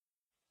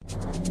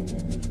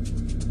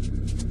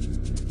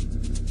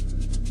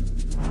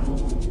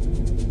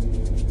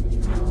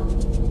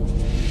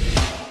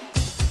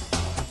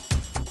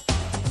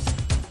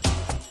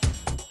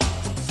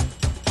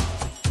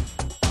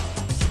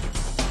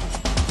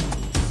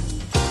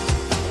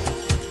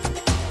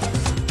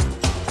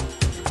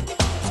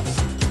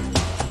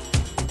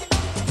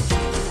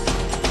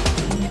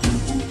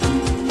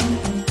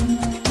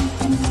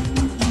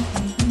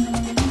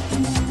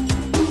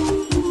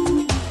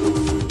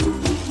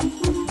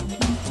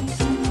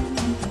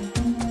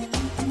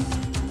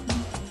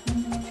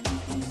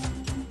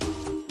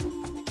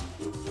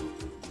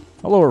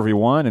Hello,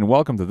 everyone, and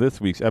welcome to this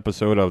week's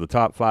episode of the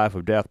Top 5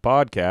 of Death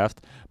podcast.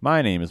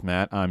 My name is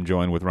Matt. I'm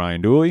joined with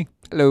Ryan Dooley.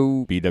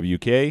 Hello.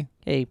 BWK.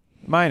 Hey.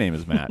 My name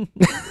is Matt.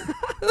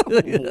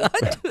 What?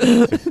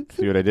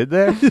 See what I did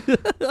there?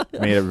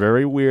 Made it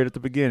very weird at the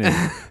beginning.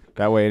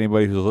 That way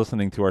anybody who's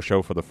listening to our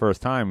show for the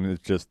first time is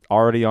just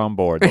already on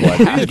board. They're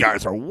like, these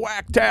guys are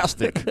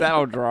whack-tastic.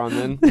 That'll draw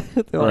them in.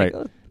 Right.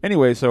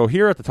 Anyway, so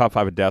here at the Top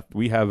 5 of Death,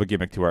 we have a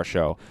gimmick to our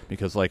show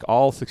because, like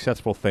all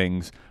successful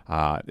things,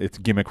 it's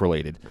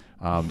gimmick-related.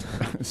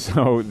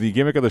 So the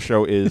gimmick of the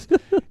show is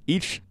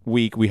each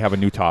week we have a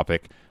new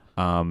topic,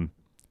 and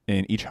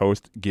each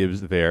host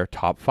gives their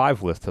top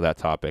 5 list to that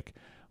topic.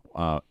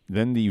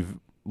 Then the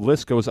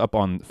list goes up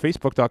on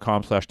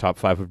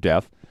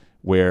facebook.com/top5ofdeath,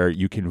 where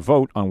you can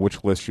vote on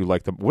which list you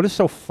like them. What is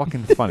so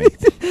fucking funny?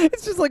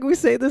 It's just like we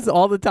say this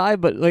all the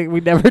time, but like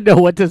we never know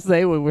what to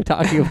say when we're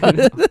talking about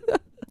it.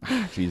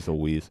 Jeez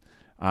Louise.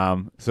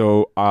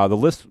 So the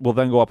list will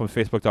then go up on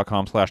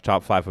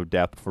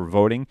facebook.com/top5ofdeath for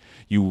voting.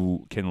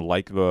 You can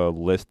like the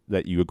list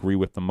that you agree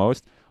with the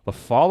most. The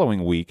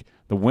following week,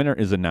 the winner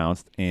is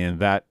announced, and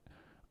that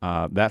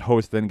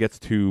host then gets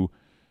to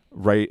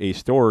write a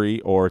story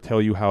or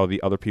tell you how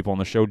the other people on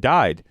the show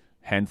died,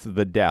 hence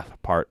the death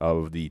part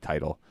of the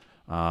title.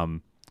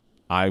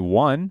 I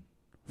won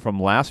from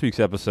last week's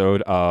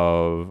episode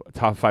of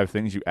Top 5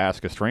 Things You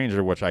Ask a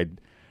Stranger, which I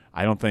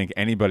don't think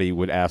anybody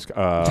would ask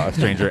a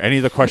stranger any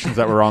of the questions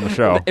that were on the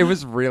show. It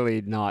was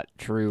really not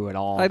true at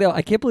all. I know.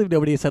 I can't believe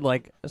nobody said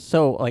what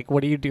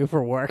do you do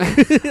for work?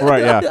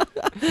 Right, yeah.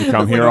 You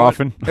come here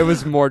often? It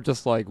was more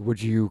just like,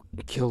 would you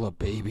kill a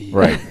baby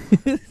Right.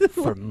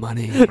 for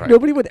money? Right.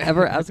 Nobody would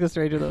ever ask a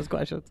stranger those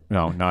questions.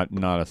 No, not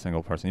a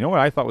single person. You know what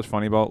I thought was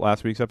funny about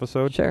last week's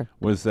episode? Sure.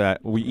 Was that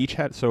we each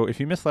had, so if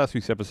you missed last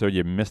week's episode,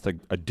 you missed a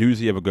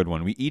doozy of a good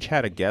one. We each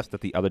had a guest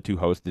that the other two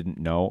hosts didn't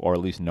know, or at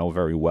least know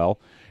very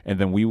well. And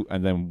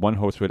then one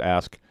host would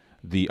ask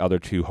the other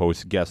two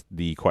hosts guess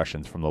the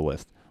questions from the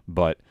list.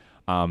 But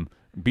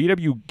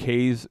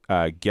BWK's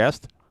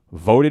guest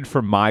voted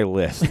for my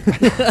list.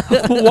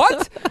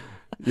 What?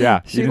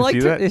 Yeah, She liked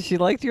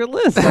your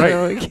list. Right.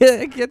 So I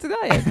can't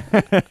deny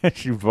it.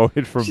 She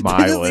voted for She my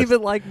doesn't list.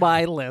 even like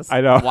my list.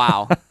 I know.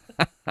 Wow.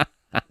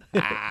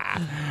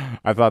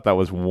 I thought that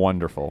was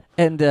wonderful.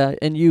 And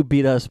you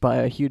beat us by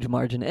a huge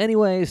margin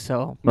anyway.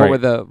 So Right.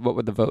 What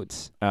were the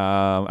votes?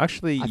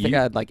 Actually, I think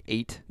I had like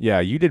 8. yeah,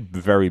 you did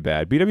very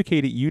bad.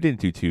 BWK, you didn't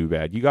do too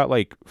bad. You got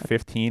like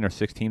 15 or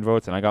 16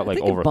 votes, and I got I like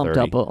think over it bumped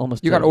 30. up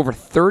almost. You got over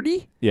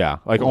 30? Yeah,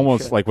 like Holy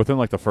almost shit. like within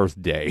like the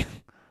first day.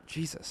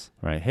 Jesus.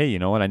 Right. Hey, you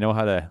know what? I know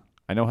how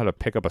to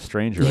pick up a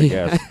stranger, I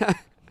guess.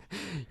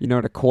 You know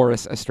how to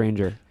chorus a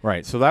stranger.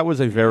 Right. So that was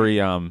a very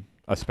a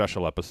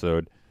special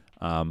episode.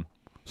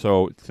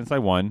 So since I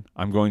won,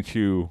 I'm going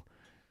to.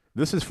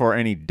 This is for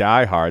any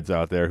diehards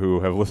out there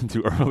who have listened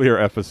to earlier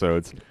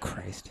episodes.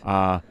 Christ.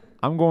 I'm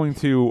going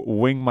to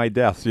wing my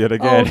deaths yet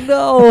again.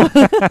 Oh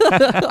no!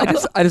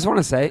 I just want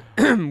to say,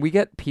 we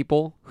get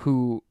people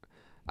who,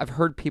 I've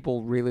heard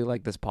people really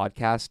like this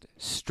podcast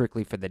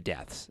strictly for the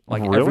deaths.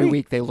 Like every Really?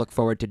 week they look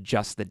forward to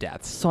just the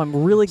deaths. So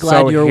I'm really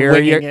glad you're here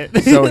winging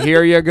it. So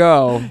here you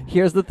go.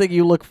 Here's the thing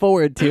you look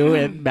forward to,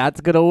 and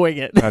Matt's gonna wing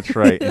it. That's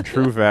right. In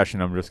true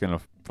fashion, I'm just going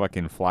to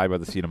fucking fly by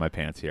the seat of my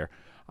pants here.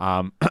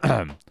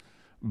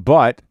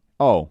 But,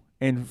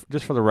 and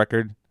just for the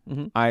record,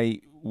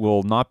 I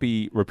will not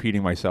be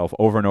repeating myself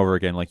over and over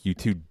again like you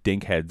two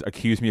dinkheads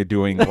accused me of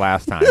doing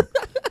last time.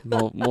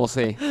 We'll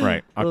see.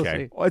 Right. We'll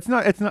Okay. see. Well, it's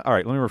not. All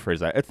right. Let me rephrase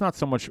that. It's not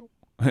so much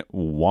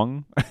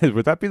wung.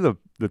 Would that be the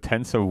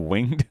tense of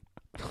winged?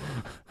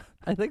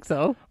 I think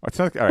so. It's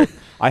not. All right.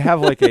 I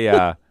have like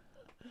a.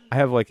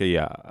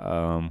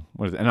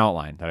 What is it? An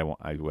outline that I want.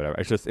 Whatever.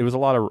 It's just. It was a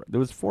lot of. There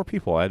was 4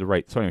 people I had to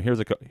write. So anyway,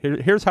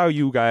 here's how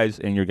you guys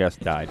and your guest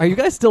died. Are you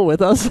guys still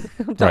with us?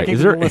 I'm talking Right. to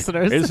the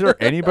listeners. Is there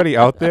anybody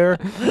out there?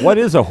 What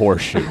is a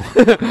horseshoe?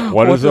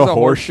 What does a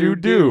horseshoe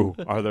do?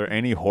 Are there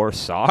any horse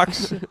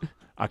socks?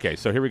 Okay,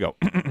 so here we go.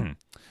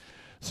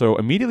 So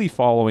immediately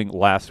following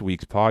last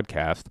week's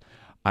podcast,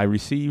 I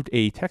received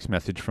a text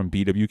message from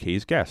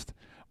BWK's guest.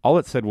 All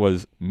it said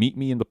was, "Meet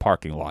me in the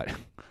parking lot."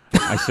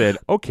 I said,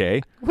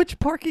 "Okay." Which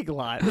parking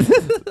lot?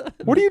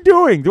 What are you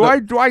doing? Do I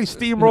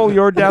steamroll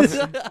your deaths?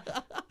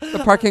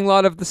 The parking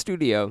lot of the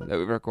studio that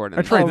we recorded.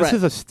 That's right. Oh, This right.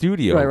 is a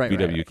studio, Right.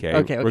 BWK.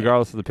 Okay.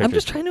 Regardless of the picture. I'm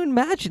just trying to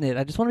imagine it.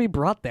 I just want to be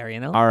brought there,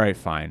 you know? All right,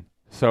 fine.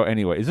 So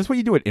anyway, is this what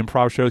you do at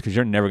improv shows? Because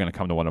you're never going to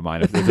come to one of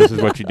mine if this is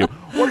what you do.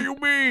 What do you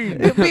mean?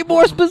 mean? Be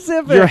more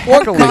specific. You're What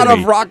heckling kind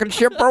me. of rocket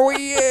ship are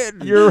we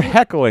in? You're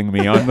heckling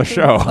me on the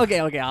show. Okay,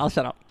 I'll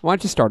shut up. Why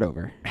don't you start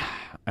over?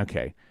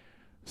 Okay.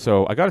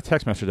 So I got a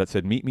text message that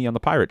said, meet me on the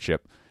pirate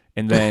ship.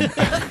 And then,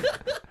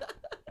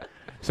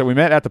 so we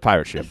met at the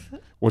pirate ship,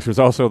 which was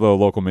also the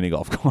local mini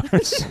golf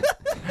course.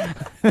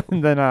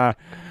 And then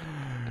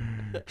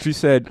she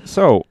said,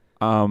 so,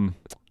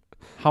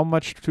 how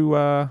much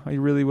are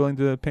you really willing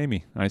to pay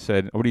me? And I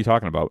said, what are you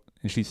talking about?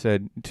 And she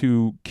said,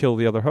 to kill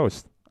the other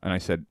host. And I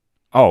said,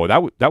 oh,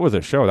 that was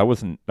a show. That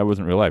wasn't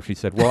real life. She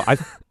said, well,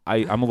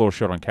 I'm a little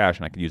short on cash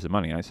and I could use the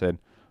money. And I said,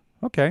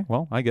 okay,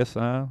 well, I guess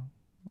I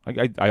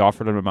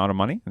offered an amount of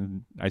money,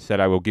 and I said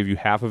I will give you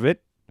half of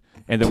it,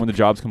 and then when the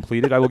job's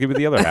completed, I will give you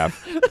the other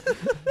half.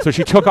 So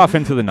she took off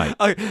into the night.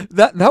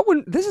 That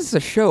one. This is a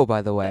show,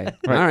 by the way.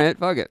 Right. All right,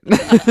 fuck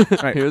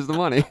it. Right. Here's the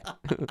money.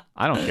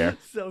 I don't care.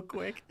 So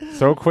quick.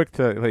 So quick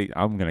to, like,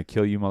 I'm going to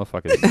kill you,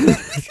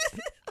 motherfuckers.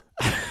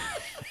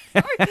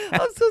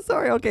 I'm so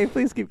sorry. Okay,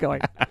 please keep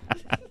going.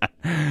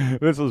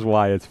 This is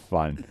why it's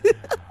fun.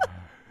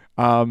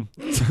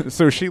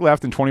 So she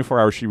left in 24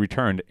 hours. She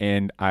returned,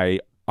 and I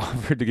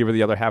offered to give her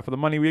the other half of the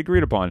money we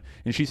agreed upon.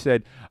 And she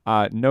said,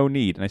 no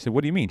need. And I said,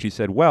 what do you mean? She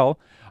said, well,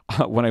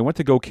 when I went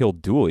to go kill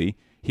Dooley,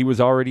 he was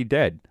already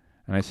dead.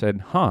 And I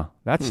said, huh,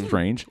 that's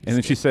strange. And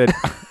then she said,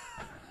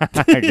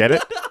 I get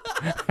it.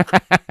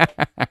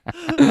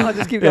 I'll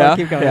just keep going.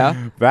 Keep going.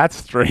 Yeah. That's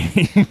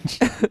strange.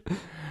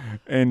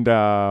 And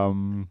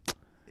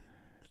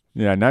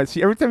yeah, now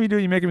see, every time you do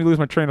it, you're making me lose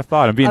my train of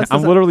thought.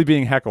 I'm literally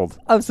being heckled.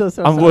 I'm so I'm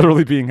sorry.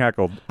 literally being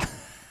heckled.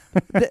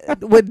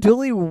 When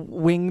Dooley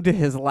winged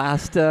his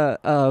last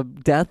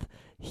death,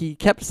 he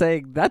kept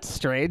saying, "That's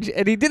strange,"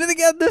 and he did it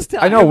again this time.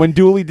 I know, when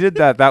Dooley did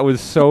that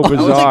was so was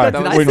bizarre. like,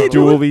 did I When say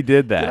Dooley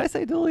did Did I that.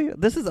 say Dooley?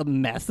 This is a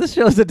mess. This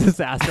show's a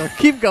disaster.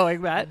 Keep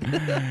going, Matt.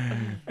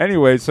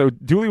 Anyway, so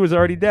Dooley was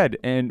already dead,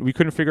 and we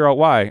couldn't figure out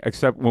why,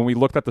 except when we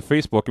looked at the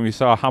Facebook and we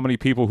saw how many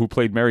people who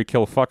played Mary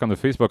Kill Fuck on the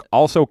Facebook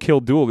also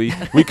killed Dooley.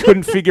 We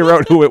couldn't figure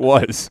out who it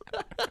was.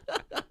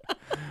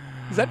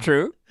 Is that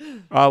true?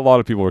 A lot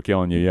of people were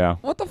killing you, yeah.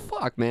 What the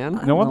fuck, man?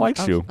 No one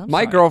likes you.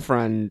 My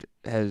girlfriend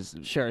has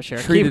Sure.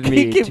 treated keep,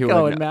 me keep to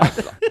going, an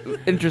Matt.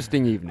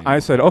 interesting evening. I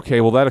said,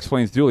 okay, well, that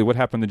explains Dooley. What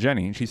happened to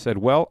Jenny? And she said,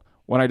 well,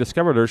 when I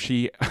discovered her,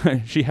 she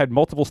had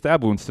multiple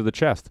stab wounds to the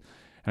chest.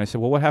 And I said,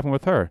 well, what happened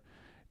with her?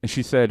 And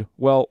she said,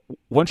 well,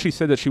 once she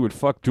said that she would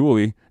fuck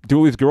Dooley,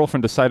 Dooley's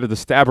girlfriend decided to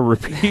stab her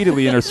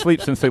repeatedly in her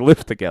sleep since they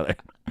lived together.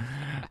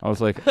 I was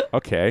like,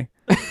 okay.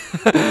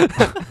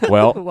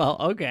 Well,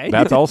 Okay.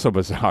 that's also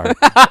bizarre.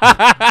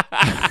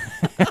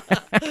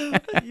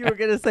 You were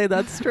gonna say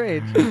that's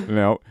strange.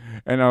 No.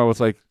 And I was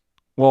like,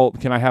 well,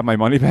 can I have my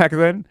money back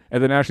then?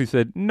 And then Ashley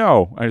said,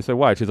 no. I said,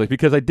 why? She's like,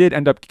 because I did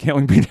end up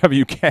killing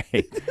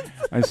BWK.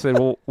 I said,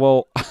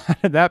 well, how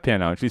did that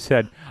pan out? She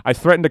said, I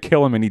threatened to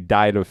kill him and he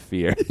died of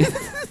fear.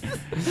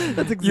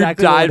 That's you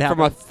exactly what died from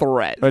a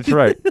threat. That's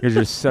right, because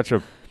you're such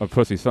a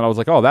pussy. So I was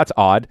like, oh, that's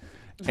odd.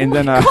 And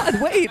then,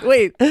 God,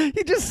 wait.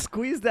 He just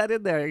squeezed that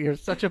in there. You're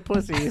such a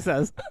pussy, he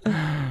says.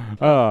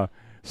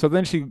 so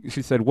then she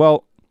said,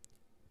 well,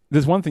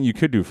 there's one thing you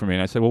could do for me.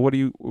 And I said, well, what are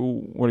you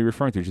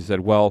referring to? She said,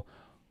 well,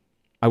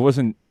 I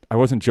wasn't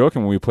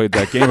joking when we played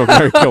that game of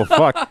Mary Kill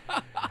Fuck.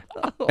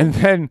 And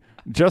then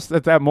just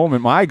at that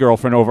moment, my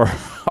girlfriend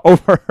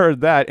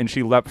overheard that, and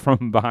she leapt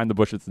from behind the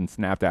bushes and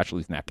snapped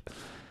Ashley's neck,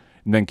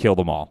 and then killed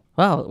them all.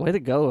 Wow, way to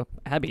go,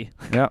 Abby.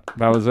 Yeah,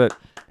 that was it.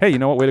 Hey, you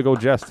know what? Way to go,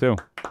 Jess, too.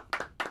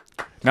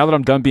 Now that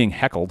I'm done being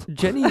heckled.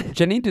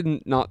 Jenny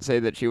did not say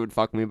that she would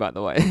fuck me, by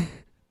the way.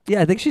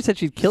 Yeah, I think she said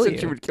she'd kill She you.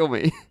 said she would kill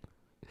me.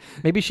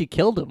 Maybe she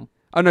killed him.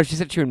 Oh, no, she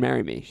said she would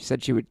marry me. She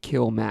said she would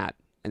kill Matt.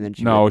 And then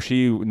she No, would.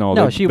 she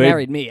she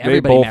married me. They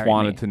Everybody both married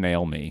wanted me. to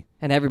nail me.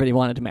 And everybody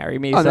wanted to marry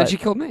me. Oh, so then she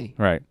killed me.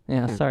 Right.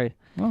 yeah, sorry.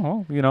 Oh,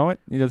 well, you know what?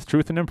 There's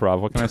truth in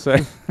improv. What can I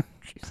say?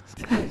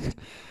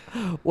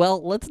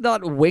 Well, let's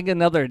not wing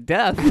another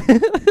death.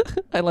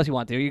 Unless you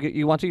want to.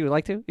 You want to? You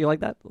like to? You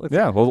like that?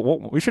 Yeah, well,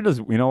 we should just,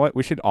 you know what?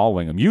 We should all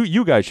wing them.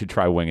 You guys should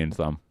try winging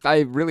some. I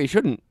really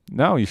shouldn't.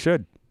 No, you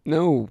should.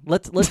 No.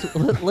 Let's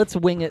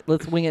wing it.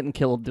 Let's wing it and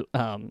kill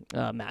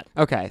Matt.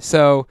 Okay,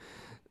 so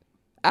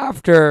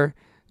after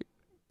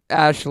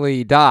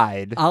Ashley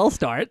died, I'll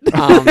start.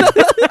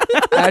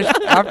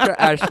 after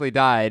Ashley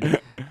died,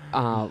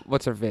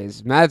 what's her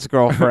face? Matt's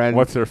girlfriend.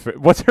 What's her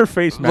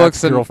face? Matt's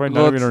Looks and- girlfriend.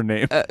 Not even looks- her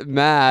name.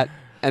 Matt,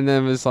 and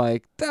then was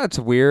like, "That's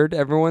weird.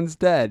 Everyone's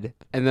dead."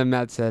 And then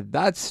Matt said,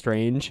 "That's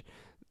strange."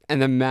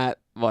 And then Matt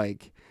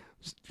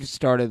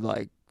started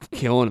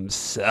killing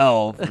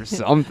himself or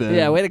something.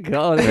 Yeah, way to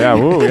go. Yeah,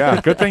 woo, yeah.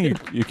 Good thing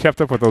you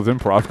kept up with those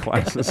improv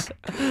classes.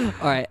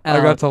 All right. I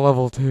got to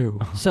level 2.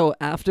 So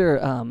after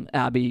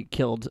Abby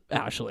killed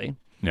Ashley,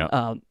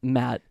 Yeah.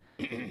 Matt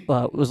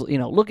was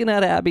looking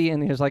at Abby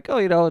and he was like, oh,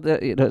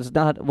 it's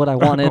not what I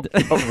wanted.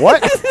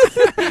 What?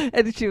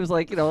 And she was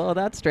like, oh,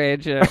 that's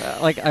strange.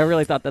 I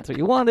really thought that's what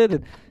you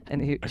wanted.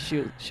 And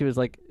she was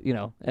like,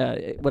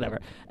 whatever.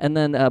 And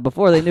then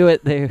before they knew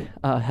it, they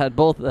had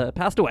both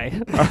passed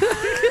away.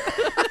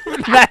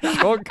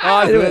 natural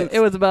causes. It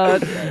was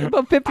about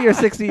 50 or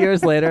 60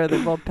 years later.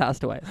 They both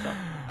passed away. So.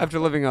 After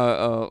living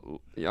a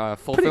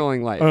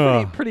fulfilling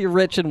life. Pretty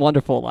rich and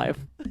wonderful life.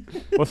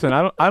 Listen,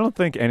 I don't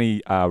think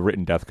any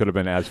written death could have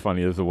been as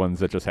funny as the ones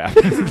that just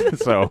happened.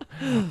 So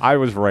I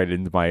was right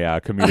in my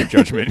comedic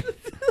judgment.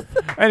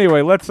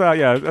 Anyway, let's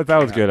that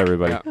was good,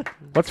 everybody. Yeah.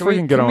 Let's Can we-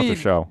 freaking get can on with we the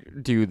show.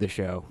 Do the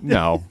show.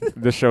 No,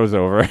 the show's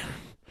over.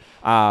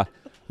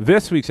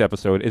 This week's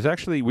episode is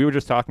actually, we were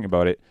just talking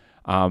about it.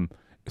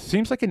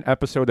 Seems like an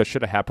episode that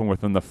should have happened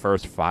within the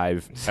first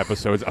 5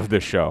 episodes of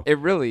this show. It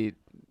really.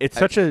 It's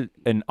such an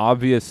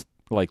obvious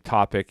like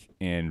topic,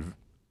 and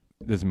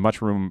there's much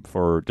room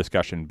for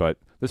discussion. But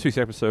this week's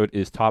episode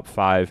is top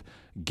 5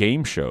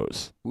 game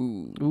shows.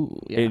 Ooh,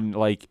 yeah. And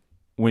like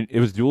when it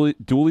was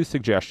Dooley's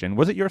suggestion,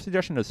 was it your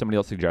suggestion or somebody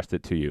else suggested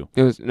it to you?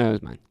 It was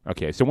mine.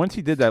 Okay, so once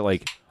he did that,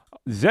 like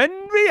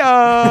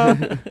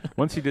Zenvia,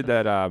 once he did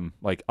that,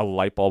 like a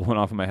light bulb went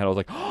off in my head. I was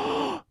like,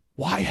 oh,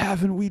 why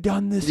haven't we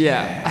done this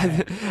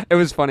yet? It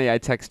was funny. I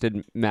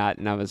texted Matt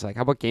and I was like,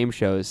 "How about game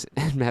shows?"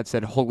 And Matt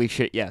said, "Holy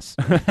shit, yes!"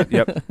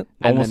 Yep,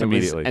 almost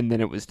immediately. And then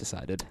it was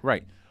decided.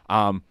 Right.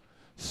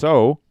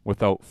 So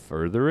without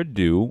further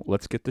ado,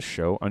 let's get the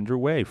show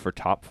underway for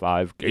top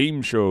 5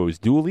 game shows.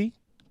 Dooley,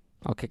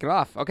 I'll kick it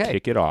off. Okay.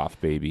 kick it off,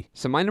 baby.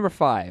 So my number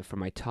 5 for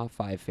my top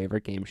 5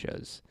 favorite game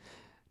shows.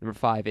 Number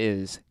 5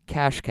 is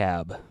Cash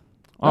Cab.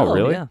 Oh,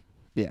 really? Yeah.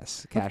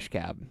 Yes, Cash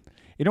Cab.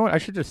 You know what? I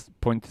should just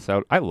point this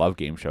out. I love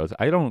game shows.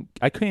 I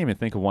couldn't even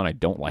think of one I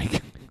don't like.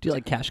 Do you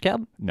like Cash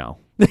Cab? No.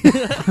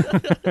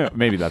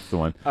 Maybe that's the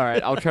one. All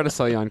right, I'll try to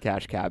sell you on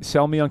Cash Cab.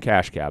 Sell me on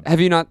Cash Cab. Have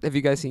you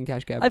guys seen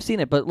Cash Cab? I've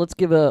seen it, but let's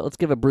give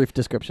a brief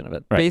description of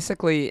it. Right.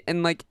 Basically,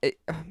 and like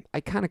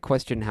I kind of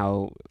question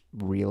how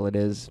real it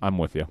is, I'm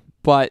with you.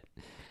 but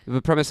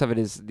the premise of it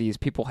is these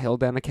people hail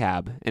down a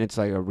cab, and it's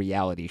like a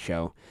reality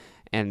show.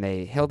 And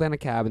they hail down a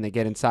cab, and they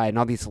get inside, and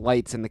all these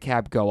lights in the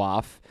cab go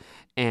off,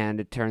 and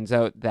it turns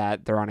out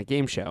that they're on a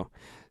game show.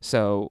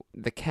 So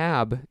the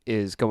cab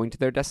is going to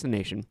their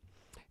destination,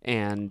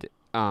 and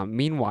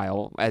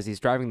meanwhile, as he's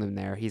driving them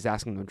there, he's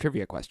asking them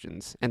trivia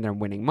questions, and they're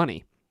winning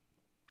money.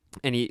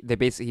 And he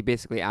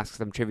basically asks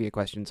them trivia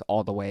questions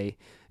all the way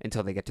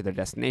until they get to their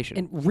destination.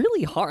 And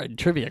really hard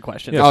trivia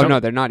questions. Yeah, no,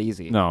 they're not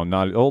easy. No,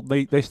 not. Oh,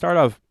 they start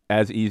off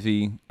as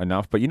easy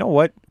enough, but you know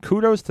what?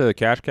 Kudos to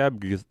Cash Cab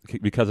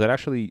because it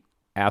actually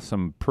asks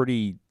some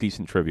pretty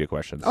decent trivia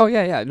questions. Oh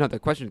yeah. No, the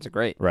questions are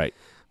great. Right.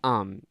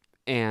 And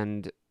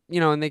and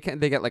they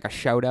get like a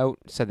shout out,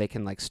 so they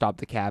can like stop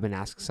the cab and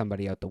ask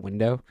somebody out the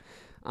window,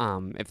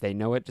 if they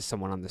know it, just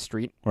someone on the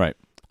street. Right.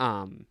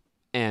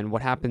 And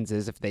what happens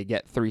is if they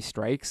get 3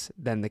 strikes,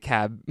 then the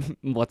cab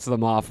lets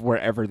them off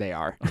wherever they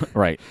are.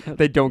 Right.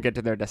 They don't get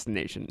to their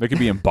destination. They could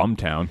be in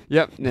Bumtown.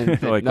 Yep.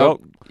 And, Like,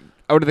 nope.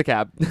 Out of the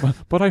cab.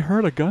 But I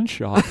heard a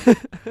gunshot.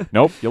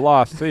 Nope, you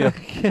lost. See ya.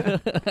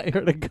 I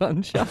heard a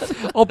gunshot.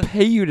 I'll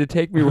pay you to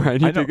take me where I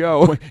need to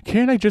go. Wait,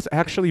 can't I just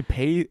actually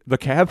pay the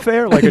cab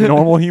fare like a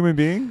normal human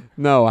being?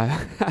 No, I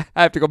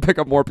have to go pick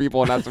up more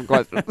people and ask some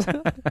questions.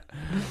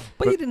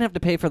 But you didn't have to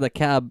pay for the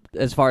cab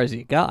as far as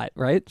you got,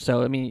 right?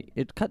 So I mean,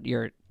 it cut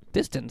your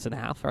distance in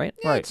half, right?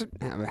 Yeah, Right. it's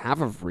half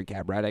of a free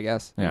cab ride, I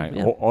guess. Yeah,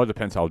 Yeah. Or it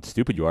depends how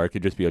stupid you are. It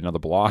could just be another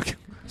block.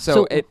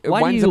 So it why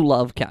do winds you up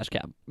love Cash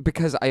Cab?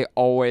 because I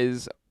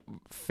always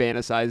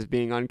fantasize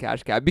being on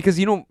Cash Cab, because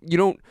you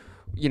don't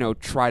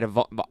try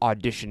to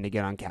audition to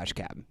get on Cash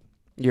Cab.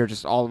 You're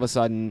just all of a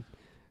sudden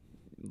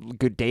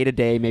good day to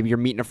day. Maybe you're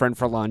meeting a friend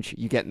for lunch.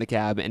 You get in the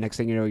cab, and next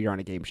thing you know, you're on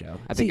a game show.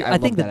 I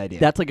think that idea.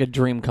 That's like a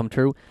dream come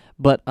true.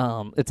 But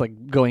it's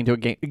like going to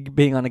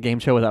being on a game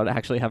show without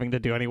actually having to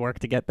do any work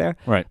to get there.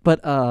 Right. But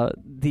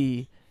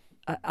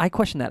I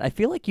question that. I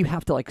feel like you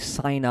have to like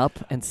sign up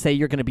and say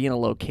you're going to be in a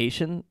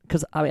location,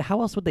 because I mean,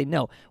 how else would they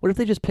know? What if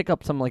they just pick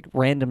up some like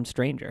random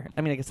stranger?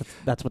 I mean, I guess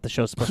that's what the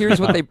show's supposed to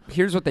be.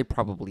 Here's what they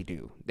probably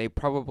do. They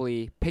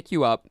probably pick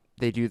you up.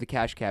 They do the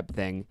Cash Cab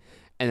thing.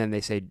 And then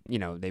they say,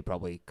 they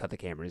probably cut the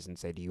cameras and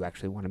say, do you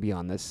actually want to be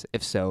on this?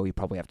 If so, you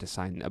probably have to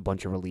sign a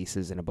bunch of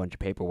releases and a bunch of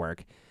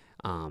paperwork.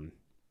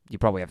 It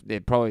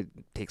probably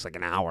takes like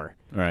an hour.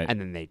 Right. And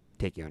then they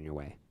take you on your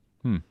way.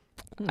 Hmm.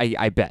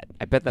 I bet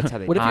that's how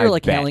they What do if it. you're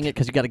like bet. hailing it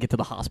because you got to get to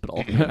the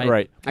hospital?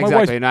 Right. My Exactly.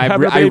 wife And had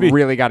a I baby.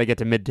 really got to get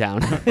to Midtown.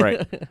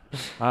 Right.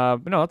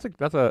 But no,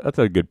 that's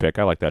a good pick.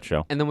 I like that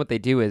show. And then what they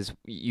do is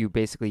you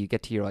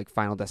get to your like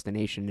final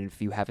destination, and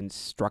if you haven't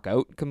struck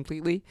out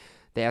completely,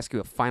 they ask you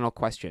a final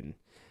question,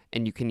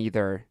 and you can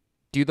either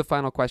do the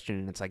final question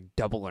and it's like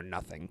double or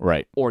nothing,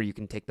 Right. or you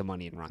can take the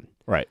money and run.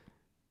 Right.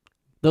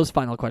 Those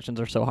final questions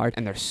are so hard.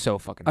 And they're so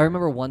fucking I hard.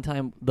 remember one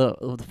time the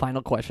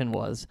final question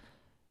was,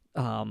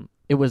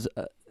 it was,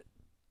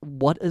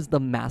 what is the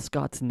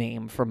mascot's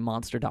name for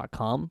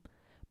Monster.com?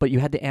 but you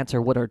had to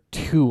answer what are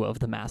 2 of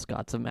the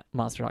mascots of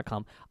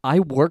Monster.com. I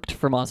worked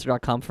for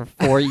Monster.com for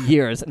 4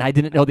 years, and I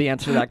didn't know the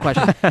answer to that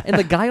question. And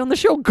the guy on the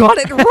show got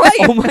it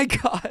right. Oh my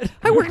god!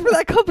 I worked for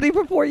that company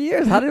for 4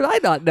 years. How did I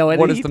not know it?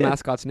 What And is he the did.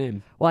 mascot's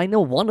name? Well, I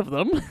know one of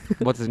them.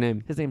 What's his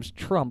name? His name's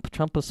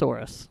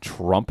Trumposaurus.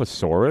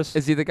 Trumposaurus?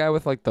 Is he the guy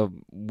with like the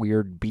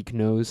weird beak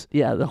nose?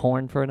 Yeah, the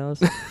horn for a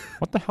nose.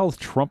 What the hell is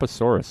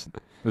Trumposaurus?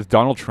 Does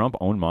Donald Trump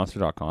own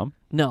Monster.com?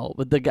 No,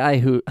 but the guy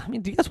who, I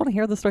mean, do you guys want to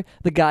hear the story?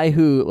 The guy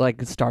who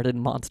like started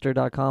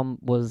Monster.com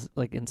was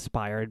like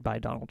inspired by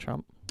Donald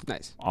Trump.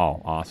 Nice. Oh,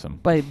 awesome.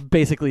 By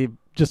basically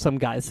just some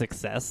guy's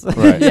success.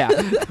 Right. Yeah.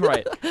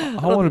 Right. I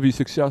want to be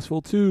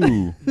successful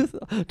too.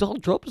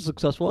 Donald Trump is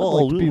successful. Oh,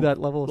 I'd like to be yeah. that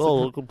level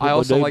of success. I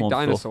also like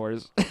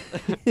dinosaurs.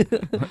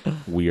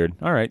 Weird.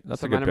 All right,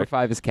 that's So a my good number pick.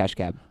 5 is Cash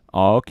Cab.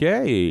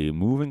 Okay,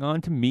 moving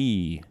on to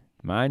me.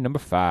 My number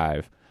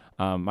 5.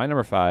 My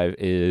number 5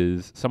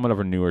 is somewhat of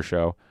a newer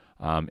show,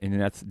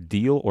 and that's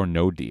Deal or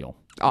No Deal.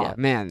 Oh Yeah,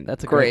 man,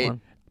 That's a great great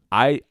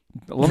one.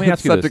 Let me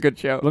ask you Such this. a good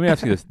show. Let me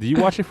ask you this: do you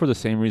watch it for the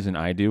same reason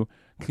I do?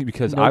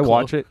 Because No I clue.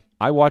 watch it.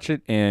 I watch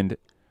it, and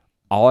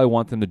all I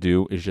want them to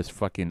do is just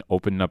fucking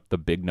open up the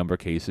big number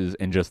cases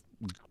and just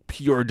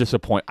pure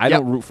disappoint. I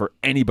Yep. don't root for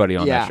anybody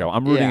on Yeah, that show.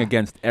 I'm rooting yeah.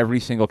 against every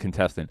single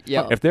contestant.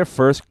 Yep. If their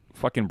first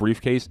fucking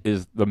briefcase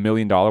is the $1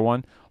 million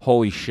one,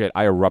 holy shit!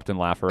 I erupt in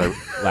laughter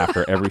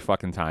every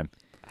fucking time.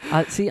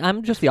 See,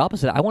 I'm just the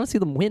opposite. I want to see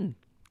them win.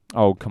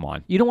 Oh, come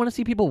on. You don't want to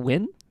see people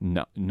win?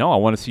 No, I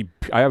want to see.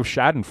 I have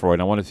Schadenfreude.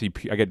 I want to see.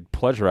 I get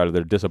pleasure out of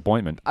their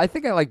disappointment. I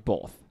think I like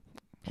both.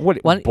 What?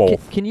 Why,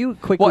 Both. Can you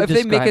quickly Well, if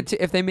they make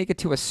describe- it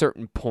to a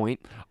certain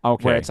point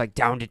Okay. where it's like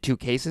down to 2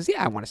 cases,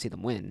 yeah, I want to see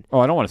them win. Oh,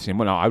 I don't want to see them.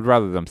 No, I'd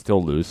rather them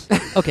still lose.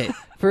 Okay,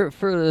 for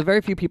the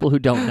very few people who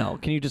don't know,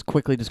 can you just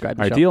quickly describe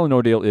the All right, show? Deal or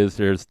No Deal is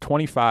there's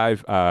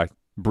 25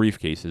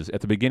 briefcases.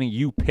 At the beginning,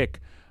 you pick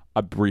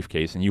a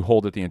briefcase and you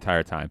hold it the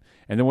entire time.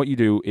 And then what you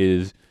do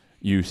is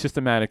you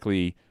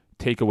systematically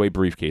take away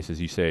briefcases.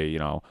 You say,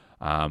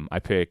 I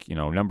pick,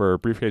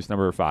 briefcase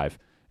number 5.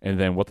 And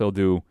then what they'll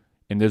do,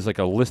 and there's like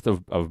a list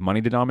of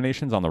money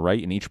denominations on the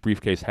right, and each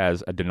briefcase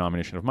has a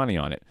denomination of money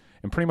on it.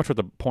 And pretty much what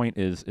the point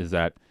is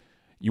that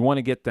you want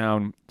to get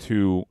down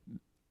to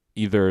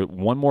either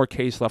one more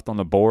case left on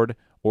the board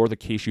or the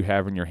case you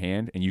have in your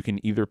hand, and you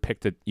can either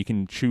you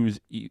can choose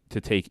to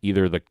take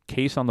either the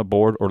case on the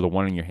board or the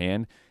one in your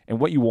hand. And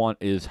what you want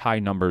is high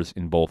numbers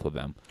in both of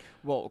them.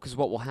 Well, because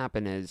what will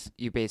happen is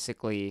you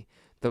basically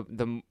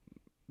the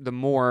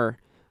more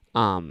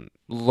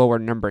lower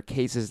number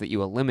cases that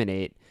you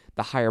eliminate,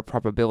 the higher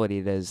probability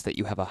it is that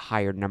you have a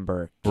higher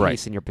number case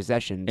Right. in your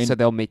possession. And- so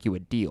they'll make you a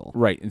deal.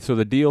 Right. And so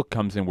the deal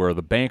comes in where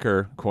the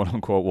banker, quote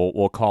unquote,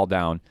 will call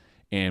down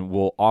and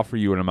will offer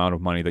you an amount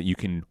of money that you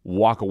can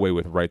walk away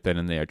with right then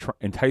and there,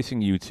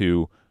 enticing you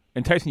to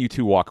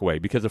walk away.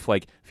 Because if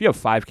you have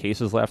 5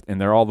 cases left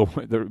and they're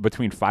they're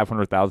between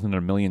 $500,000 and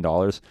 $1 million,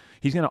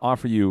 he's going to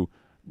offer you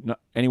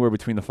anywhere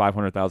between the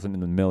 $500,000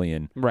 and the $1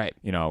 million. Right.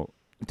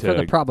 for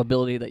the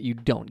probability that you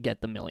don't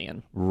get the $1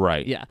 million.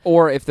 Right. Yeah.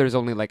 Or if there's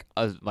only like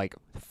a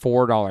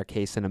 $4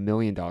 case and $1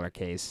 million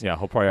case. Yeah,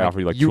 he'll probably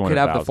offer you you could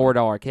have the $200,000.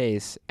 $4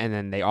 case and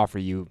then they offer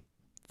you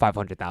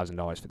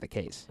 $500,000 for the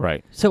case.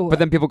 Right. So, But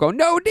then people go,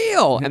 no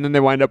deal, and then they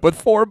wind up with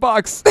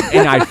 $4.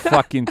 And I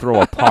fucking throw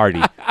a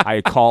party.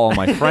 I call all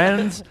my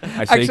friends.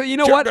 I say, Actually, you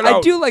know "Check what? it I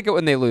out." do like it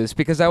when they lose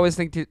because I always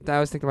think to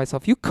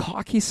myself, you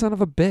cocky son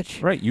of a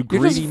bitch. Right, you You're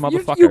greedy just-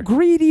 motherfucker. You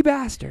greedy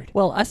bastard.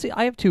 well,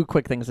 I have 2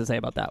 quick things to say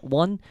about that.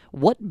 One,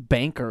 what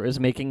banker is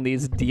making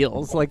these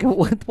deals? Like,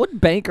 what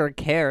banker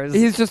cares?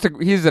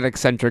 He's an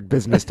eccentric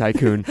business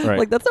tycoon. Right.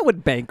 Like, that's not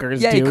what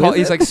bankers Yeah, do. is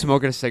he's it? like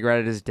smoking a cigarette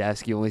at his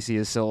desk. You only see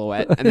his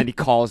silhouette, and then he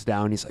calls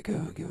down. He's like,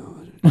 "Oh, give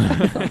me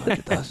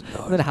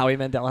 $100,000." And then Howie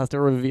Mandel has to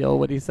reveal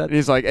what he said. And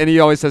he's like, and he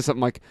always says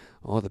something like,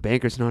 "Oh, the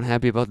banker's not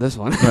happy about this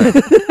one."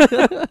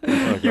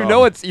 Like, you oh.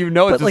 know it's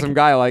But, just like- some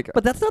guy like.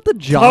 But that's not the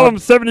Tell him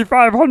job.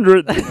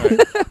 7,500.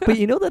 But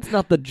you know that's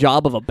not the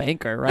job of a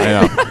banker, right?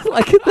 I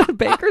Like, the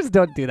bankers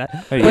don't do that.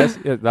 Hey, yes,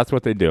 yeah, that's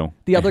what they do.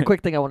 The other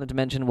quick thing I wanted to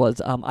mention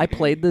was I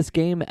played this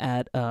game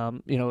at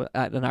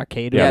at an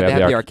arcade. Yeah, Yeah, they they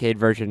have have the the arcade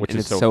version, Which and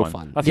is it's so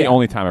fun. That's Yeah. the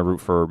only time I root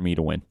for me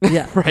to win.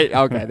 Yeah. Right?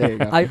 Okay, there you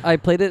go. I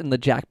played it and the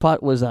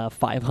jackpot was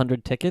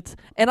 500 tickets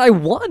and I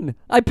won.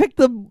 I picked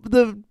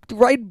the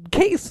right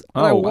case.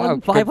 And I Oh, won wow,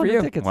 good for 500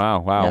 you. tickets.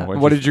 Wow. Yeah.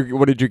 What did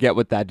you get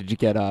with that? Did you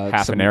get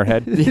half some, an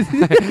airhead?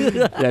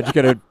 Yeah, did you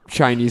get a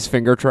Chinese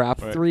finger trap?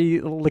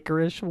 3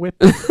 licorice whips.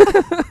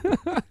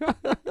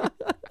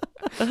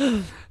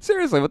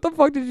 Seriously, what the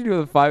fuck did you do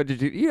with 5?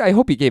 I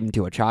hope you gave them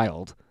to a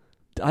child.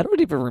 I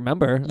don't even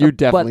remember. You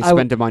definitely But I-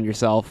 spent them on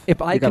yourself.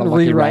 If I you got can a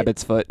lucky rewrite-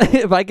 rabbit's foot.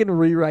 if I can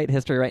rewrite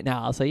history right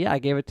now, I'll say, yeah, I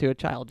gave it to a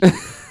child.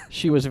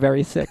 She was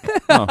very sick.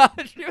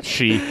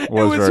 She It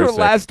was was very her sick.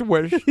 last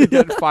wish to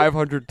get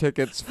 500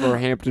 tickets for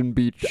Hampton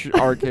Beach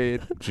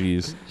Arcade.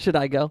 Jeez. Should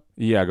I go?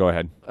 Yeah, go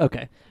ahead.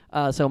 Okay.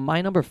 So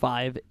my number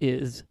 5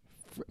 is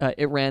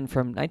it ran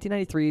from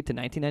 1993 to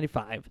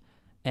 1995,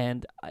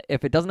 and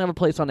if it doesn't have a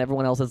place on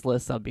everyone else's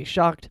list, I'd be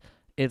shocked.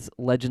 It's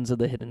Legends of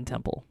the Hidden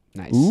Temple.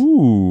 Nice.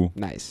 Ooh.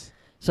 Nice.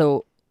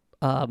 So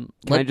Can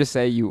I just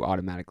say you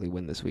automatically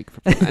win this week?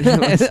 For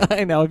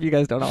I know if you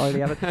guys don't already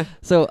have it.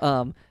 So,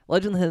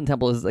 Legend of the Hidden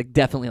Temple is like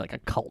definitely like a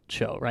cult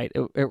show, right?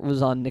 It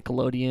was on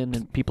Nickelodeon,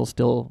 and people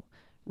still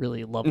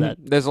really love that.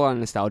 There's a lot of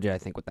nostalgia, I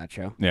think, with that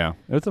show. Yeah,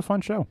 it's a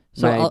fun show.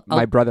 So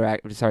my brother,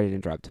 sorry to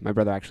interrupt. My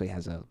brother actually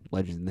has a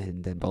Legend of the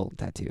Hidden Temple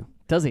tattoo.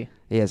 Does he?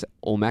 He has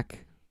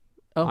Olmec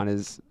Oh. on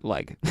his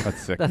leg. That's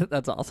sick.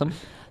 That's awesome.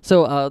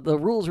 So the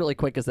rules really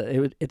quick is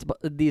that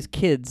these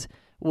kids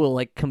will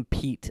like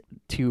compete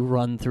to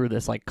run through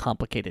this like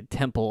complicated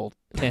temple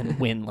and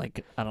win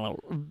like I don't know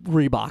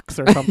Reeboks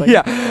or something.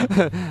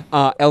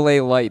 Yeah.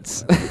 L.A.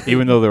 Lights.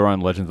 Even though they're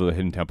on Legends of the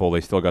Hidden Temple, they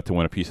still got to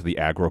win a piece of the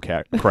aggro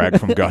crag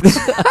from Guts.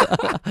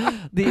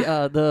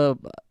 The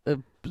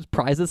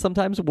prizes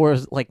sometimes were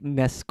like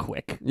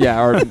Nesquik.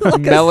 Yeah, or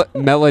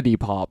Melody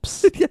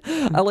Pops.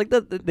 I like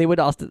that they would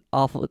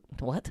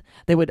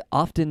They would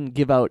often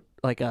give out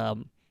like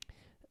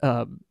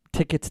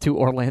tickets to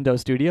Orlando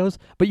Studios,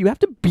 but you have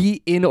to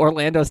be in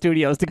Orlando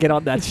Studios to get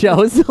on that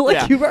show. So like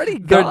Yeah. you've already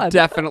They're gone.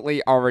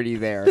 definitely already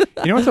there.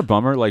 You know what's a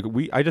bummer? Like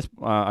I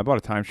bought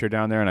a timeshare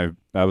down there, and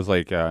I was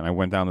like, and I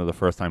went down there the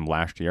first time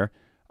last year.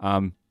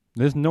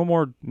 There's no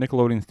more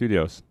Nickelodeon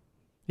Studios.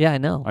 Yeah, I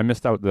know. I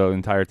missed out the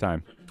entire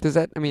time. Does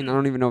that? I mean, I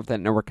don't even know if that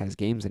network has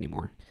games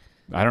anymore.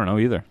 I don't know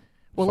either.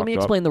 Well, let me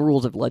Fucked up. explain the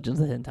rules of Legends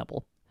of the Hidden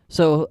Temple.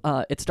 So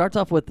it starts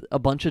off with a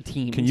bunch of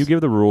teams. Can you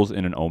give the rules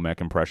in an Olmec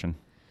impression?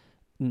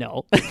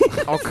 No.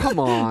 Oh, come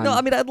on. No,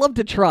 I mean, I'd love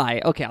to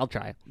try. Okay, I'll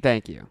try.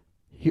 Thank you.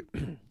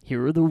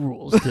 Here are the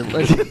rules to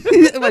Legends.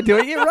 Am I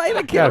doing it right?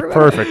 I can't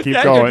remember. Perfect.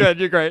 Keep going. You're good.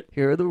 You're great.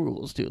 Here are the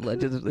rules to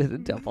Legends of the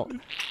Hidden Temple.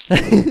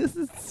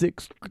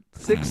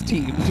 Six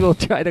teams will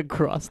try to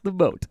cross the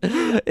moat.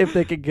 If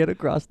they can get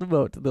across the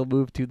moat, they'll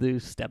move to the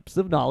Steps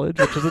of Knowledge,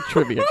 which is a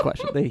trivia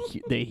question.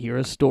 They hear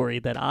a story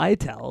that I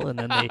tell, and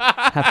then they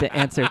have to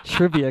answer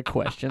trivia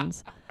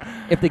questions.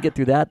 If they get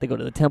through that, they go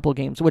to the Temple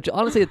Games, which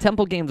honestly, the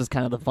Temple Games is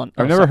kind of the fun.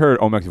 I've never heard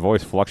Olmec's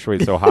voice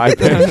fluctuate so high.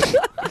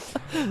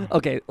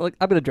 Okay, look,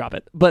 I'm gonna drop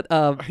it. But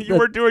You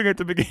were doing it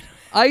to begin.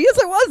 yes,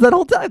 I was that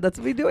whole time. That's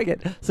me doing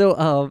it.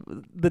 So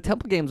the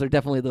Temple Games are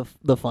definitely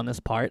the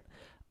funnest part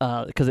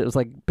because it was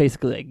like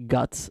basically like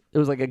Guts. It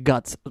was like a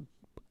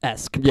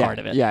Guts-esque part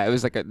of it. Yeah, it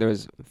was like there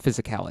was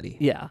physicality.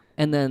 Yeah,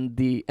 and then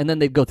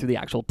they'd go through the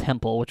actual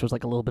temple, which was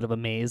like a little bit of a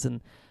maze.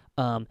 And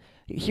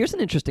here's an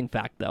interesting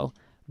fact, though.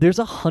 There's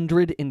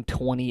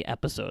 120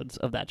 episodes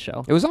of that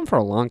show. It was on for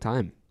a long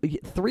time.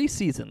 3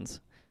 seasons,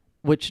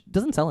 which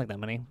doesn't sound like that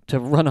many to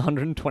run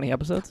 120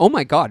 episodes. Oh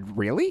my God,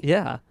 really?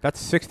 Yeah. That's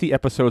 60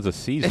 episodes a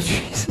season.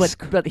 Jesus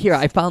But here,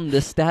 I found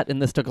this stat,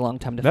 and this took a long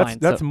time to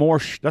find. That's so-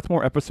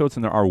 more episodes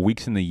than there are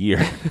weeks in the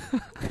year.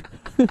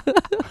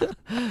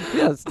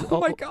 Yes. Oh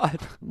my God.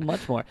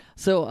 Much more.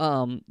 So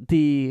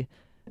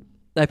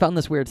I found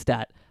this weird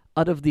stat.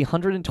 Out of the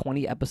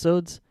 120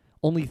 episodes,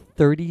 only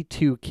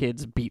 32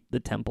 kids beat the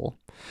temple.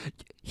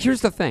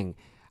 Here's the thing.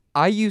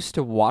 I used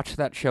to watch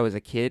that show as a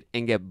kid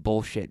and get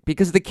bullshit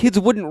because the kids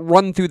wouldn't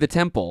run through the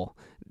temple.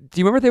 Do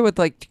you remember they would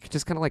like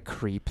just kind of like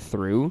creep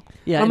through?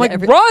 Yeah, I'm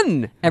and like,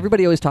 run!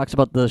 Everybody always talks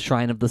about the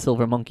Shrine of the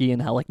Silver Monkey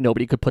and how like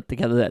nobody could put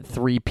together that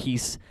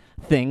 3-piece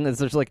thing.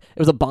 There's like it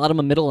was a bottom,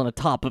 a middle, and a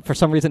top, but for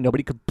some reason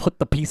nobody could put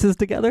the pieces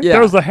together. Yeah.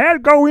 Does the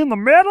head go in the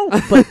middle?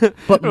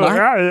 But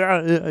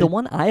the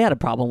one I had a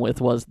problem with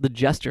was the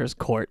Jester's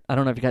Court. I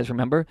don't know if you guys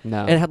remember.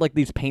 No. It had like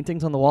these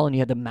paintings on the wall, and you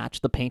had to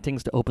match the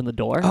paintings to open the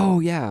door. Oh,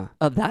 yeah.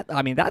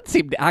 That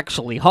seemed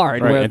actually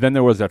hard. Right, where- and then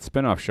there was that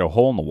spin-off show,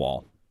 Hole in the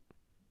Wall.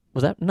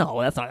 Was that? No,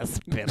 that's not a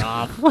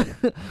spin-off.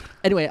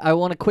 Anyway, I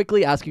want to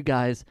quickly ask you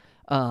guys,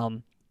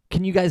 can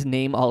you guys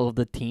name all of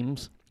the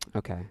teams?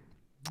 Okay.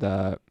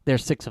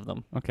 There's 6 of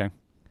them. Okay.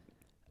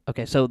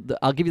 Okay, so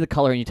I'll give you the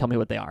color and you tell me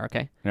what they are,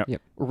 okay?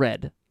 Yep.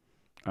 Red.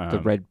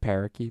 The red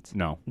parakeets?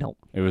 No. Nope.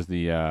 It was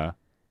the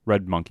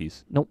red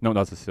monkeys. Nope. No,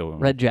 that's the silver one.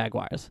 Red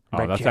Jaguars. Oh,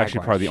 Red that's actually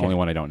Jaguars, probably the shit. only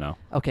one I don't know.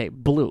 Okay,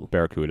 blue.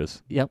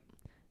 Barracudas. Yep.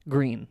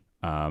 Green.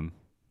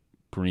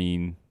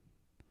 Green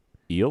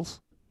eels?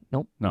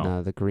 Nope.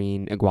 No. The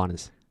green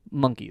iguanas.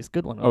 Monkeys.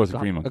 Good one. Oh, it's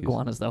green monkeys.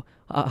 Iguanas, though.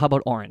 How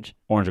about orange?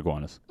 Orange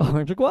iguanas.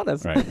 Orange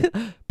iguanas. Right.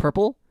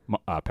 Purple.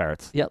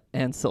 Parrots. Yep.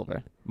 And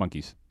silver.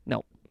 Monkeys.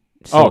 No.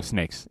 Oh,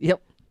 snakes.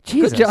 Yep.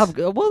 Jesus. Good job.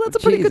 Well, that's a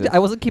pretty good. Jesus. I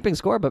wasn't keeping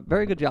score, but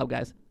very good job,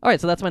 guys. All right,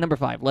 so that's my number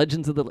 5.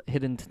 Legends of the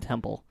Hidden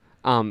Temple.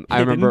 I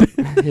remember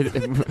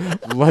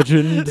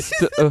Legend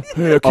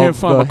Hey, I can't of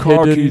find my the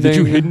car hidden keys. Did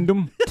you thing. hidden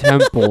them?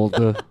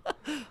 Temple.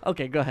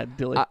 Okay, go ahead,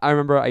 Dilly. I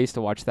remember I used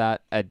to watch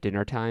that at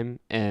dinner time,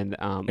 and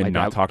my And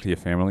not dad. talk to your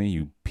family,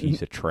 you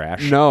piece of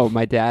trash. No,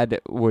 my dad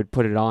would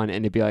put it on,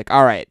 and it'd be like,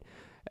 "All right."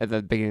 At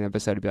the beginning of the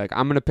episode, it'd be like,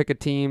 "I'm gonna pick a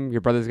team.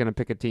 Your brother's gonna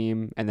pick a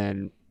team, and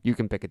then you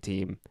can pick a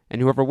team,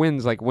 and whoever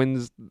wins,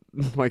 wins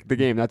the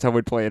game." That's how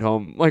we'd play at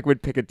home.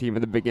 We'd pick a team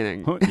at the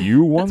beginning. Huh,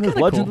 you won That's this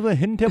kinda Legend cool. of the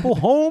Hidden Temple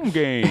home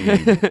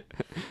game.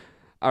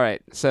 All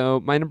right,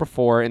 so my number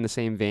 4 in the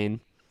same vein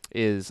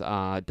is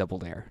Double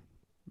Dare.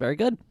 Very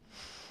good.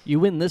 You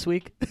win this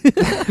week.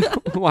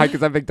 Why?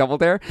 Because I picked Double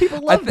Dare.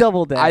 People love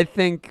Double Dare. I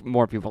think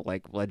more people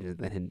like Legend of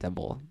the Hidden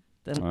Temple.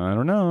 Then I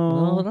don't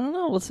well, I know. don't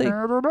know. Let's see.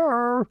 I don't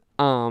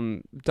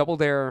know. Double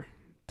Dare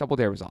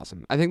was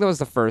awesome. I think that was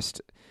the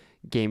first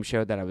game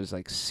show that I was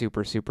like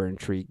super super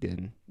intrigued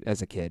in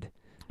as a kid.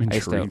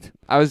 Intrigued.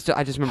 I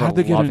just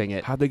remember loving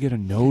it. How'd they get a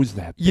nose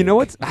that big? You know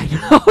what's I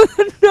know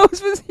the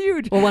nose was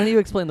huge. Well, why don't you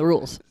explain the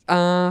rules?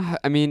 I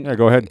mean, Yeah,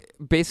 go ahead.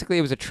 basically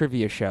it was a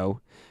trivia show,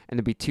 and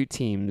there'd be two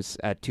teams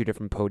at two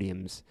different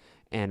podiums,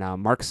 and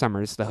Mark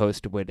Summers, the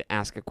host, would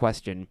ask a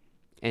question,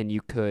 and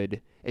you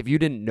could, if you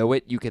didn't know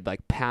it, you could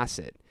like pass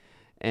it,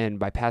 and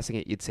by passing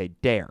it, you'd say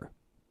dare,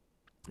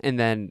 and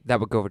then that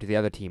would go over to the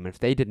other team, and if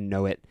they didn't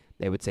know it,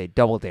 they would say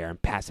double dare and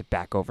pass it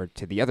back over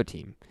to the other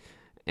team,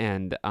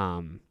 and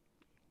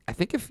I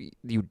think if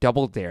you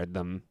double dared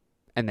them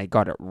and they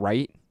got it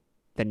right,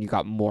 then you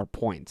got more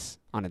points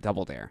on a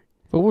double dare.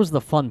 What was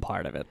the fun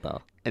part of it,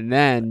 though? And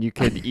then you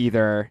could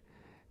either,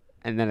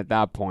 and then at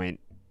that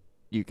point,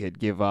 you could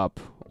give up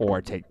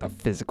or take the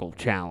physical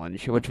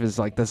challenge, which was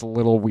like this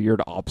little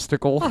weird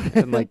obstacle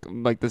and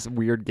like this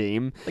weird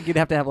game. Like you'd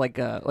have to have like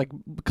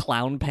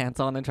clown pants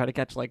on and try to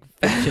catch like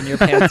fish in your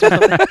pants or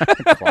something.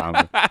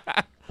 Clown.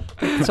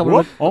 Someone,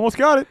 Whoop, almost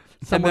got it.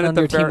 someone at on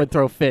the your team ver- would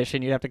throw fish,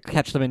 and you'd have to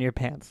catch them in your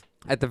pants.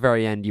 At the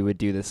very end, you would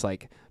do this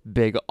like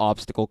big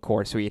obstacle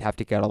course where you'd have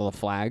to get all the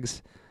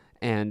flags.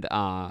 And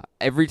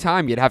every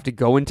time you'd have to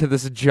go into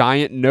this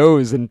giant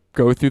nose and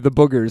go through the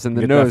boogers in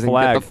the Get that nose and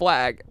get the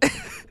flag.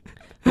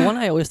 The one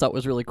I always thought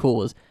was really cool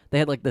was they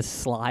had like this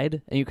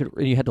slide, and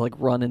you had to like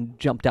run and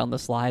jump down the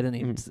slide, and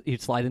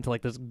you'd slide into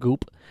like this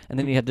goop, and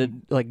then you had to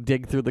like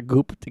dig through the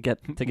goop to get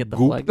the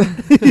Goop?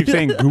 flag. Keep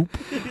saying goop.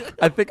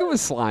 I think it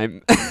was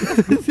slime.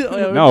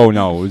 No,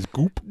 it was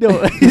goop. No,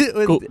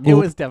 it Goop.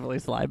 was definitely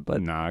slime,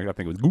 but Nah, I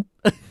think it was goop.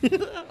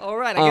 all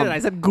right, I get it. I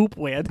said goop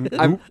weird.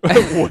 I'm-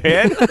 What?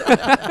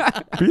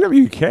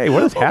 BWK,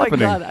 what is Oh my happening?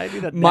 god, I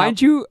need a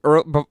Mind you,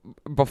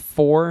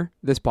 before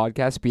this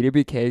podcast,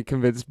 BWK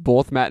convinced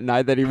both Matt and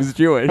I that he was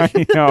Jewish.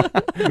 I know,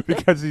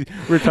 because we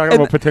were talking And-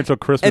 about potential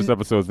Christmas and-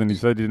 episodes, and he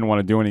said he didn't want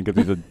to do any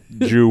because he's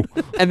a Jew.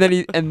 and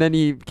then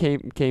he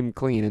came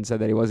clean and said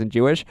that he wasn't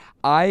Jewish.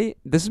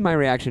 This is my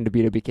reaction to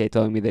BWK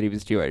telling me that he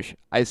was Jewish.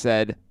 I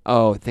said,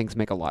 "Oh, things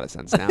make a lot of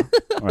sense now."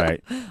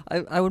 Right.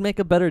 I would make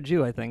a better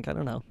Jew, I think. I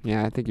don't know.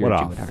 Yeah, I think you're What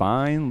a a Jew. at heart.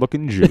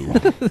 fine-looking Jew.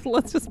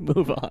 Let's just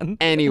move on.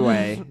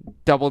 Anyway,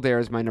 Double Dare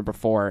is my number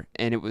 4,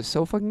 and it was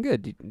so fucking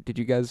good. Did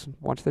you guys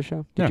watch the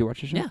show? Did Yeah. you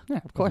watch the show? Yeah,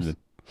 of course.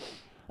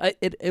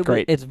 It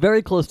Great. It's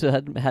very close to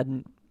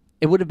hadn't.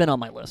 It would have been on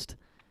my list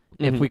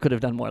if Mhm. we could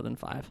have done more than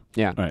 5.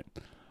 Yeah.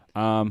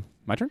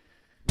 My turn.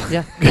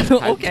 Yeah.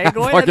 Okay, I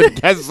go fucking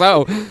ahead. guess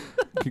so.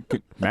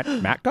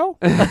 Matt go.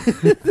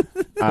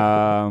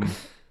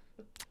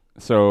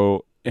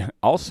 So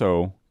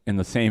also in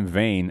the same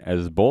vein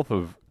as both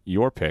of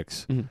your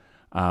picks,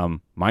 Mhm.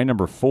 my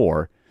number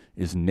 4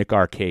 is Nick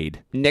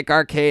Arcade. Nick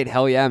Arcade,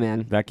 hell yeah,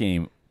 man. That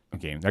game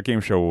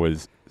show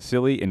was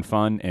silly and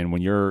fun, and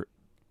when you're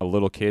a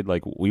little kid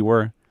like we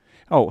were.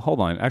 Oh, hold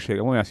on. Actually,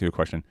 I want to ask you a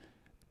question.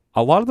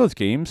 A lot of those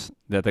games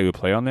that they would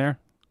play on there,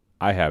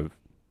 I have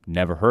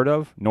never heard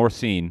of nor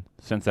seen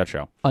since that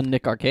show. On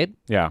Nick Arcade.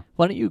 Yeah.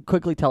 Why don't you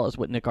quickly tell us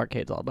what Nick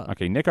Arcade's all about?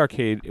 Okay. Nick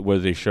Arcade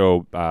was a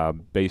show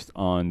based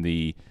on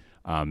the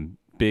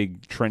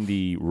big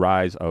trendy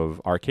rise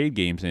of arcade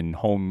games in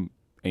home,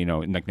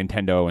 like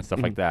Nintendo and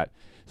stuff like that.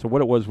 So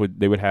what it was,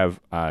 they would have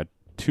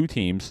 2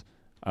 teams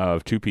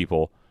of 2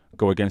 people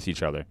go against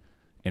each other,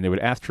 and they would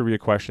ask trivia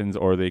questions,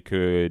 or they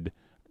could,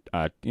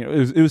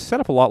 it was set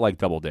up a lot like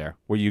Double Dare,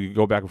 where you could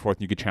go back and forth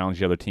and you could challenge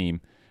the other team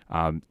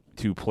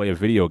to play a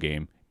video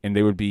game, and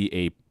there would be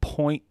a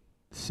point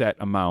set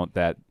amount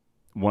that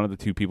one of the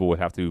 2 people would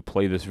have to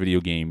play this video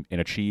game and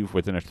achieve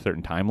within a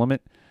certain time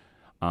limit.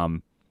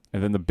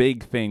 And then the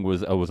big thing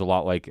was a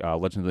lot like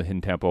Legends of the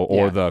Hidden Temple,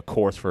 or the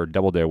course for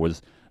Double Dare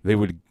was they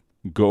would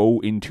go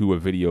into a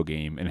video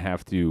game and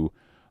have to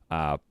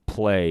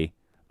play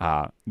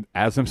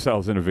as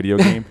themselves in a video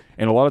game.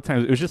 And a lot of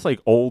times it was just like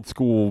old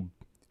school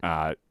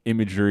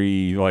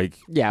imagery, like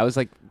Yeah, it was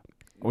like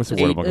what's the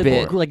word I'm looking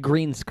bit. for? Like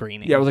green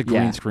screening. Yeah, it was like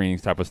green Yeah. screening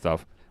type of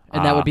stuff.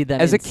 and that would be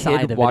them as a inside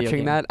kid the video watching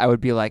game. that, I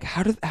would be like,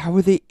 how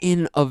are they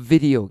in a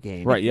video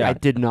game? Right, yeah. I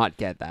did not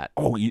get that.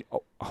 Hold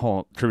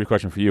on, trivia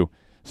question for you.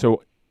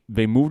 So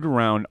they moved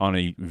around on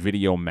a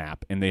video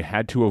map, and they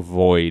had to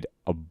avoid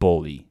a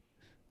bully.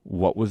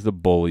 What was the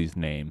bully's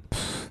name?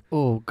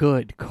 Oh,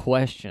 good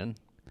question.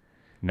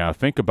 Now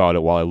think about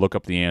it while I look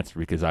up the answer,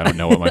 because I don't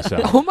know it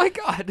myself. Oh my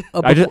god.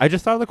 I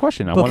just thought of the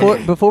question. I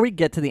wanted Before we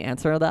get to the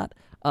answer of that,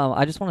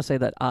 I just want to say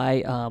that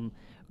I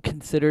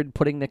considered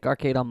putting Nick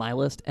Arcade on my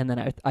list, and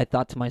then I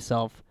thought to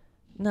myself,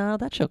 no,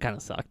 that show kind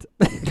of sucked.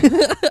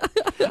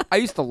 I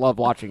used to love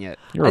watching it.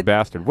 You're a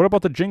bastard. What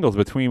about the jingles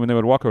between when they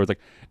would walk over? It's like,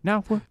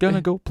 now we're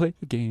gonna go play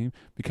a game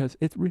because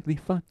it's really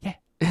fun. Yeah.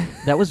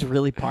 That was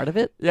really part of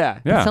it. Yeah.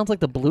 Yeah. It sounds like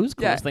the Blues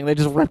Clues Yeah. thing. They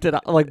just ripped it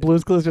out. Like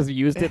Blues Clues just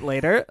used it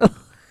later.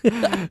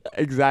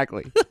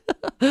 Exactly.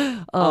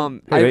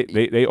 Hey,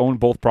 they own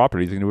both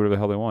properties. They can do whatever the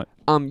hell they want.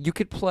 You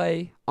could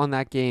play on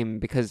that game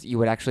because you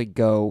would actually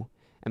go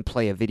and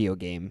play a video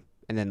game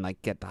and then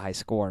like get the high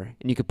score.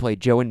 And you could play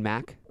Joe and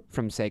Mac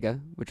from Sega,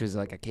 which was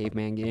like a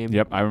caveman game.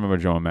 Yep, I remember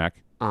Joe and Mac.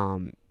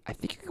 I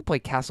think you could play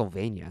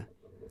Castlevania.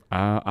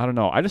 I don't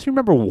know. I just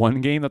remember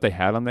one game that they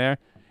had on there,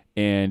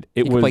 and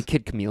You it could play was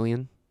Kid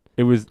Chameleon.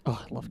 it was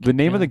Oh, I love the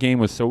name of the Kickmaster. game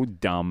was so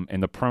dumb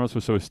and the premise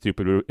was so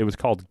stupid. It was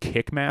called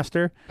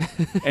Kickmaster,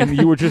 and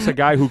you were just a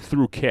guy who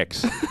threw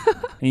kicks, and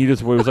you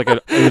just it was like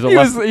a it was a He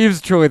left,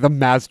 was truly the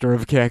master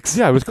of kicks.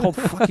 yeah, it was called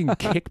fucking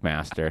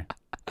Kickmaster.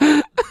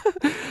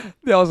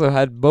 They also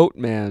had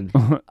Boatman.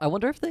 I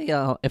wonder if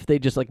they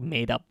just like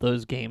made up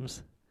those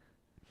games.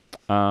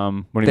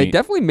 What do you They mean?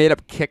 definitely made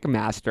up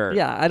Kickmaster.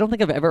 Yeah, I don't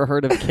think I've ever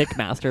heard of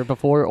Kickmaster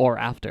before or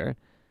after.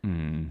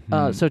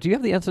 Mhm. So do you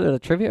have the answer to the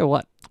trivia or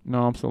what?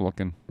 No, I'm still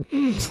looking.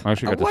 I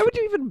actually got Why this. would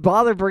you even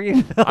bother bringing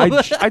it up?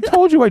 I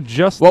told you I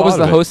just. What thought was of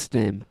the it. host's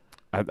name?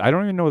 I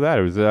don't even know that.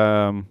 It was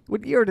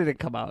What year did it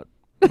come out?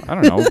 I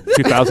don't know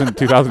 2000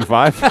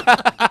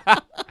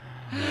 2005.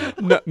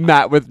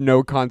 Matt with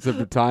no concept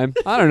of time.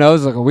 I don't know. It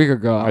was like a week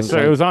ago. I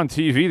said it was on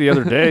TV the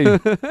other day,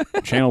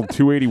 channel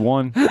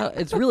 281.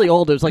 It's really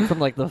old. It was like from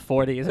like the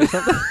 40s or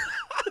something.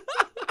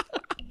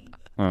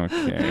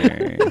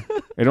 Okay,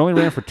 it only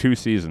ran for 2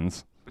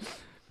 seasons.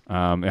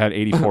 It had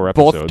 84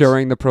 episodes. both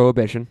during the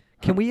Prohibition.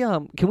 Can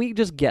we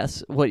just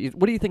guess what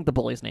do you think the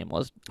bully's name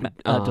was?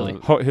 Julie?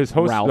 His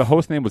host, Ralph. the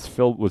host name was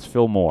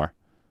Phil Moore.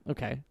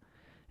 Okay.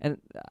 And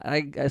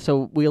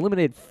so we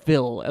eliminated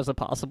Phil as a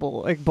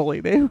possible like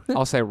bully name.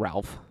 I'll say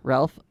Ralph.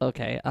 Ralph.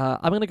 Okay.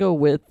 I'm gonna go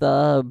with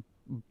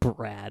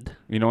Brad.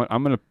 You know what?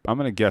 I'm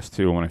gonna guess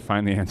too. When I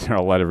find the answer,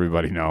 I'll let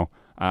everybody know.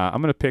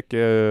 I'm gonna pick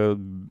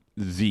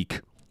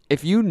Zeke.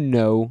 If you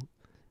know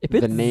If the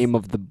it's- name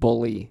of the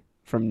bully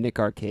from Nick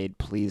Arcade,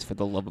 please, for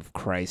the love of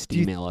Christ, Do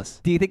you- email us.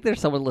 Do you think there's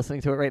someone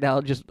listening to it right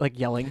now, just like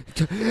yelling?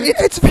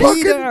 It's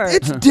Peter!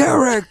 It's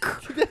Derek.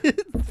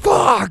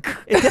 Fuck.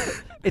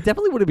 It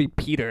definitely wouldn't be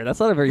Peter. That's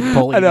not a very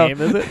bully I know.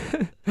 name, is it?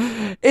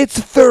 It's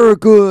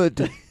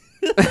Thurgood.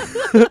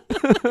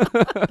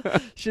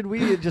 Should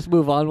we just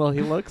move on while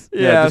he looks?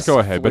 Yeah, just go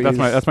ahead. But please.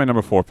 that's my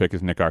number 4 pick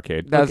is Nick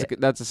Arcade. That's Okay.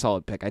 that's a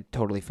solid pick. I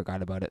totally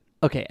forgot about it.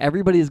 Okay,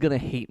 everybody's gonna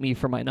hate me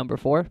for my number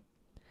 4.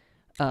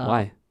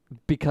 Why?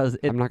 Because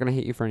it. I'm not gonna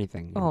hate you for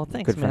anything. You're Oh, a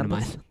thanks, good friend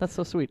man. of mine. That's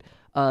so sweet.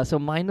 So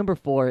my number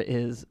 4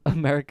 is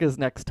America's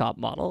Next Top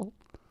Model.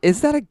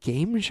 Is that a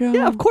game show?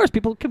 Yeah, of course,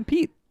 people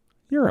compete.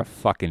 You're a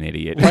fucking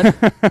idiot.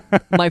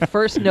 My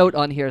first note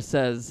on here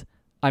says,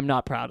 "I'm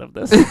not proud of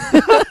this."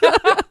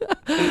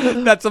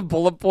 That's a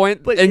bullet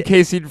point But in it-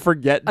 case you'd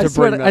forget to I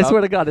swear, bring that I up.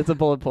 swear to God, it's a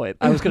bullet point.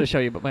 I was gonna show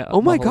you, but my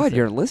Oh my whole God, thing-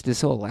 your list is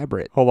so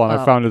elaborate. Hold on, I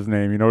Um, found his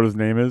name. You know what his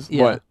name is?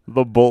 Yeah. What?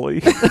 The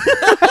Bully.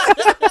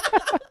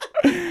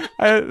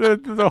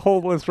 There's a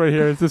whole list right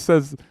here. It just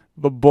says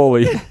The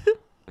Bully.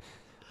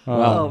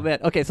 Oh man.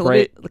 Okay, so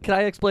can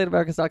I explain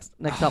America's Next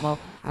Top Model?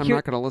 I'm Here-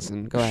 not gonna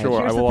listen. Go ahead.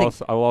 Sure, Here's I the will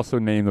thing. I will also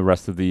name the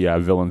rest of the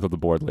villains of the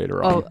board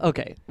later on. Oh,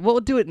 okay. Well,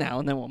 we'll do it now,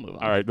 and then we'll move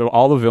on. All right,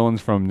 all the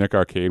villains from Nick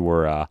Arcade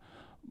were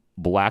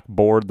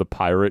Blackboard the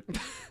Pirate,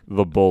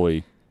 the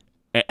Bully,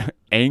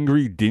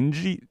 Angry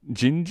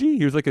Gingy.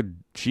 He was like a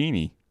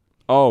genie.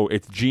 Oh,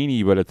 it's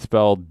Genie, but it's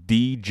spelled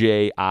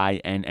DJINNI.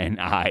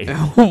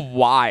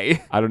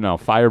 Why? I don't know.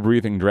 Fire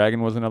breathing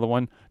dragon was another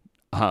one.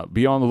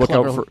 Be on the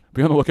lookout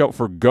Clever.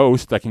 for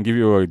Ghost. I can give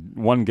you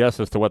one guess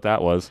as to what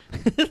that was.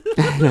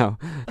 No.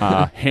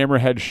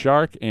 Hammerhead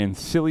Shark and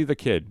Silly the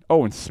Kid.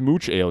 Oh, and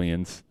Smooch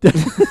Aliens.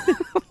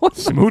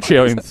 Smooch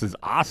Aliens is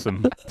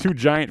awesome. 2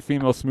 giant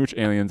female smooch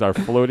aliens are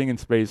floating in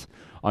space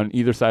on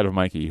either side of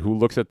Mikey, who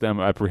looks at them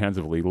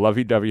apprehensively.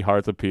 Lovey-dovey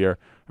hearts appear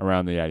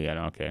around the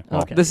yeah. Okay.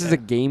 Well, Okay. This is a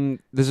game.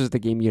 This is the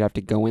game you'd have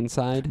to go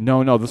inside.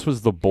 No, this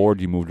was the board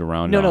you moved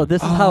around. No, on.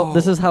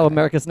 this is how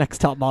America's Next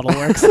Top Model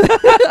works.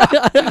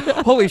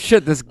 Holy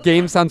shit! This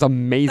game sounds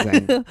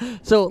amazing.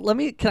 So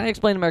can I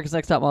explain America's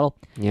Next Top Model?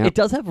 Yeah. It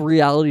does have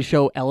reality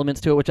show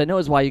elements to it, which I know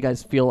is why you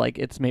guys feel like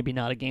it's maybe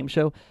not a game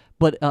show.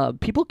 But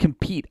people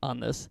compete on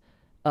this.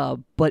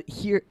 But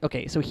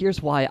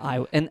here's why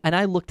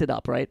I looked it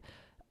up, right?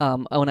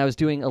 When I was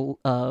doing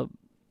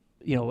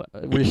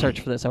research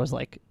for this, I was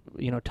like,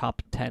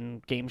 top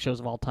 10 game shows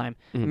of all time.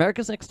 Mhm.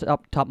 America's Next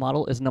Top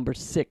Model is number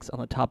 6 on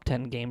the top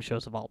 10 game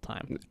shows of all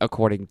time.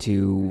 According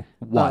to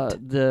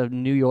what? The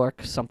New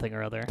York something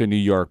or other. The New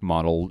York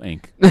Model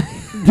Inc.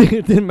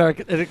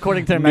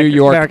 According to New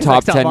York America's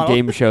top Next 10 Model.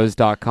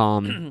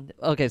 gameshows.com.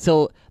 Okay,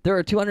 so there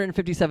are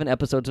 257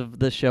 episodes of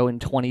this show in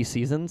 20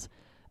 seasons.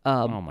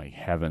 Oh my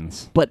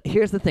heavens! But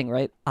here's the thing,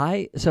 right?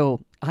 I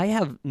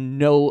have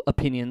no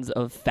opinions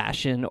of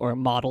fashion or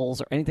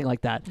models or anything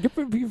like that.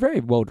 You're very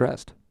well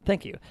dressed.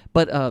 Thank you.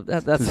 But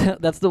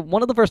that's the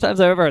one of the first times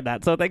I've ever heard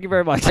that. So thank you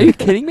very much. Are you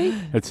kidding me?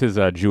 It's his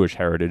Jewish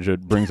heritage.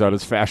 It brings out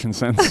his fashion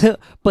sense.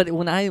 But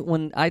when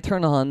I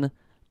turn on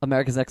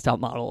America's Next Top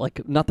Model,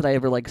 like, not that I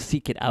ever like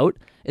seek it out,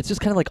 it's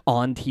just kind of like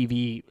on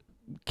TV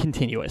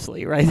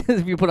continuously, right?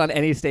 If you put on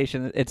any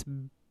station, it's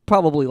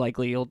probably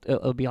likely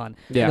it'll be on.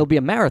 Yeah. And it'll be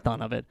a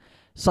marathon of it.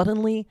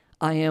 Suddenly,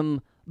 I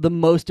am the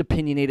most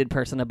opinionated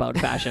person about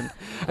fashion.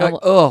 You're like,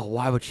 oh,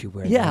 why would you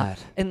wear Yeah,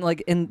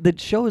 that? and the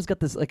show has got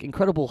this like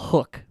incredible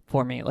hook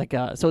for me. Like,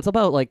 so it's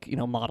about like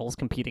models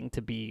competing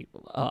to be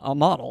a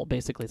model,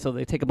 basically. So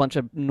they take a bunch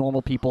of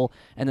normal people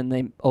and then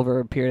they over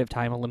a period of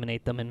time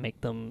eliminate them and make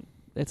them.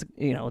 It's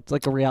it's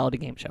like a reality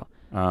game show.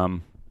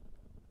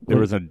 There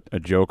was a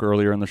joke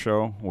earlier in the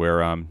show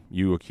where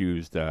you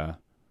accused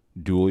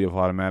Dooley of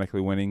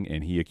automatically winning,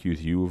 and he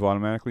accused you of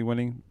automatically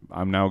winning.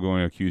 I'm now going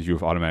to accuse you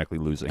of automatically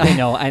losing. I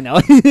know.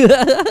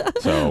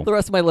 So the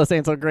rest of my list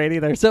ain't so great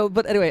either. So,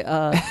 but anyway,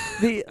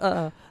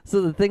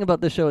 so the thing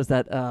about this show is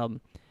that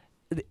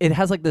it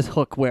has like this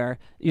hook where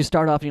you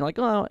start off and you're like,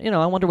 oh,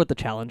 I wonder what the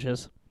challenge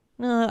is.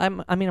 I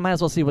might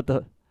as well see what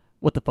the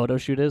photo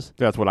shoot is.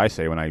 that's what I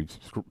say when I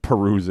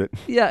peruse it.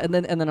 Yeah, and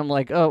then I'm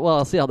like, oh well,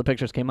 I'll see how the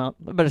pictures came out.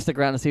 I better stick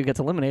around and see who gets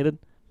eliminated.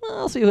 Well,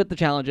 I'll see what the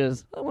challenge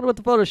is. I wonder what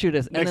the photo shoot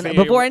is. And Next then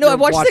thing before I know, I've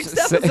watched watch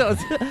 6 episodes.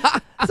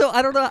 So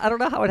I don't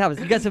know how it happens.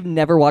 You guys have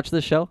never watched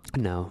this show?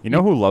 No. You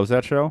know who loves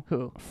that show?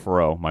 Who?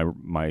 Fro, my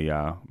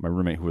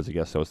roommate who was a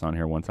guest host on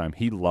here one time.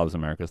 He loves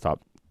America's Top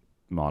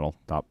Model.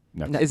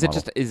 Is it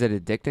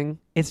addicting?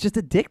 It's just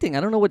addicting. I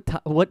don't know what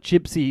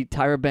gypsy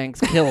Tyra Banks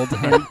killed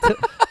and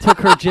took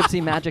her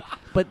gypsy magic,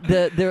 but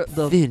the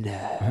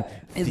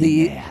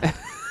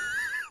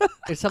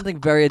there's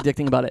something very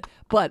addicting about it.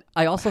 But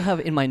I also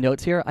have in my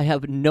notes here, I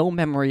have no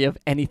memory of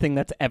anything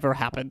that's ever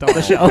happened on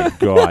the show. Oh,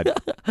 God.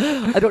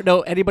 I don't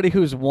know anybody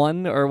who's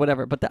won or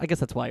whatever, but I guess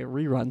that's why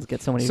reruns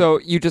get so many. So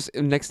you just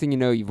next thing you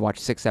know, you've watched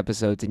 6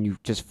 episodes and you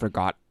just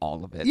forgot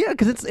all of it. Yeah,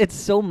 because it's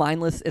so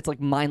mindless. It's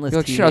like mindless. You're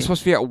like, TV. shit, I was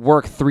supposed to be at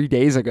work 3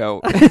 days ago.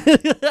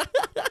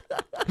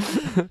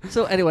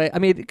 So anyway, I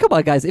mean, come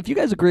on, guys. If you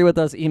guys agree with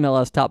us, email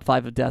us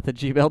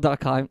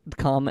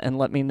top5ofdeath@gmail.com and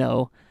let me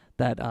know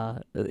that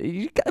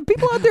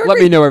people out there Let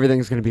agree. me know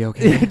everything's going to be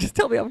okay. Just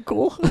tell me I'm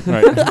cool.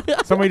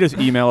 Right. Somebody just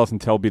email us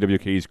and tell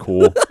BWK he's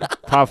cool.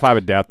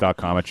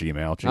 Top5ofdeath.com at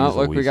Gmail. Jeez Oh,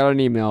 look, we Louise. got an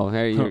email.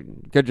 Hey,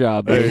 good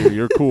job. Hey,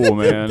 you're cool,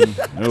 man.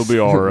 It'll be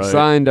all right.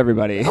 Signed,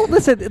 everybody. Oh,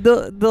 listen,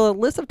 the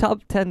list of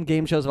top 10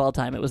 game shows of all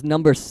time, it was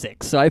number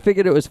 6, so I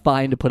figured it was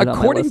fine to put it on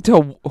my According list.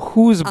 to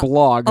whose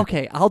blog?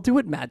 Okay, I'll do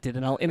what Matt did,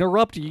 and I'll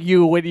interrupt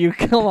you when you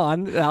come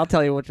on, and I'll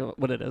tell you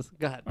what it is.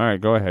 Go ahead. All right,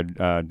 go ahead,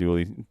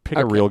 Dooley. Pick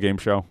a Okay. real game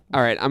show.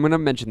 All right, I'm going to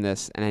mention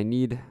this, and I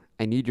need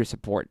your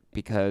support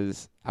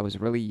because I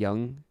was really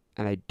young,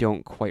 and I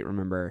don't quite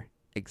remember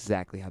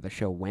exactly how the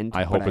show went.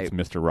 I hope but it's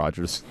Mr.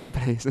 Rogers.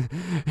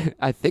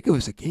 I think it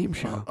was a game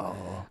show.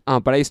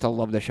 But I used to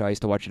love the show. I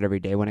used to watch it every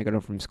day when I got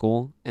home from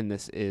school. And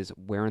this is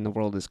Where in the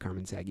World is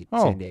Carmen San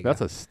Diego?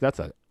 That's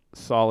a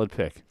solid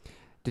pick.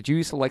 Did you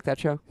used to like that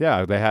show?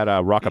 Yeah, they had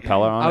a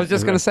rockapella on it. I was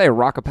just going to say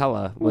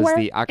Rockapella was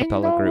the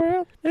acapella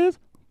group. Is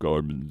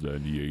Carmen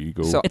San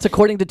Diego. So- It's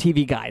according to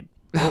TV Guide.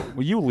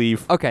 Will you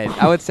leave? Okay,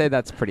 I would say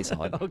that's pretty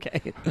solid.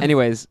 Okay.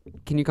 Anyways,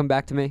 can you come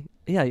back to me?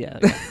 Yeah.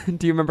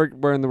 Do you remember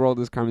Where in the World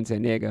is Carmen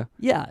San Diego?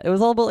 Yeah, it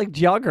was all about like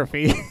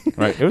geography.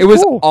 Right. It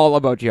was cool. all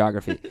about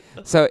geography.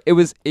 So it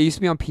used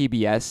to be on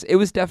PBS. It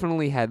was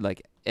definitely had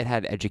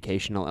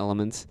educational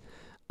elements.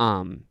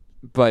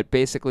 But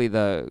basically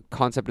the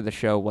concept of the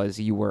show was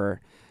you were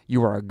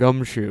a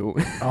gumshoe.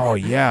 Oh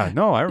yeah,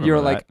 no, I remember. You were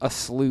that. like a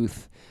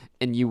sleuth,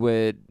 and you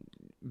would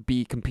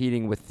be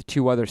competing with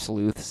 2 other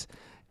sleuths.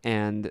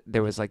 And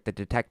there was like the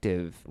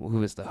detective who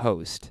was the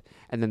host,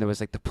 and then there was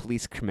like the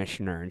police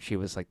commissioner, and she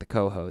was like the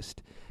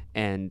co-host.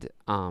 And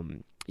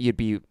you'd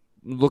be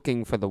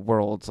looking for the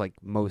world's like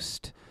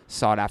most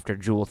sought after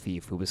jewel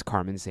thief, who was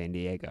Carmen San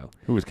Diego.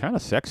 Who was kind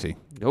of sexy.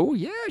 Oh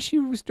yeah, she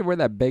used to wear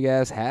that big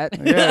ass hat.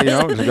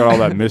 Yeah, she's got all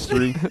that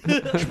mystery.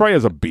 She probably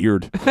has a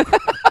beard.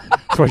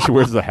 That's why she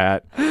wears the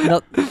hat.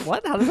 No,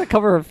 what? How does that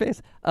cover her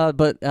face?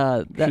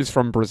 She's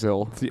from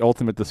Brazil. It's the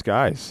ultimate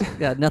disguise.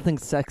 Yeah,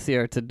 nothing's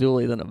sexier to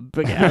Dooley than a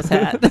big ass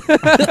hat.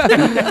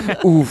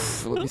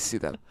 Oof, let me see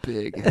that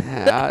big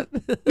hat.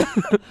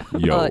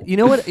 Yo. You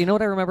know what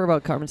I remember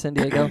about Carmen San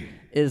Diego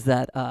is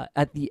that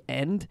at the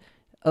end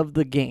of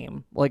the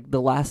game, like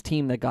the last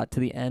team that got to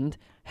the end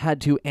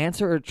had to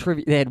answer a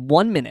trivia. They had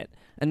 1 minute,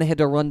 and they had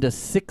to run to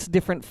 6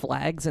 different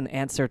flags and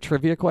answer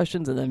trivia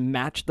questions, and then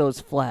match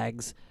those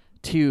flags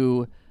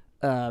to,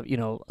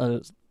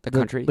 The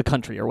country? the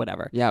country or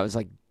whatever. Yeah, it was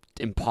like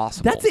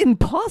impossible. That's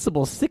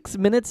impossible. 6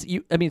 minutes.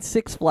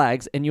 6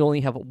 flags, and you only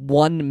have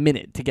 1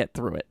 minute to get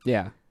through it.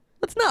 Yeah.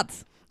 That's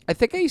nuts. I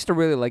think I used to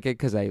really like it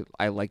because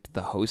I liked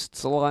the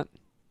hosts a lot.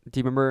 Do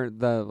you remember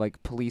the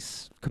like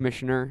police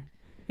commissioner?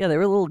 Yeah, they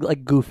were a little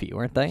like goofy,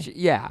 weren't they?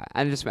 Yeah,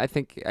 I don't know.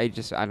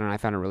 I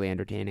found it really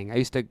entertaining. I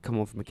used to come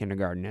home from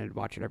kindergarten and I'd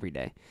watch it every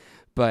day,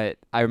 but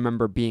I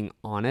remember being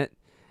on it.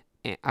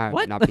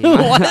 What? Not being.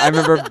 What? I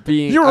remember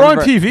being. You were on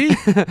TV?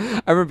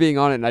 I remember being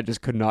on it and I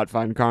just could not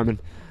find Carmen.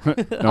 I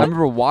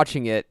remember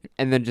watching it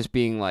and then just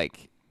being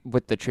like,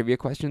 with the trivia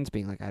questions,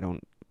 being like, I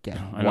don't get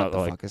I know, what the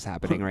like, fuck is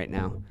happening right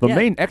now. The Yeah.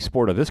 main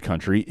export of this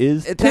country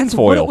is That's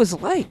tinfoil. what it was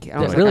like. I It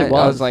was really like,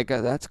 I was. was like,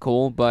 that's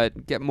cool,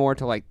 but get more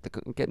to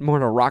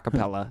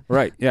rockapella.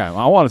 Right, yeah.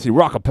 I want to see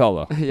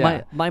rockapella.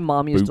 Yeah. My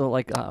mom used to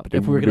like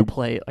if we were gonna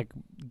play like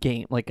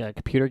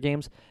computer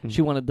games, Mm-hmm.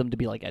 she wanted them to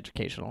be like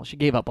educational. She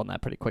gave up on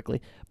that pretty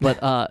quickly,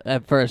 but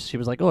at first she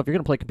was like, "Oh, if you're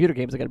gonna play computer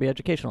games, they gotta be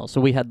educational." So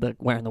we had the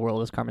Where in the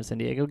World is Carmen San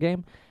Diego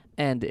game,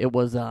 and it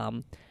was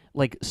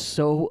like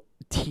so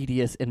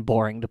tedious and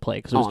boring to play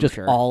because it was I'm just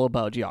sure. all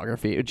about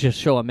geography. It would just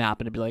show a map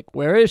and it'd be like,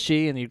 "Where is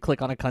she?" And you'd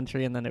click on a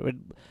country, and then it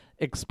would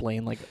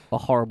explain like a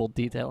horrible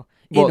detail.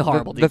 Well,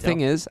 horrible the detail.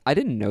 thing is, I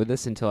didn't know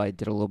this until I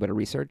did a little bit of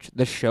research.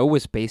 The show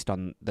was based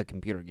on the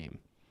computer game.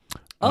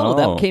 Oh,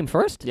 Oh. that came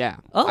first. Yeah.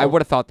 Oh. I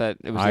would have thought that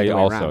it was the I other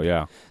way also, around.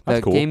 yeah. The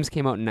That's cool. games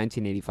came out in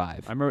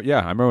 1985. I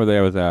remember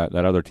there was that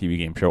other TV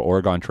game show,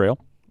 Oregon Trail.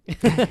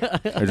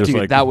 They're just Dude,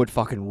 like, that would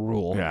fucking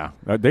rule. yeah.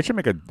 They should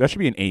that should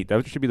be an 8.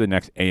 That should be the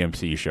next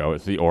AMC show.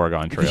 It's the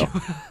Oregon Trail.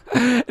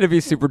 It'd be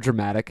super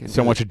dramatic.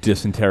 So much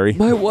dysentery.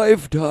 My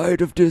wife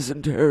died of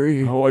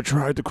dysentery. Oh, I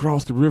tried to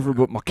cross the river,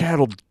 but my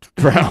cattle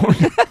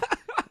drowned.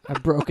 A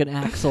broken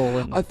axle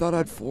and I thought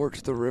I'd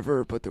forged the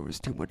river, but there was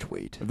too much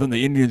weight. then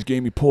the Indians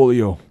gave me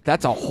polio.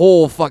 That's a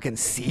whole fucking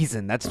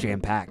season. That's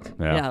jam-packed.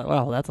 yeah.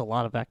 Well, that's a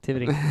lot of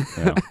activity.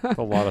 Yeah. It's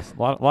a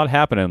lot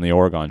happening in the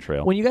Oregon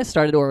Trail. When you guys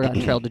started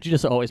Oregon Trail, did you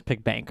just always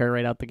pick Banker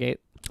right out the gate?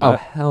 Oh,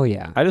 hell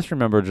yeah. I just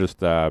remember just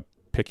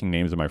picking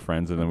names of my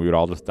friends, and then we would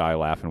all just die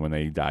laughing when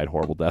they died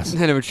horrible deaths.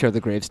 And it would show the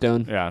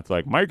gravestone. Yeah, it's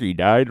like Mikey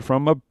died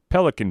from a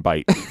pelican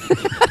bite.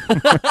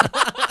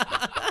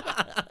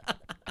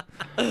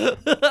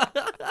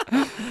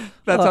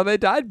 That's how they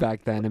died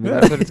back then. I mean,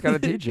 that's what it's got to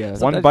teach you.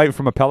 One bite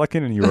from a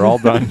pelican, and you were all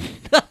done.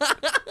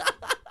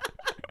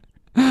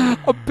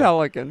 A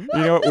pelican. You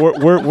know,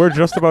 we're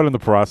just about in the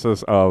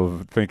process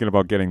of thinking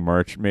about getting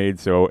merch made.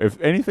 So if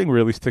anything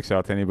really sticks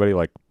out to anybody,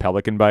 like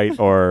pelican bite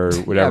or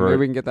Yeah, whatever, maybe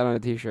we can get that on a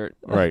t-shirt.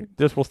 right?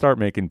 We'll start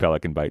making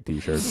pelican bite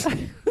T-shirts.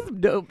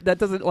 No, that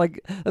doesn't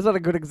that's not a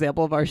good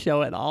example of our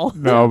show at all.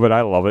 No, but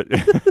I love it.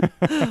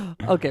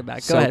 Okay, Matt,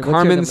 go So ahead. What's your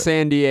Carmen number-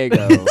 San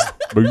Diego.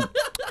 Boom,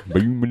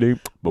 boom, boom,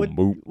 boom,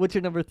 boom. What's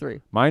your number 3?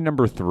 My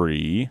number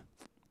 3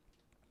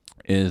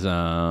 is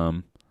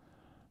I'm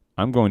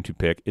going to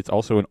pick. It's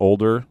also an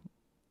older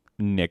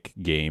Nick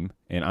game,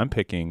 and I'm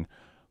picking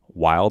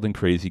Wild and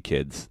Crazy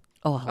Kids.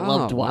 Oh, I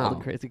loved Oh, Wild wow.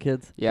 and Crazy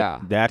Kids. Yeah.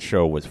 That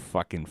show was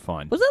fucking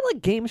fun. Was that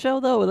like game show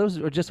though? Or those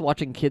were just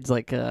watching kids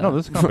like No,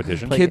 this is a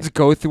competition. Like- Kids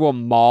go through a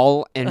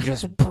mall and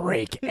just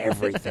break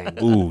everything.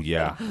 Ooh,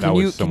 yeah, that Can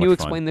was you so can much you fun.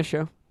 explain this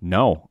show?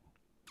 No,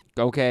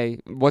 Okay,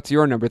 what's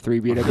your number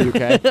 3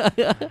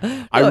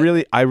 BWK?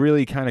 I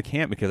really kind of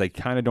can't because I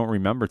kind of don't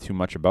remember too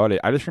much about it.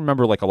 I just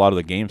remember like a lot of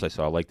the games I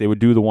saw. Like they would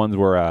do the ones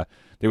where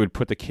they would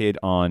put the kid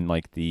on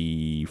like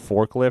the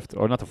forklift,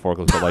 or not the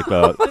forklift, but like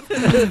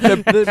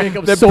the they make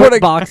 'em They sort put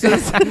a-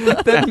 boxes.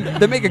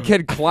 they make a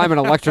kid climb an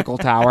electrical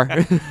tower.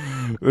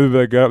 they'd be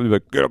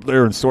like, get up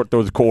there and sort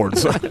those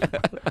cords.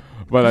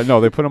 But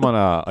no, they put them on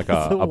a So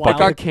a wild. That bucket.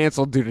 got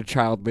canceled due to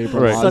child labor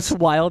Right. laws. Such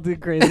wild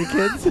and crazy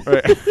kids.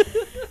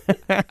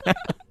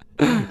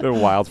 They're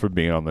wild for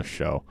being on the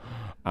show.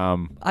 I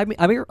mean,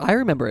 I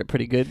remember it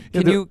pretty good.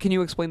 Can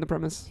you explain the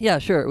premise? Yeah,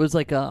 sure. It was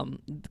like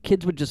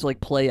kids would just like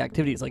play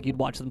activities. Like you'd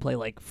watch them play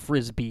like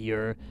frisbee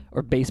or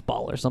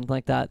baseball or something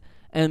like that,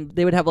 and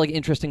they would have like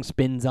interesting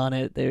spins on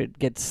it. They would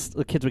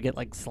the kids would get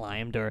like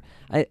slimed, or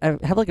I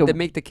have like a They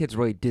make the kids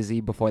really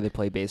dizzy before they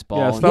play baseball.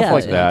 Yeah, and stuff Yeah,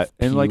 like yeah. that.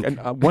 And like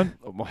puke. one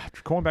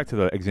going back to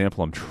the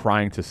example I'm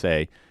trying to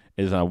say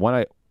is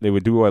they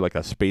would do like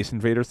a Space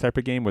Invaders type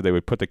of game where they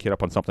would put the kid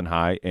up on something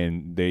high,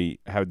 and they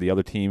have the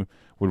other team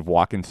would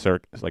walk in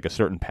like a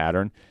certain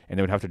pattern, and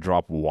they would have to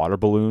drop water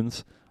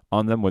balloons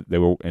on them.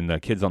 And the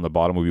kids on the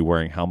bottom would be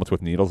wearing helmets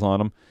with needles on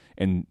them,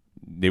 and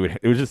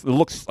it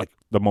looks like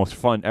the most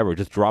fun ever,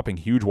 just dropping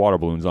huge water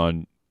balloons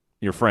on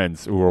your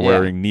friends who are Yeah.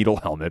 wearing needle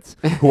helmets,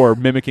 who are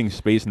mimicking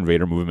Space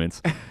Invader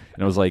movements. And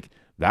I was like,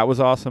 that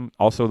was awesome.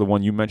 Also, the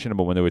one you mentioned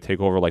about when they would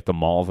take over like the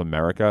Mall of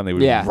America and they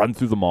would Yeah. run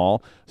through the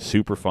mall,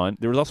 super fun.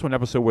 There was also an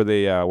episode where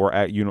they were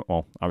at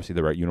obviously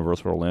they were at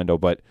Universal Orlando,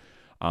 but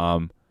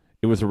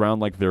it was around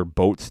like their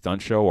boat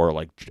stunt show, or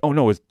like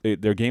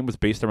their game was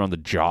based around the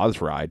Jaws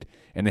ride,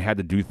 and they had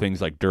to do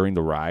things like during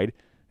the ride.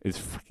 It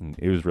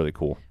was really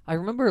cool. I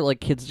remember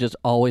like kids just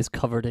always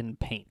covered in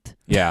paint.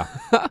 Yeah.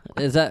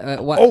 Is that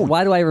Oh.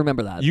 why do I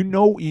remember that? You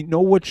know what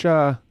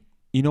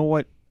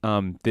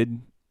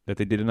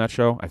they did in that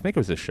show? I think it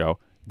was this show.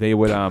 They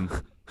would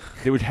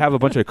have a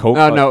bunch of Coke.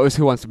 Oh no, it was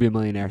Who Wants to Be a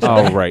Millionaire.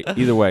 Oh right.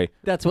 Either way,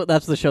 That's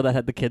the show that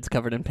had the kids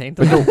covered in paint.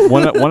 but no,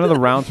 one of the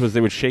rounds was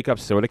they would shake up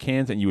soda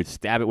cans and you would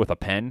stab it with a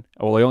pen.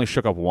 Well, they only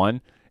shook up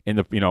one, and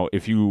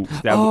if you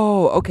stab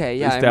Oh, okay,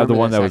 yeah. I stab the remember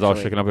one this, that was all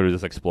actually. shaken up, it would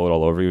just explode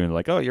all over you, and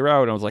like, oh, you're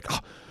out. And I was like,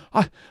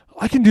 oh,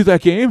 I can do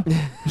that game.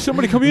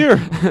 Somebody come here.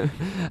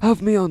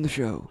 Have me on the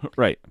show.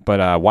 Right.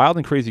 But Wild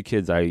and Crazy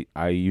Kids, I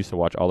used to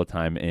watch all the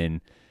time,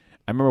 and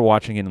I remember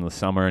watching it in the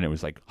summer, and it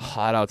was like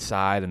hot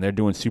outside, and they're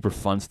doing super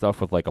fun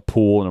stuff with like a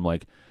pool, and I'm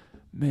like,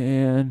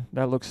 man,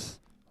 that looks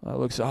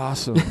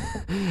awesome.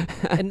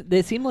 And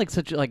they seem like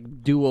such like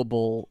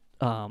doable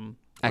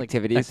like,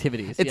 Activities.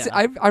 Activities. It's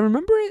yeah. I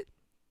remember it.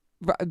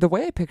 The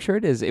way I picture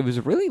it is, it was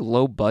really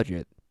low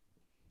budget.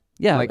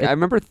 Yeah, Like I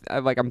remember,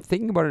 I'm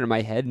thinking about it in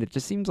my head, and it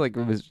just seemed like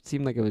it was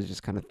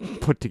just kind of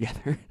put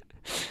together.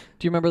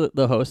 do you remember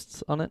the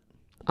hosts on it?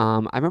 I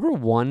remember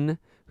one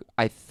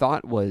I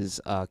thought was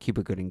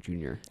Cuba Gooding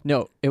Jr.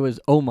 No, it was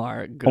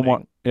Omar Gooding.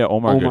 Omar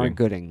Omar Gooding.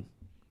 Gooding.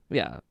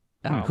 Yeah.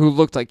 Who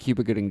looked like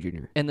Cuba Gooding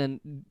Jr. And then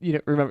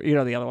you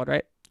know the other one,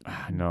 right?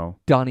 No.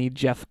 Donnie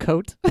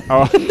Jeffcoat.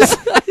 Oh,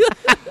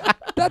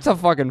 That's a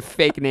fucking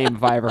fake name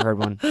if I ever heard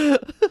one.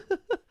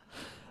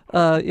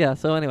 Yeah.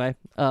 So anyway,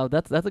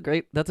 that's a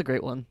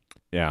great one.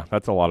 yeah,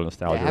 that's a lot of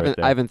nostalgia right there.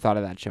 I haven't thought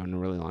of that show in a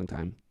really long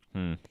time.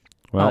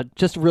 Well,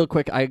 Just real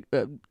quick, I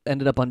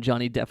ended up on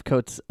Johnny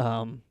Jeffcoat's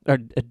or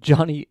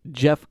Johnny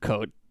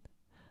Jeffcoat's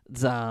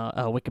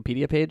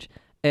Wikipedia page,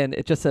 and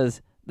it just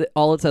says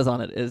all it says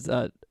on it is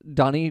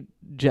Donnie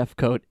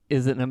Jeffcoat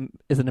is an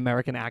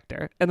American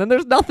actor, and then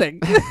there's nothing.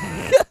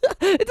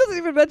 It doesn't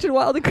even mention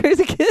Wild and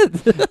Crazy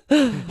Kids.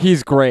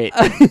 He's great.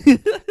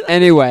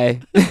 Anyway,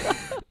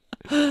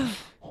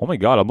 oh my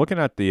God, I'm looking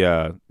at the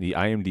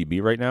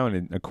IMDb right now,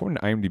 and according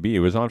to IMDb, it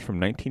was on from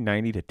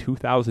 1990 to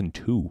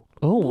 2002.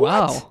 Oh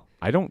wow!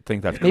 I don't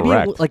think that's Maybe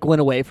correct. it like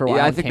went away for a while.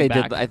 yeah, I and think came they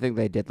back. did. I think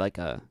they did like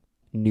a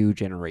new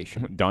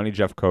generation. Donnie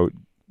Jeffcoat,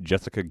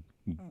 Jessica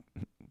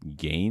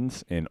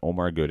Gaines, and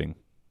Omar Gooding.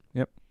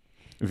 Yep.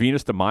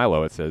 Venus de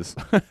Milo, it says.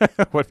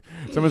 What?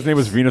 Someone's name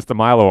was Venus de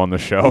Milo on the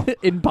show.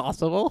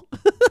 Impossible.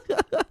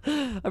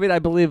 I mean, I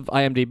believe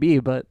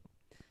IMDb, but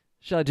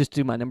should I just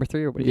do my number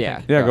 3 or what do you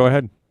think? Yeah, go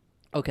ahead.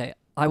 Okay,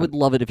 I would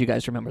love it if you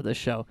guys remember this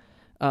show.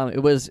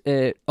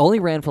 It only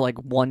ran for like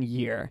 1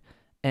 year,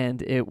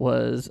 and I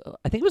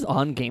think it was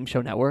on Game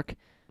Show Network,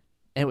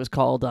 and it was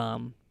called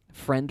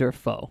Friend or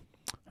Foe.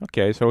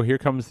 Okay, so here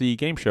comes the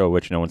game show,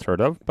 which no one's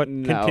heard of, but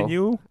No.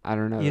 continue. I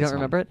don't know. You this don't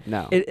remember one. it?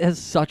 No. It has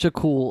such a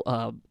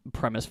cool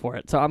premise for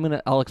it. So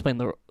I'll explain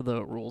the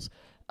rules.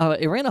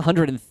 It ran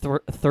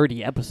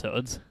 130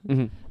 episodes,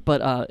 Mhm.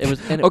 but it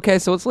was Okay,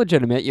 so it's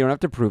legitimate. You don't have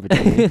to prove it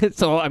to me.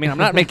 so I mean I'm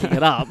not making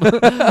it up.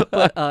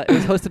 But it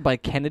was hosted by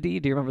Kennedy.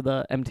 Do you remember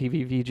the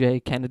MTV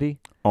VJ Kennedy?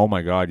 Oh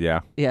my God,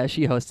 yeah. Yeah,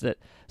 she hosted it.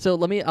 So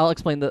I'll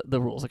explain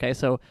the rules, okay?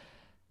 So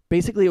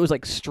basically it was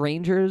like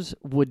strangers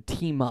would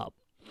team up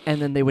and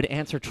then they would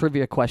answer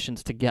trivia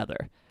questions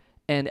together.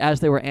 And as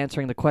they were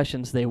answering the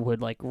questions, they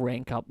would like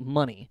rank up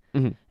money.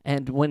 Mhm.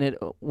 And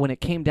when it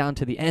came down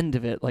to the end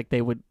of it, like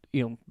they would,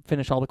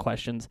 finish all the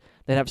questions,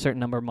 they'd have a certain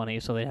number of money,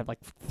 so they'd have like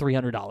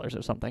 $300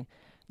 or something.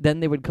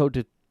 Then they would go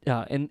to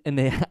and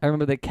they I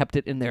remember they kept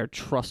it in their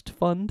trust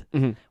fund,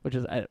 Mhm. which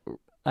is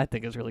I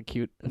think is really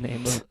cute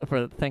name for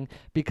the thing,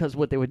 because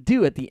what they would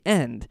do at the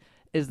end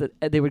is that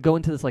they would go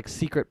into this like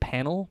secret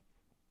panel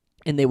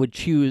and they would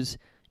choose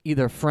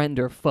either friend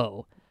or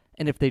foe.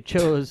 And if they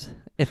chose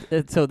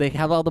so they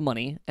have all the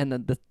money, and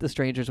then the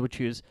strangers would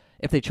choose.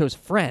 If they chose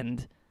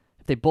friend,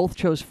 if they both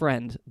chose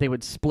friend, they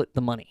would split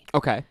the money.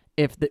 Okay.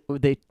 If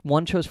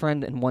one chose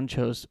friend and one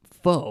chose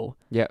foe,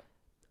 Yeah.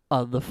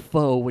 the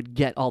foe would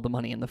get all the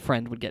money and the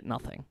friend would get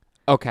nothing.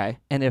 Okay.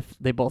 And if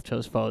they both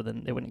chose foe,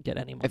 then they wouldn't get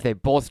any money. If they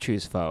both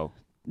choose foe,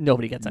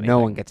 Nobody gets anything. no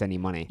one gets any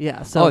money.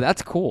 Yeah. So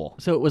that's cool.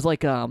 So it was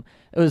like it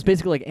was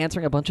basically like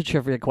answering a bunch of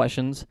trivia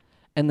questions,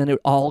 and then it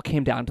all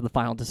came down to the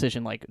final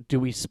decision: like, do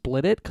we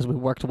split it because we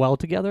worked well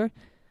together,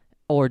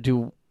 or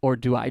do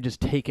I just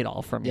take it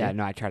all from you? Yeah,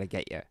 no, I try to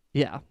get you.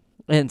 Yeah.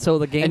 And so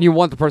the game. And you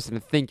want the person to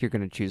think you're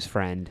going to choose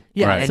friend.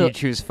 Yeah. Right. And So you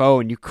choose foe,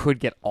 and you could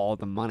get all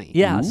the money.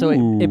 yeah. So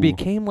Ooh. it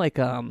became like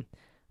a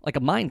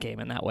mind game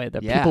in that way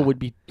that Yeah. people would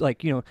be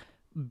like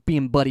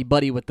being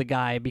buddy with the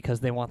guy because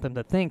they want them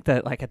to think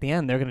that like at the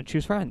end they're going to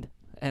choose friend,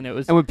 and it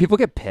was And when people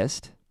get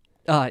pissed,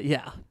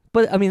 yeah.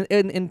 But I mean,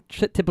 in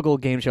typical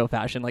game show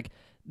fashion, like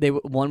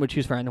one would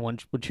choose friend and one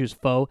would choose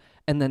foe,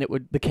 and then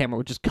the camera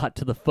would just cut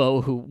to the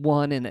foe who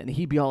won, and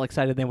he'd be all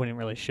excited. They wouldn't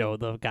really show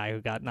the guy who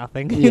got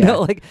nothing. You Yeah.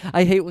 know, like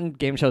I hate when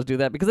game shows do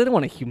that because they don't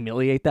want to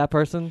humiliate that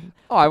person.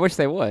 oh, I wish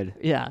they would.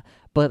 Yeah,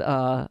 but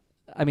I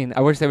mean, I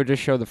wish they would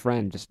just show the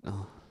friend. Just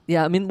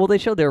yeah, I mean, well, they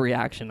showed their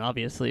reaction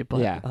obviously, but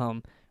Yeah.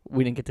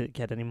 we didn't get to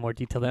get any more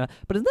detail than that.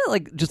 But isn't that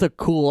like just a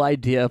cool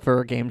idea for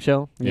a game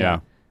show?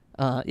 Yeah.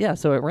 Yeah,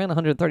 so it ran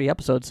 130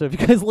 episodes. So if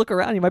you guys look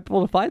around, you might be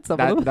able to find some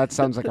of them. that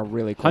sounds like a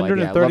really cool idea.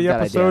 I love 130 that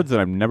idea. episodes,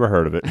 and I've never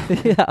heard of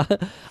it. Yeah,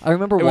 I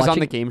remember It was watching. on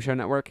the Game Show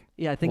Network.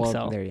 Yeah, I think Well,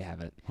 so. There you have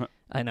it.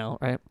 I know,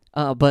 right?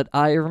 But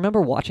I remember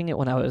watching it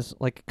when I was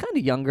like kind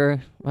of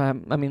younger. I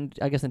mean,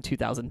 I guess in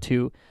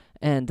 2002,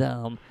 and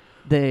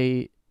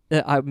me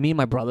and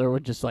my brother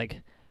would just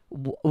like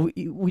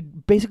we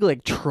basically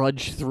like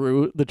trudge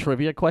through the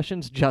trivia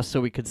questions just so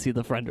we could see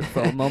the friend or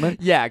foe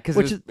moment, Yeah, because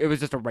Which it was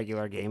just a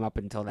regular game up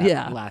until that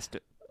Yeah. last.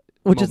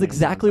 which is moment, it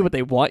exactly sounds what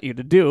they want you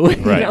to do.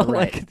 You Right. know,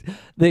 Right.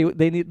 Like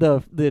they need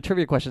the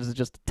trivia questions is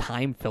just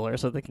time filler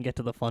so they can get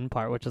to the fun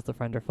part, which is the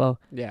friend or foe.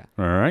 Yeah,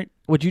 All right.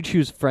 Would you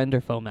choose friend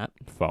or foe, Matt?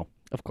 Foe.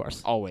 Of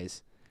course.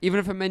 always. Even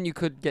if it meant you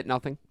could get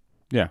nothing.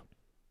 Yeah.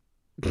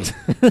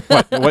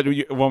 What do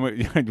you want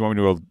me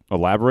to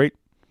elaborate?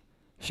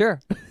 Sure.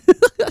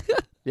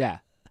 Yeah.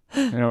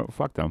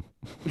 Fuck them.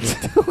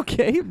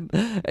 Okay.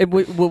 And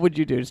what would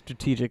you do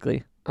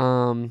strategically?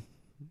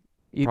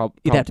 You'd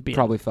have to be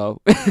probably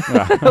foe.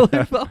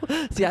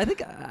 See, I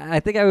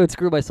think I would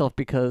screw myself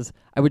because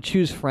I would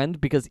choose friend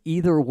because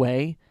either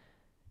way,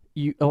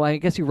 I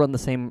guess you run the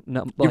same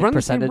You run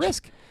percentage, the same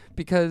risk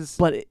because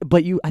but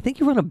I think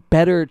you run a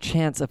better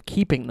chance of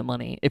keeping the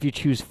money if you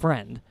choose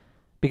friend,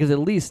 because at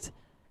least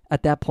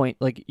at that point,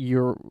 like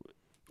you're.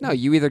 No,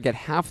 you either get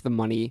half the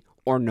money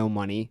or no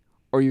money,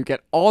 or you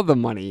get all the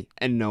money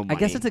and no money. I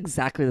guess it's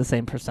exactly the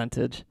same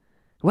percentage.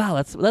 Wow,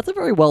 that's a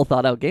very well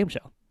thought out game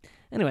show.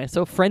 Anyway,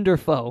 so Friend or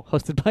Foe,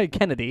 hosted by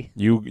Kennedy.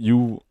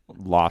 You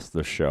lost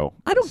the show.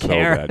 I don't so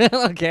care. bad. I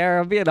don't care.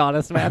 I'm being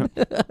honest, man.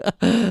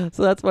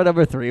 So that's my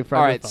number 3. Friend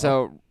All or right, Foe.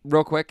 so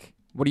real quick,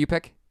 what do you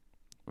pick?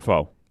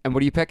 Foe. And what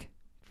do you pick?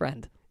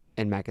 Friend.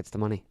 And Matt gets the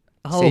money.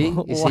 Oh, See?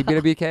 You see, wow.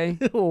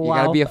 BWK? You Wow.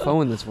 gotta be a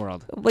foe in this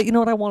world. But you know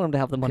what? I want him to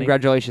have the money.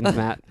 Congratulations,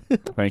 Matt.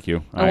 Thank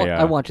you.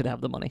 I want you to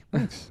have the money.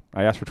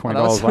 I asked for $20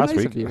 Well, that was so last nice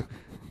week. of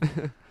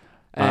you.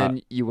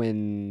 And you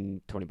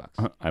win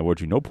 $20. I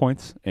award you no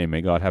points, and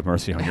may God have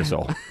mercy on your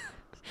soul.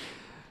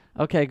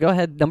 Okay, go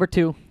ahead. Number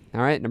 2.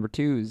 All right, number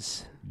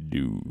 2's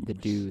Dude. the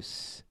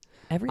Deuce.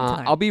 Every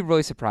time. I'll be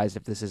really surprised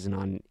if this isn't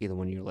on either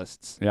one of your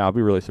lists. Yeah, I'll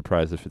be really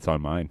surprised if it's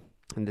on mine.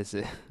 And this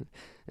is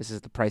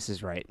The Price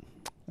is Right.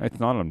 It's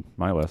not on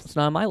my list. It's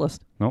not on my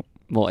list.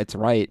 Well, it's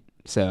right,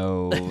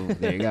 so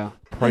there you go.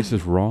 Price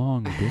is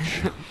wrong,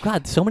 bitch.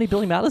 God, so many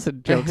Billy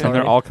Madison jokes And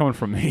they're already. all coming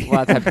from me.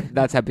 Well,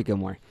 that's Happy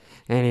Gilmore.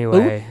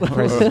 Anyway,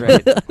 Price is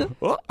Right.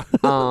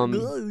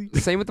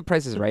 Same with The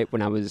Price is Right.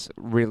 When I was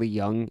really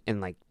young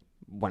and like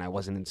when I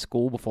wasn't in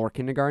school before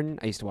kindergarten,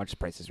 I used to watch The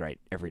Price is Right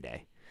every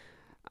day.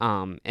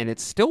 And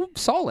it's still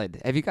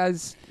solid. Have you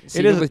guys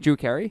seen it is- with Drew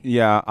Carey?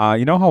 Yeah,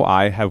 you know how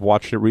I have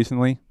watched it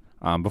recently?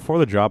 Before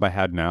the job I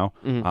had now,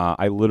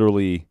 I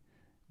literally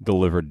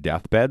delivered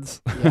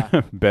deathbeds,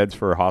 Yeah. beds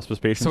for hospice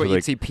patients. So with, you'd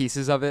like, see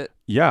pieces of it?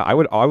 yeah, I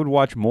would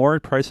watch more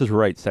Price is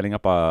Right setting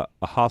up a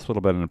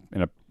hospital bed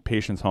in a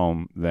patient's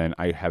home than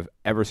I have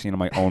ever seen in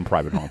my own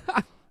private home,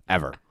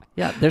 ever.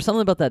 Yeah, there's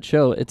something about that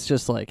show. It's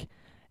just like,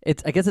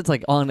 I guess it's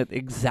like on at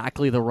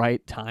exactly the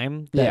right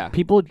time. That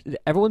Yeah.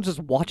 everyone's just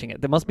watching it.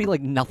 There must be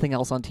like nothing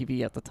else on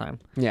TV at the time.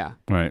 Yeah.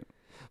 Right.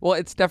 Well,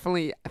 it's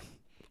definitely...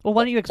 Well,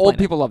 why don't you explain Old it?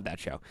 people love that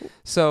show.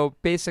 So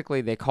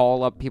basically, they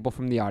call up people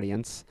from the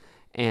audience,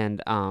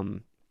 and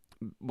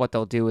what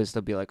they'll do is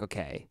they'll be like,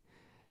 okay.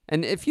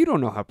 And if you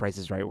don't know how Price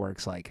is Right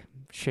works, like,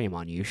 shame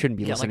on you. You shouldn't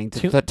be Yeah, listening like,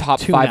 to the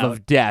top tune 5 out.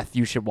 of death.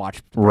 You should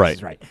watch Price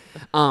is Right.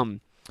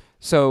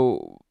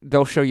 So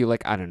they'll show you,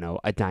 like, I don't know,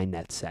 a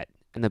dinette set.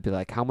 And they'll be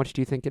like, how much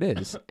do you think it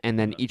is? And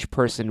then each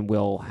person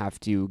will have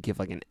to give,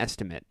 like, an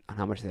estimate on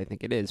how much they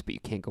think it is, but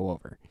you can't go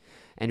over.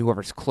 And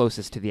whoever's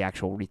closest to the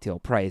actual retail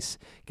price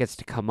gets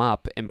to come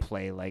up and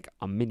play, like,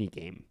 a mini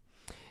game.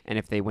 And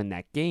if they win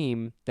that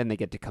game, then they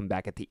get to come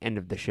back at the end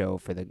of the show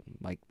for the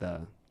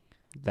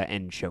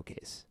end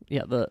showcase.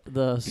 Yeah,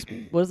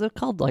 what is it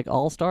called? Like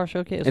All-Star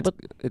Showcase? But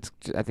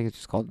I think it's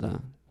just called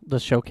the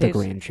showcase.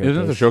 Grand Showcase.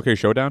 Isn't it the Showcase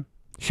Showdown?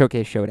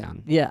 Showcase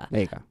Showdown. Yeah,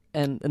 There you go.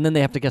 and then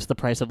they have to guess the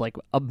price of like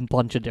a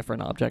bunch of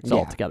different objects Yeah.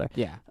 all together.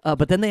 Yeah.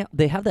 But then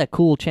they have that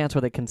cool chance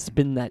where they can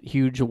spin that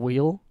huge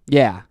wheel.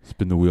 Yeah.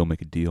 Spin the wheel,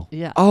 make a deal.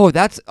 Yeah. You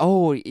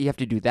have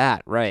to do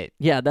that, right?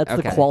 Yeah, that's the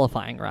Okay.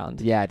 qualifying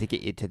round. Yeah, to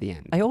get you to the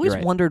end. I always You're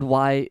right. wondered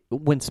why,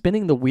 when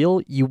spinning the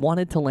wheel, you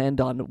wanted to land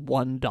on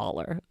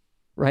 $1,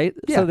 right?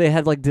 Yeah. So they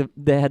had like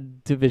they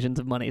had divisions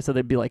of money. So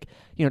they'd be like,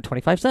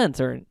 25 cents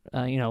or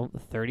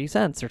 30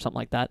 cents or something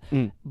like that.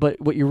 Mm. But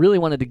what you really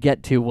wanted to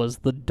get to was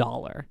the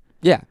dollar.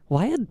 Yeah,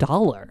 Why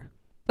 $1?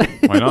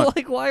 Why not?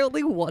 Like, why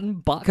only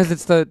 $1? because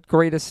it's the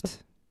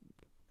greatest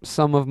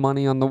sum of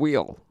money on the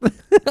wheel.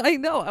 I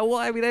know. Well,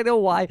 I mean, I know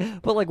why,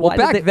 but like, Well, why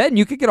back did they, then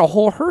you could get a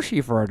whole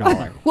Hershey for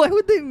 $1. why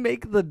would they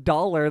make the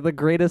dollar the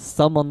greatest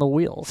sum on the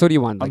wheel? So do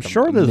you want? I'm Like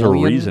sure there's a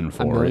reason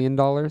for it. $1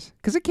 million?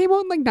 Because it came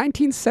out in like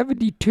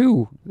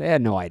 1972. They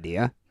had no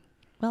idea.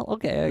 Well,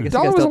 okay, I guess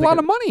 $1 was a lot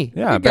of money.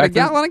 Yeah, you get a back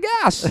then- gallon of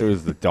gas. It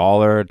was the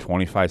 $1,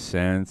 25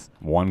 cents,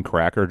 one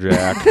Cracker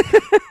Jack.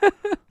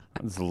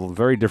 It was a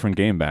very different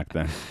game back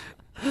then.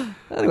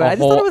 Anyway, I just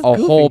thought it was a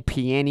goofy. whole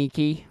piano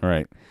key.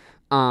 Right.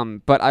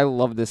 But I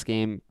love this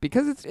game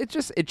because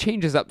it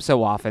changes up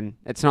so often.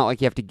 It's not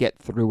like you have to get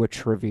through a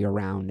trivia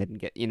round and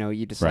get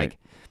you just Right.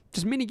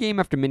 just mini game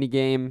after mini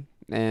game,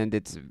 and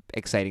it's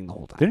exciting the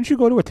whole time. Didn't you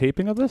go to a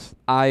taping of this?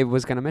 I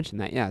was gonna mention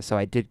that, yeah. So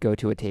I did go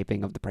to a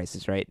taping of The Price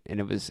is Right, and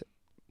it was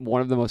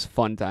one of the most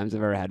fun times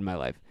I've ever had in my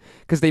life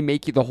because they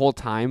make you the whole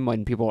time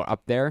when people are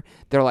up there,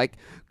 they're like,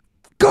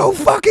 go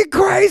fucking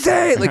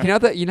crazy! Like,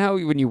 you know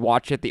when you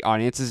watch it, the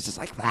audience is just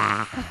like,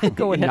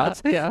 going Yeah,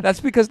 nuts? yeah. That's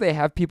because they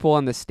have people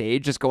on the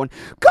stage just going,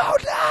 go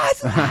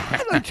nuts!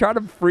 Like, trying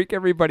to freak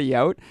everybody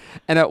out.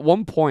 And at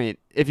one point,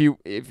 if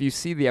you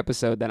see the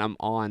episode that I'm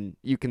on,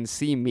 you can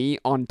see me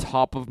on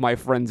top of my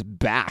friend's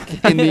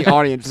back in the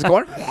audience, just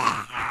going,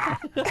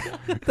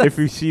 If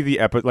you see the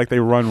like they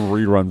run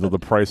reruns of The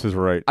Price is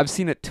Right. I've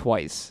seen it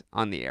twice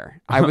on the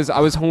air. I was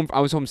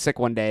home sick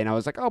one day, and I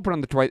was like, I'll put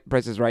on the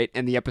Price is Right,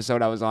 and the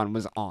episode I was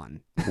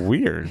on.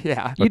 Weird.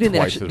 Yeah, You didn't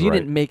Twice actually, is you right.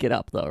 didn't make it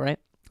up though, right?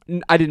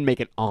 I didn't make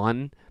it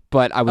on,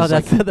 but I Oh, was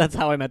like, that's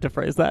how I meant to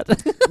phrase that.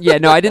 yeah,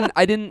 no, I didn't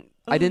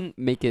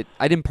make it.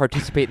 I didn't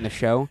participate in the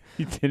show.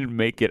 You didn't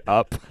make it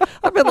up.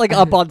 I meant like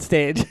up on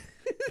stage.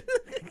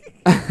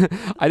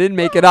 I didn't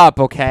make it up,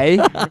 okay?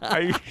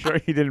 Are you sure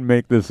you didn't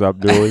make this up,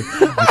 Dooley?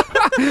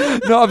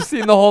 No, I've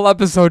seen the whole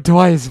episode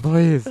twice,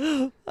 please.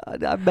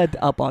 I meant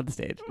up on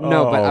stage.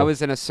 No, but I Oh.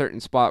 was in a certain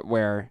spot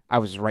where I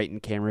was right in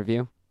camera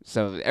view.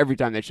 So every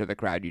time they show the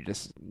crowd,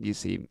 you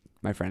see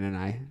my friend and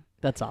I.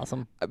 That's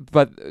awesome.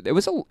 But it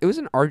was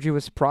an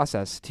arduous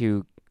process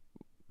to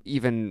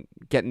even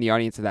get in the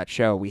audience of that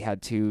show. We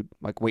had to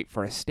like wait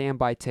for a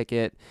standby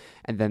ticket,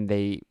 and then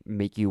they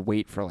make you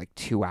wait for like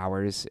 2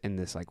 hours in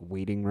this like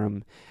waiting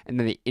room, and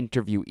then they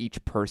interview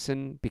each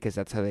person because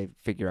that's how they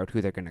figure out who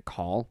they're going to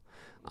call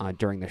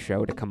during the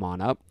show to come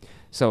on up.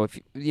 So if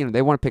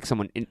they want to pick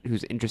someone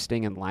who's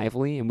interesting and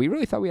lively, and we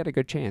really thought we had a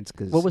good chance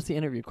because What was the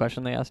interview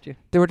question they asked you?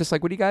 they were just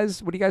like, what do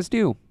you guys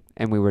do?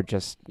 And we were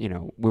just, we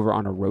were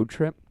on a road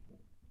trip,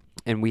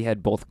 and we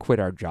had both quit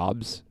our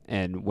jobs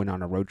and went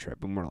on a road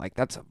trip, and we're like,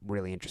 that's a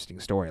really interesting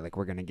story. Like,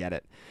 we're going to get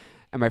it.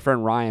 And my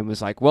friend Ryan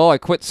was like, well, I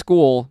quit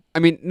school. I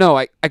mean, no,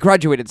 I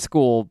graduated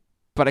school,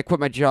 but I quit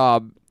my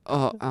job.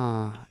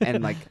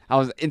 And like, I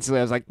was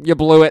like, you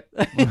blew it.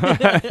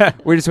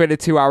 We just waited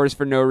 2 hours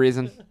for no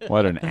reason.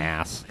 What an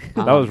ass.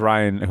 That was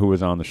Ryan, who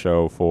was on the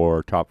show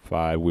for Top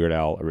 5 Weird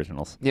Al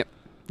Originals. Yep.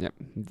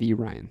 The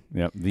Ryan.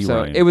 Yep,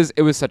 So Ryan.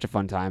 it was such a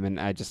fun time, and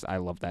I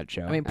love that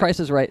show. I mean, Price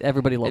is Right.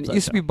 Everybody loves And that it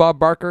used to be Bob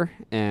Barker,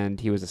 and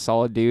he was a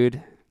solid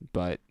dude,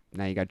 but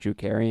now you got Drew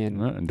Carey, and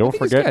And don't I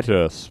think he's forget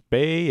good. to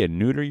spay and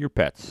neuter your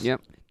pets.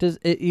 Yep. Does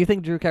you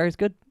think Drew Carey's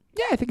good?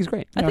 Yeah, I think he's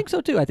great. I think so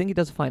too. I think he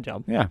does a fine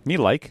job. Yeah, me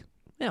like.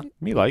 Yeah.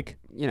 Me like.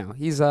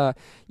 He's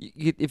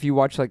if you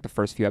watch like the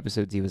first few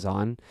episodes he was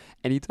on,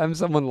 anytime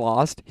someone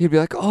lost, he'd be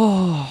like,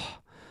 "Oh,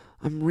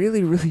 I'm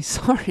really, really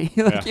sorry."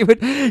 Like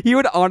he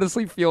would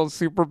honestly feel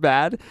super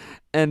bad,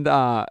 and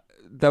that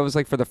was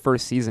like for the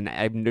first season.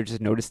 I just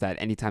noticed that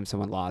anytime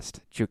someone lost,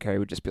 Drew Carey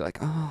would just be like,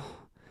 "Oh,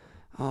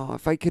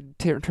 if I could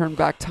turn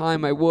back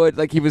time, I would."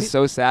 Like, he was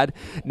so sad.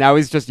 Now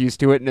he's just used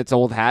to it, and it's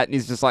old hat, and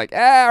he's just like,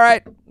 all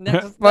right,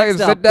 Next fucking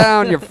sit up.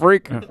 down, you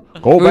freak.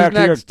 Go Who's back to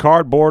your next?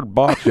 cardboard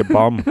box, you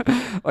bum.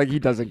 Like, he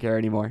doesn't care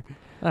anymore.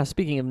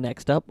 Speaking of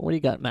next up, what do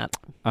you got, Matt?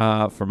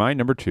 For my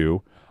number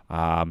 2,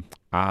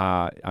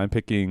 I'm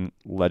picking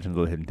Legends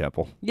of the Hidden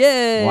Temple.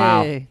 Yay!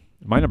 Wow.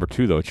 My number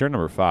 2, though. It's your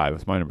number 5.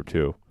 It's my number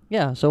 2.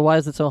 Yeah. So why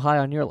is it so high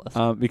on your list?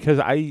 Because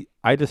I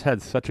just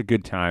had such a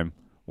good time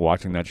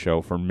watching that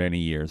show for many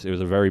years. It was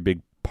a very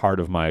big part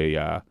of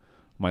my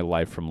my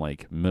life from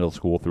like middle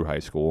school through high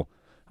school.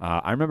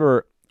 I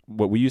remember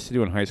what we used to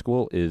do in high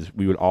school is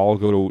we would all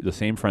go to the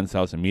same friend's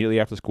house immediately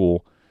after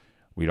school.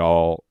 We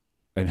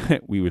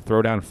would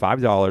throw down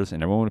 $5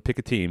 and everyone would pick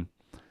a team.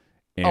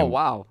 And Oh,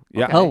 wow.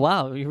 Yeah. Okay. Oh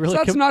wow, you really So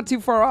that's com- not too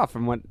far off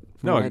from what...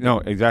 from what I No,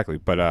 did. exactly.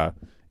 But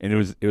and it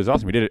was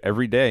awesome. We did it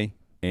every day,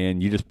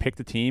 and you just picked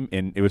a team,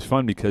 and it was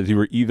fun because you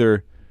were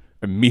either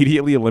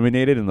immediately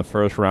eliminated in the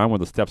first round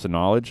with the Steps of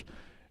Knowledge,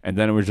 and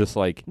then it was just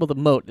like, Well, the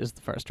moat is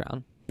the first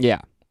round.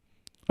 Yeah.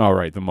 all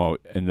right, the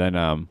moat, and then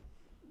then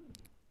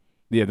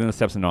the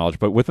Steps of Knowledge.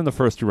 But within the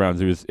first 2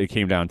 rounds, it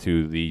came down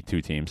to the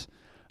 2 teams.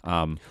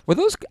 Were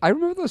those... I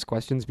remember those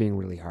questions being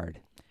really hard.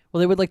 Well,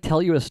 they would like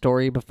tell you a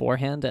story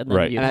beforehand, and then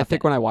Right. you'd And I have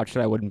think when I watched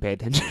it, I wouldn't pay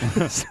attention.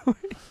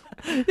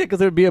 yeah, because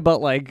it would be about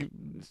like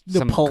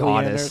Some Napoleon or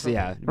goddess, something.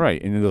 yeah.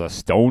 Right, and there's a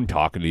stone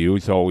talking to you,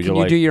 so Can you're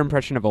you like, do your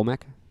impression of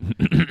Olmec?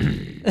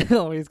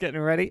 Oh, he's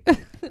getting ready.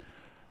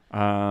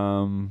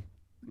 um,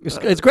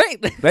 It's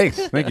great. thanks,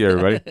 thank you,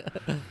 everybody.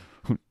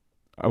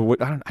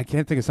 I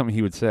can't think of something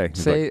he would say.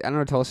 He's like, Say, I don't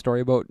know, tell a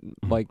story about,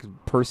 like,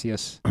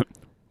 Perseus.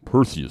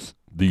 Perseus,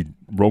 the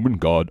Roman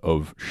god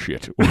of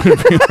shit.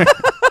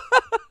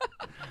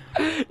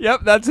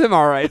 Yep, that's him,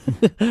 all right.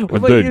 And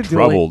about then you,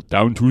 travel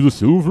down to the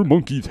silver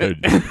monkey's head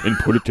and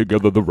put it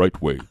together the right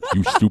way.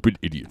 You stupid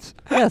idiots.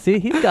 Yeah, see,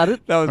 he's got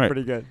it. That was Right.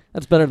 pretty good.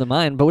 That's better than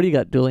mine. But what do you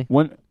got, Dooley?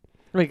 When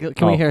Wait,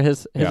 can we Oh, hear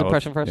his yeah,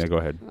 impression first? Yeah, go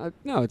ahead.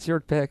 No, it's your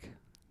pick.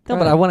 No, Go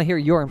but I ahead. want to hear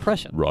your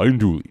impression. Ryan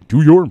Dooley,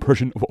 do your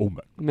impression of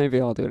Olmec.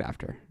 Maybe I'll do it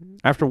after.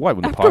 After what?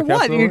 When the After podcast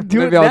what? is You over? do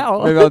maybe it I'll,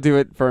 now. maybe I'll do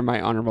it for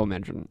my honorable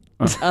mention.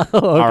 Oh, okay,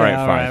 All right,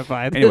 all fine. right,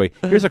 fine. Anyway,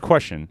 here's a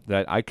question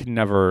that I could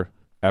never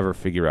ever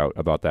figure out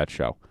about that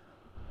show.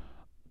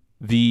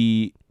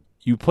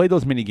 You play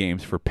those mini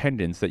games for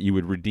pendants that you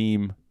would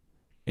redeem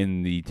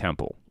in the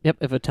temple. Yep,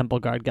 if a temple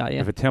guard got you.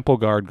 If a temple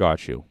guard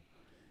got you.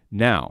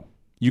 Now,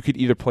 you could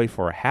either play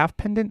for a half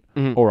pendant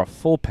Mhm. or a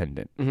full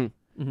pendant. Mhm.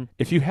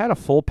 If you had a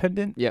full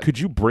pendant, Yep. could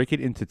you break it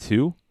into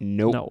 2?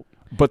 Nope. No.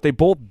 But they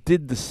both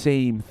did the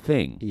same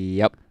thing.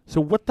 Yep.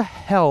 So what the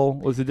hell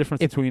was the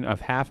difference If- between a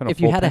half and a If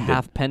full you had pendant? a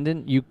half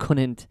pendant, you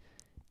couldn't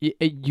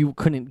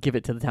give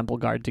it to the temple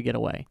guard to get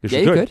away. Yes, Yeah,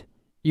 you you could.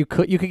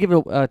 could. You could give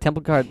a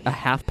temple guard a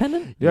half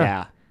pendant.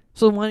 Yeah.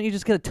 So why don't you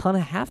just get a ton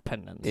of half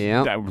pendants?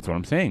 Yeah. That's what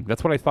I'm saying.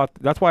 That's what I thought.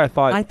 That's why I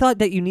thought. I thought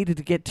that you needed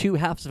to get 2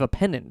 halves of a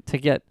pendant to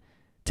get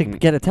Mm.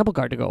 get a temple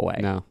guard to go away.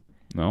 No.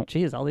 no,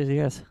 Jeez, all these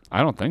years.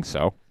 I don't think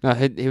so. No,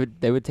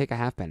 they would take a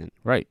half pendant.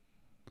 Right.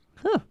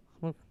 Huh.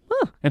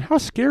 And how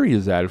scary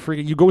is that?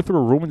 Freaking, you go through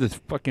a room and this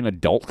fucking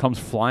adult comes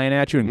flying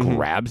at you and Mhm.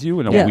 grabs you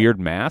in a Yeah. weird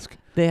mask.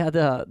 They had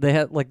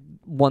like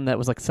one that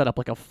was like set up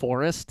like a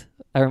forest.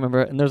 I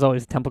remember, and there's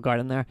always a temple guard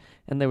in there,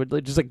 and they would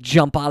like, just like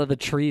jump out of the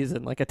trees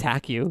and like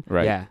attack you.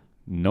 Right. Yeah.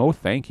 No,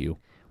 thank you.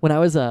 When I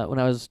was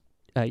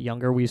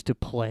younger, we used to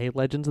play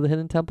Legends of the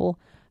Hidden Temple,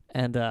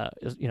 and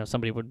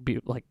somebody would be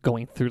like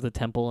going through the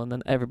temple, and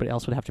then everybody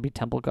else would have to be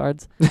temple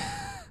guards,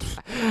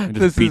 And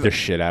This just beat is- the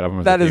shit out of them.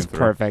 as That they is came through.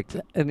 perfect.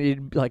 and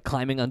you'd be like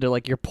climbing under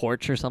like your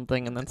porch or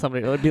something, and then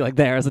somebody would be like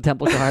there as a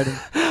temple guard.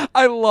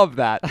 I love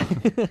that.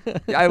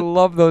 I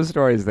love those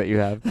stories that you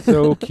have.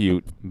 So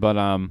cute. But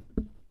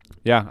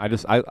yeah,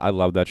 I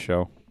love that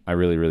show. I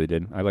really, really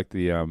did. I like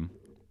the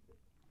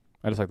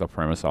I just like the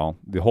premise.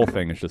 The whole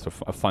thing is just a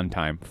fun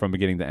time from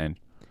beginning to end.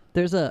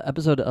 There's a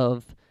episode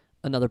of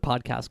another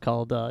podcast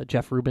called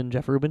Jeff Rubin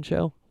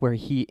Show, where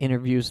he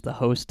interviews the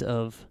host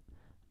of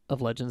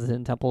Legends of the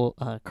Hidden Temple,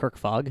 Kirk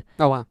Fogg,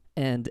 Oh wow.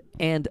 and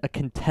a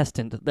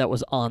contestant that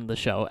was on the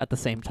show at the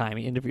same time.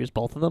 He interviews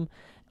both of them.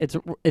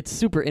 It's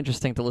super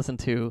interesting to listen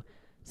to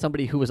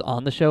somebody who was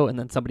on the show and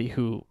then somebody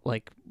who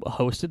like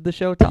hosted the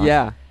show talk.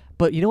 Yeah.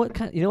 But you know what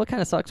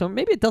kind of sucks, or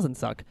maybe it doesn't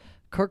suck.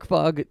 Kirk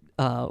Fogg,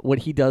 what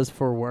he does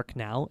for work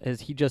now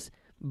is he just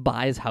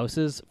buys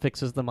houses,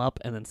 fixes them up,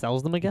 and then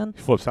sells them again.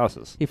 He flips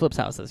houses. He flips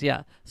houses,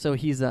 yeah. So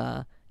he's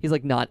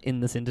like not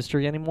in this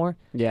industry anymore.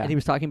 Yeah. And he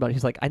was talking about,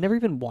 he's like, I never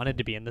even wanted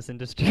to be in this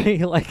industry.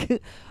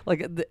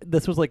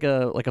 This was like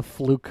a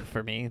fluke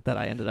for me that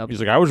I ended up. He's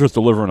like, I was just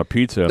delivering a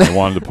pizza and they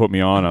wanted to put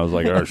me on. I was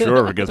like, oh,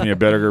 sure, if it gets me a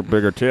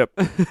bigger tip.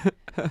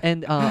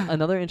 And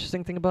another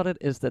interesting thing about it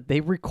is that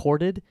they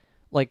recorded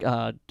like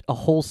a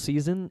whole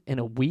season in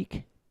a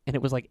week, and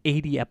it was like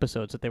 80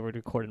 episodes that they would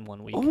record in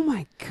 1 week. Oh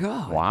my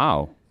god.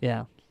 Wow.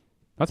 Yeah.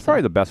 That's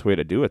probably the best way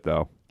to do it,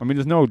 though. I mean,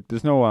 there's no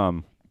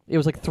It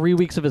was like 3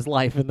 weeks of his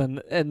life,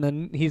 and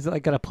then he's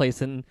like got a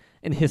place in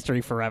history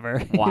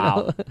forever. you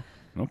Wow. know?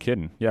 no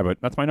kidding. Yeah, but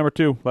that's my number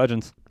 2,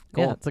 Legends.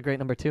 Cool. Yeah, it's a great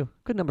number 2.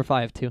 Good number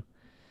 5 too.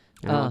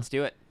 Let's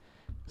do it.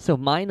 So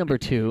my number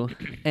 2,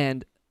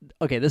 and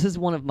okay, this is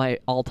one of my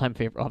all-time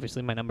favorite,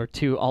 obviously my number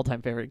 2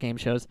 all-time favorite game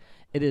shows.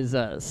 It is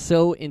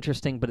so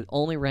interesting, but it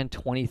only ran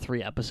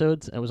 23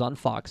 episodes, and it was on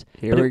Fox.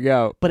 Here we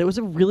go. But it was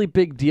a really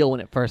big deal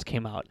when it first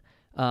came out.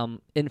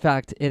 In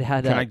fact, it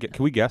had...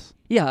 Can we guess?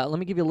 Yeah, let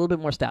me give you a little bit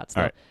more stats.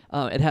 Though.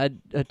 All right. It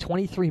had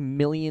 23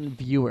 million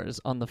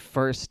viewers on the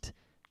first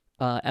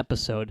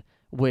episode,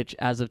 which,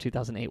 as of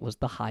 2008, was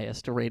the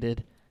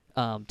highest-rated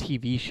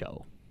TV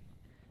show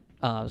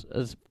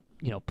as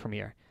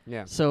premiere.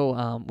 Yeah. So,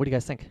 what do you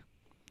guys think?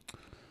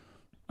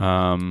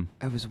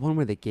 It was one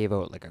where they gave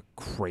out like a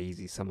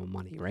crazy sum of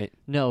money, right?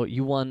 No,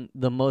 you won.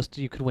 The most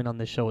you could win on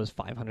this show was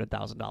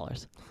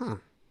 $500,000, Huh.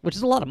 which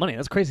is a lot of money.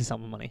 That's crazy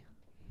sum of money.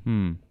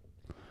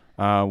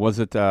 Was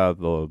it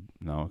no,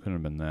 it couldn't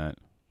have been that.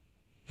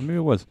 Maybe it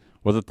was.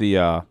 Was it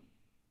the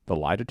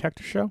lie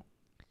detector show?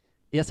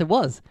 Yes, it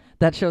was.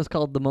 That show's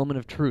called The Moment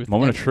of Truth.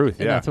 Moment and- of Truth,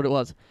 and yeah. that's what it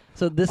was.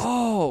 So this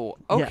Oh,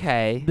 Yeah.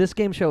 okay. this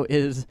game show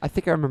is I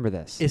think I remember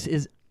this.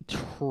 is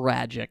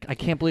tragic. I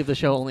can't believe the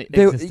show only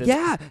They, existed.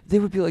 yeah, they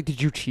would be like,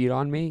 "Did you cheat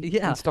on me?"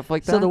 Yeah. and stuff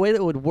like that. So the way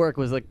that would work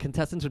was like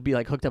contestants would be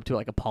like hooked up to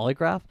like a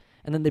polygraph,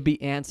 and then they'd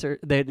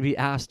be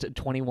asked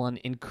 21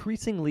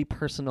 increasingly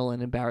personal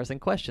and embarrassing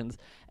questions,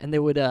 and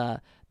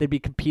they'd be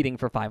competing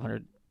for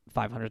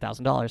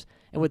 $500,000.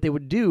 And what they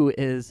would do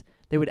is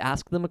they would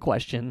ask them a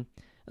question,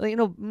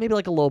 maybe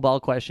like a lowball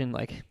question,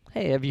 like,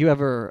 "Hey, have you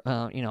ever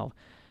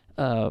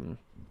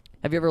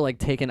like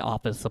taken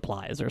office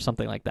supplies or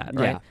something like that?"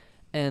 Right? Yeah.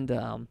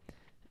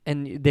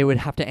 And they would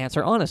have to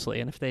answer honestly,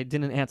 and if they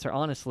didn't answer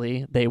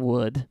honestly, they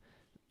would,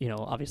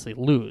 obviously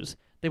lose.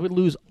 They would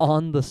lose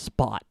on the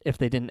spot if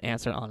they didn't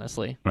answer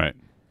honestly. Right.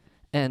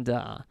 And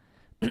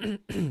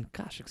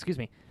gosh, excuse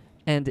me.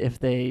 And if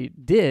they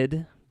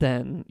did,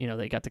 then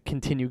they got to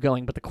continue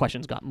going, but the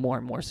questions got more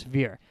and more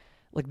severe.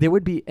 Like there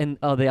would be, and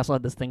they also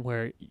had this thing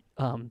where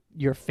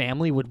your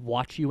family would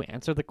watch you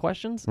answer the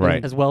questions,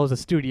 Right. as well as a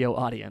studio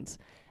audience.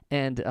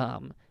 And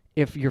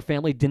if your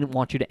family didn't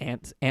want you to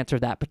answer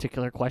that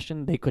particular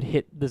question, they could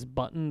hit this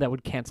button that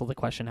would cancel the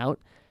question out,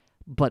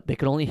 but they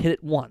could only hit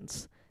it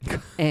once.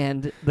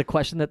 And the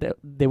question that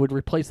they would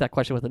replace that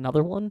question with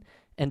another one,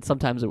 and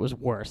sometimes it was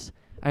worse.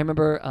 I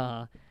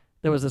remember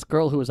there was this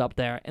girl who was up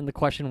there, and the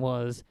question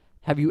was,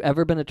 have you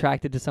ever been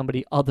attracted to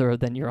somebody other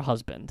than your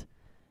husband?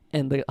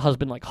 And the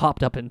husband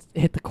hopped up and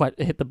hit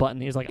the button.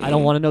 He was like, I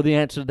don't want to know the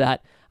answer to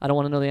that. I don't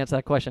want to know the answer to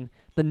that question.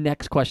 The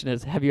next question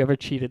is, have you ever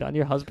cheated on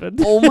your husband?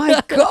 Oh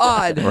my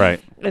god. Right.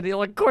 And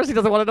of course he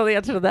doesn't want to know the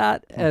answer to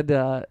that.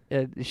 And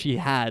she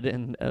had,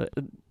 and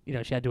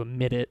she had to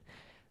admit it.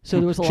 So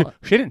there was a lot.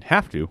 She didn't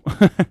have to.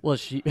 Well,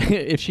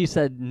 if she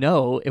said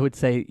no, it would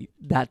say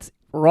that's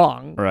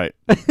wrong. Right.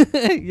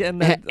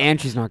 and that,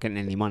 And she's not getting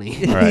any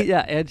money. Right.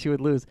 yeah, and she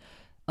would lose.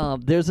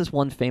 There's this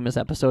one famous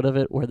episode of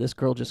it where this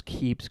girl just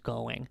keeps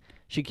going.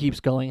 She keeps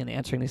going and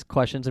answering these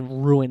questions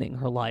and ruining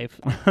her life,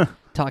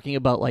 talking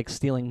about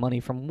stealing money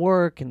from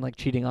work and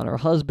cheating on her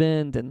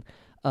husband, and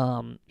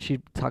she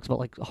talks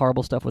about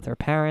horrible stuff with her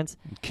parents.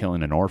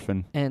 Killing an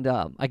orphan. And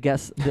I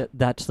guess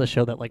that's the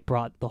show that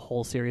brought the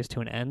whole series to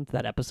an end.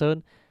 That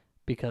episode,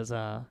 because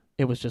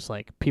it was just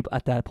people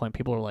at that point.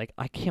 People were like,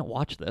 I can't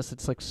watch this.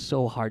 It's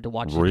so hard to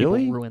watch these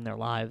Really? people ruin their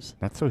lives.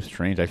 That's so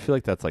strange. I feel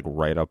like that's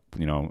right up,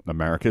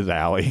 America's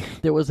alley.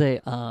 There was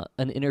an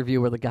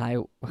interview where the guy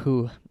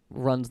who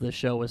runs the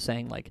show was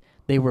saying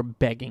they were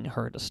begging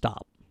her to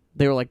stop.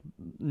 they were like,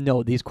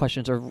 no, these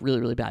questions are really,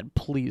 really bad.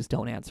 Please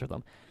don't answer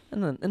them.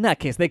 And then in that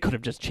case, they could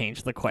have just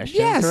changed the questions,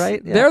 Yes, right?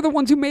 Yeah. they're the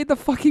ones who made the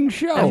fucking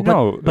show. I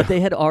know. But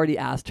they had already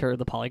asked her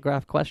the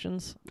polygraph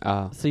questions.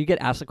 Uh, So you get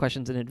asked the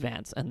questions in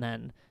advance, and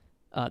then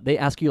they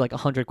ask you like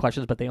 100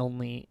 questions, but they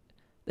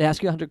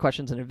ask you 100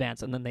 questions in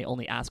advance, and then they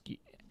only ask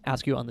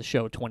you on the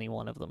show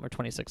 21 of them or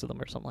 26 of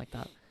them or something like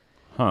that.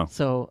 Huh.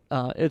 So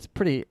it was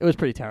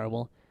pretty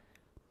terrible.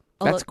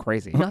 that's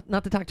crazy.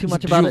 Not to talk too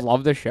much Did about you it.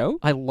 love the show?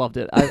 I loved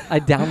it. I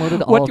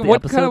downloaded all of the What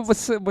episodes.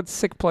 kind of what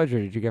sick pleasure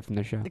did you get from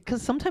the show?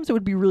 Because sometimes it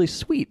would be really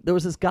sweet. There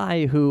was this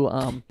guy who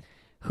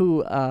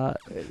Do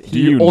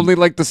you- you only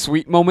like the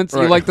sweet moments?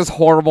 You Right. like this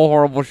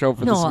horrible show for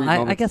the no, sweet I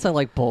moments? guess I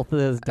like both of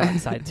his dark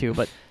side too.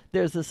 But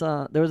there was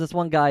this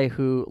one guy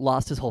who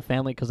lost his whole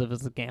family because of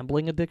his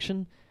gambling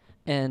addiction,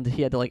 and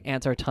he had to like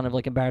answer a ton of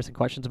like embarrassing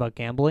questions about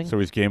gambling. So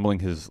he's gambling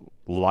his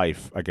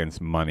life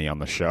against money on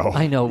the show.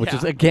 I know, which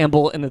is a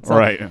gamble in itself.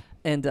 Right.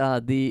 And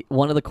the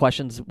one of the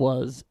questions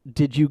was,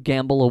 did you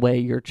gamble away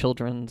your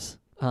children's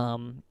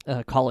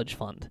college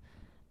fund?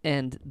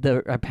 And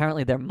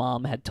apparently their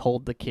mom had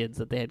told the kids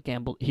that they had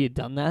gambled. He had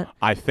done that.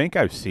 I think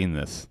I've seen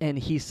this. And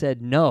he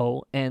said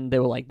no, and they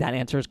were like, that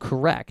answer is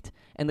correct.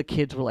 And the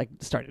kids were like,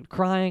 started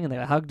crying, and they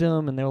hugged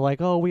him, and they were like,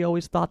 oh, we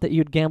always thought that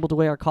you'd gambled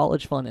away our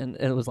college fund. And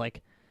it was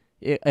like,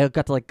 I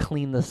got to like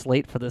clean the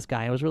slate for this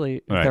guy. It was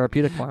really Right.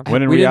 therapeutic for him.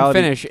 When in we reality,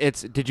 didn't finish.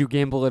 It's did you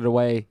gamble it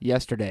away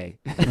yesterday?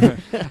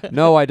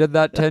 No, I did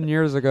that 10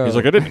 years ago. he's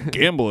like, I didn't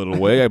gamble it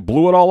away. I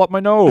blew it all up my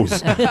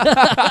nose.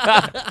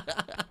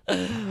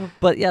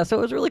 But yeah, so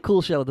it was a really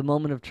cool show. The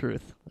Moment of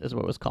Truth is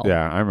what it was called.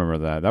 Yeah, I remember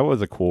that. That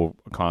was a cool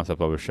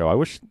concept of a show.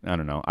 I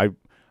don't know. I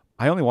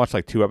only watched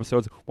like 2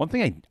 episodes. One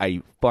thing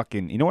I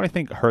fucking, you know what I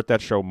think hurt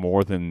that show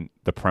more than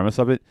the premise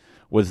of it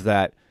was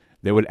that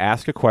they would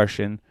ask a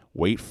question,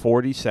 wait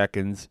 40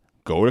 seconds,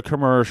 go to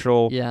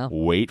commercial, Yeah.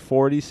 wait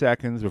 40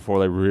 seconds before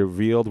they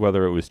revealed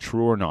whether it was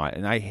true or not.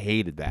 And I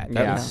hated that.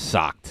 That Yeah.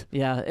 sucked.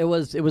 Yeah, it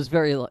was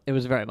very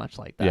much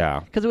like that.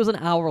 Yeah. Because it was an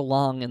hour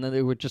long, and then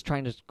they were just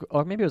trying to,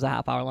 or maybe it was a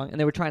half hour long, and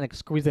they were trying to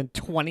squeeze in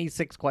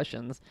 26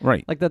 questions.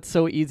 Right. Like that's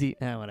so easy.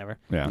 Whatever.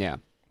 Yeah. Yeah.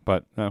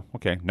 But,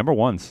 okay. Number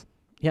one's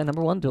Yeah,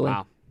 number one, Dooley.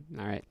 Wow.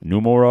 All right.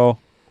 numero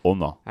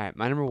uno. All right.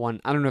 My number one.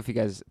 I don't know if you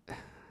guys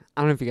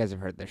have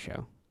heard this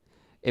show.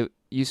 It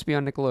used to be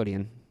on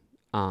Nickelodeon.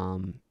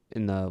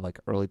 In the like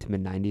early to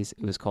mid 90s,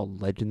 it was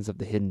called Legends of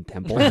the Hidden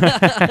Temple.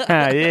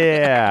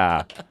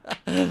 Yeah.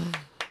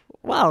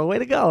 Wow, way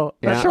to go!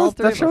 Yeah. All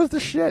three That of shows us. the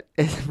shit.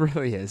 It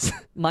really is.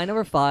 My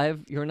number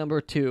 5, your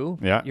number 2.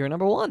 Yeah. Your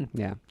number 1.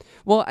 Yeah.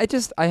 Well,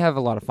 I have a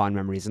lot of fond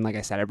memories, and like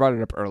I said, I brought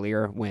it up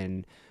earlier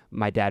when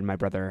my dad, my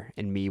brother,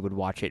 and me would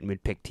watch it and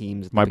we'd pick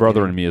teams. at the My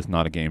brother and beginning. me is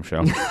not a game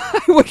show.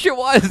 I wish it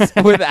was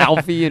with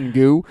Alfie and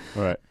Goo.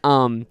 Right.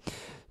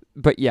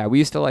 But yeah, we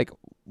used to like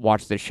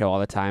watch this show all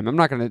the time. I'm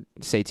not gonna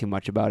say too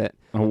much about it.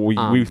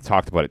 We've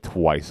talked about it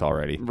twice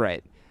already.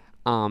 Right.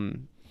 Do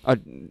you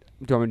want me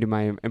to do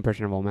my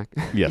impression of Olmec?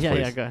 Yes, yeah, please.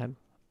 yeah. Go ahead.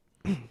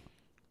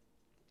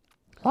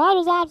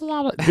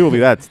 Dooley,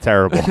 that's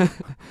terrible.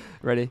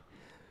 Ready?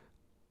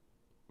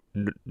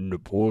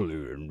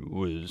 Napoleon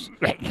was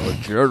a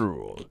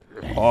general.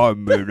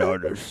 I'm made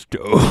out of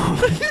stone.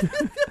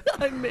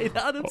 I'm made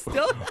out of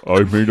stone. I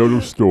made out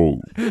of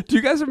stone. Do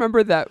you guys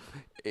remember that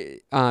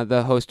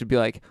the host would be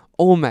like,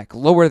 Olmec,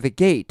 lower the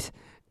gate.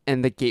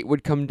 And the gate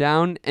would come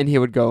down and he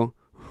would go,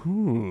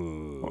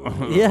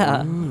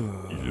 Yeah.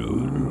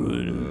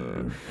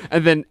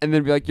 and then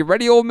be like, you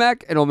ready,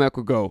 Olmec? And Olmec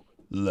would go,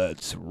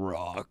 let's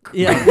rock.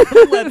 Yeah.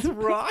 Let's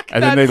rock.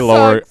 And then That they'd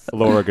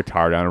lower a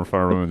guitar down in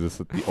front of him, and just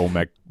the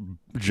Olmec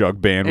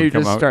jug band And he would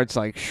come just out. starts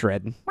like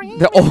shredding.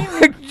 The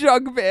Olmec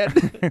jug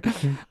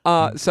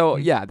band. So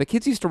yeah, the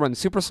kids used to run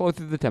super slow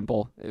through the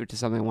temple, which is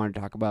something I wanted to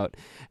talk about.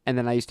 And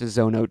then I used to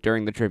zone out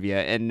during the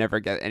trivia and never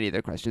get any of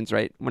the questions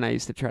right when I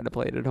used to try to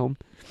play it at home.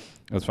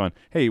 It was fun.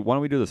 Hey, why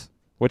don't we do this?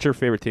 What's your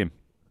favorite team?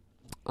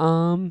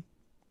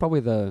 Probably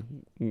the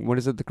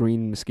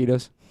green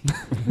mosquitoes,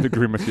 The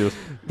Green Mosquitoes.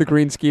 the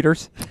green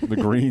skeeters. The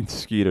Green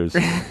Skeeters.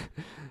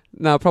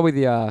 No, probably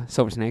the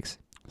silver snakes.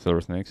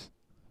 Silver Snakes.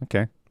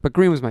 Okay. But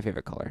green was my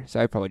favorite color, so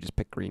I probably just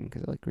picked green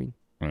because I like green.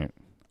 Right.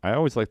 I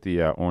always liked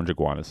the Orange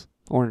Iguanas.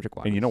 Orange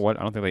iguanas. And you know what?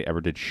 I don't think they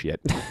ever did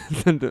shit.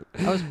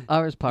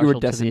 I was partial to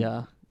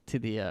destined-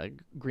 the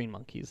green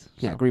monkeys.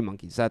 Yeah, so. green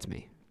monkeys. That's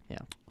me. Yeah.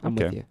 I'm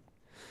with Okay. you.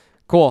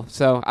 Cool.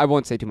 So I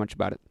won't say too much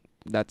about it.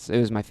 It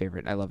was my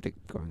favorite. I loved it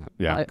growing up.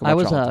 Yeah. I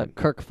watch was it all the time.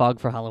 Kirk Fogg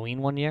for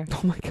Halloween one year, Oh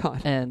my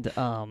god. and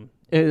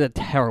it was a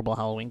terrible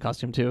Halloween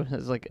costume too. It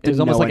was like it Did was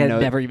almost no like one I'd know-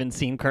 never even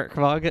seen Kirk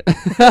Fogg.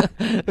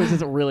 It was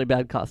just a really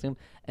bad costume.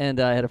 And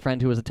I had a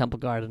friend who was a temple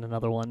guard and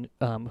another one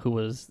who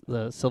was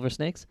the Silver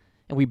Snakes,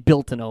 and we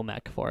built an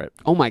Olmec for it.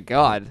 Oh my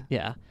god.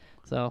 Yeah,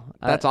 so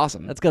That's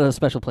awesome. That's got a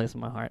special place in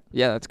my heart.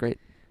 Yeah, that's great.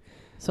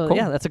 So Cool.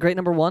 yeah, that's a great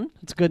number 1.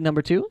 It's a good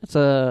number 2. It's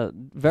a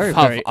very A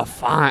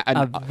fine.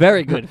 a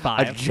very good A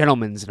 5.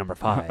 gentleman's number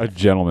 5. A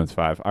gentleman's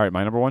 5. All right,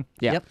 my number 1?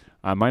 Yeah. Yep.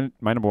 My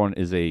number 1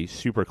 is a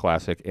super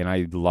classic, and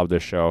I love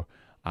this show.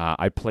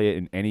 I play it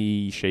in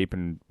any shape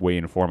and way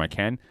and form I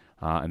can.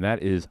 and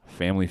that is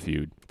Family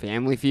Feud.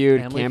 Family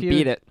Feud. Family Can't Feud.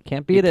 beat it.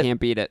 Can't beat it. Can't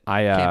beat it.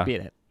 Can't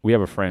beat it. We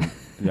have a friend.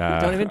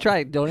 Don't even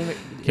try. Don't even. if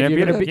Can't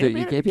you're beat gonna it. You can't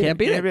beat Can't beat Can't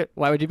beat it. it.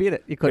 Why would you beat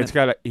it? You couldn't. It's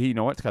got a. You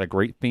know what? It's got a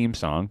great theme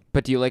song.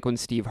 But do you like when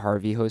Steve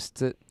Harvey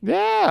hosts it?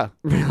 Yeah.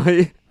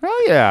 Really?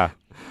 Hell yeah.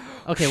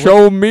 Okay.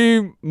 Show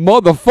me,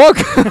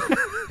 motherfucker.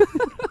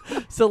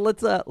 So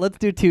let's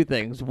do two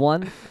things.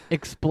 One,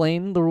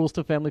 explain the rules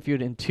to Family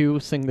Feud, and two,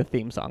 sing the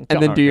theme song. And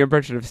Go. then do your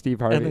impression of Steve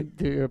Harvey. And then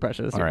do your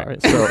impression of Steve All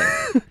right.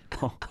 Harvey.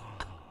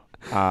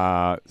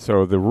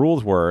 So the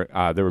rules were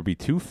there would be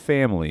two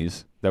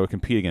families that would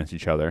compete against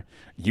each other.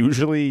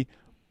 Usually,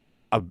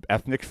 a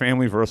ethnic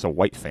family versus a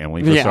white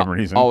family for some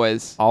reason.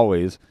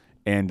 Always.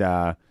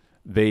 And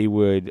they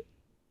would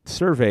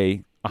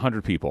survey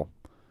 100 people,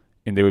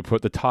 and they would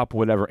put the top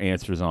whatever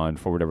answers on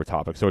for whatever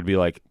topic. So it'd be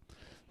like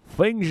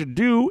things you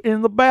do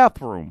in the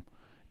bathroom,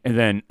 and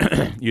then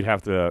you'd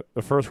have to.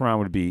 The first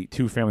round would be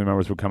two family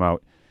members would come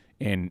out,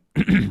 and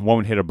one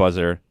would hit a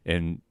buzzer,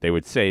 and they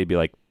would say, it'd be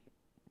like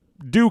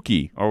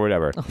Dookie or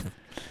whatever,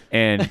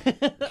 and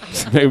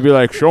they would be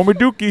like, "Show me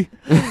Dookie."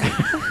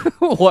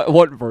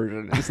 What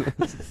version is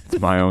this? It's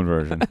my own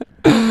version.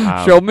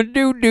 Show me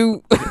doo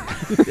doo.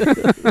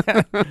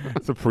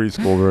 It's a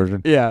preschool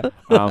version. Yeah.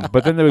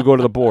 But then they would go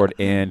to the board,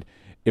 and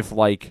if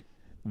like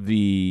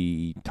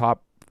the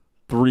top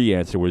 3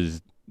 answer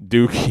was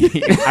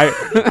Dookie,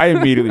 I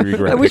immediately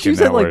regret. I wish you picking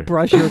said that like word.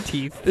 brush your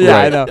teeth. Yeah,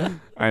 I Right. know.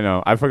 I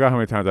know. I forgot how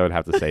many times I would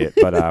have to say it,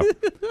 but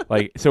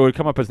like so it would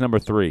come up as number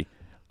 3,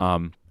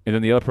 and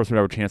then the other person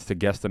would have a chance to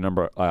guess the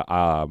number, Like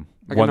a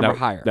one number that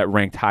higher. that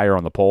ranked higher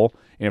on the poll,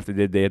 and if they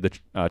did, they had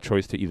the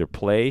choice to either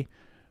play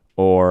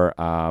or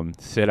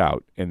sit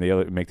out, and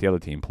make the other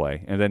team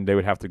play, and then they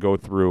would have to go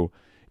through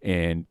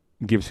and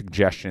give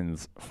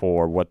suggestions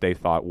for what they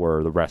thought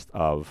were the rest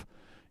of,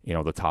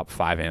 the top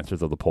 5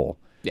 answers of the poll.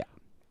 Yeah.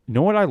 You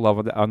know what I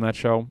love on that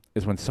show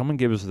is when someone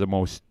gives the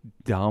most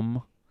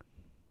dumb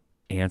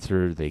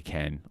answer they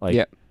can. Like,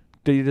 Yep.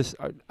 they just,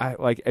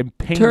 it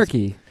pains,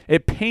 Turkey.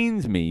 It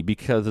pains me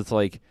because it's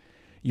like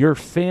your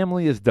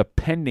family is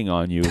depending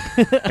on you,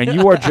 and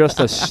you are just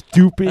a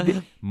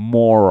stupid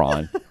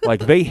moron.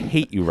 Like, they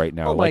hate you right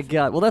now. Oh my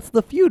God. Well, that's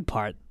the feud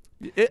part.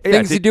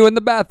 Things you do in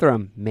the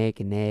bathroom. Make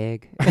an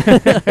egg.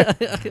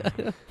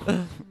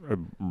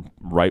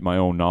 Write my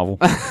own novel.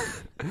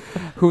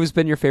 Who's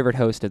been your favorite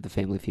host of the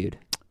Family Feud?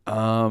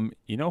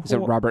 You know Is it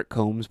who? Robert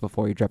Combs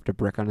before he dropped a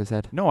brick on his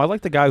head? No, I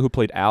like the guy who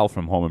played Al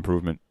from Home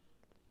Improvement.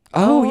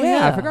 Oh, Oh, yeah. I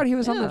yeah. forgot he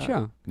was on that Yeah.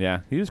 show. Yeah,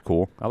 he was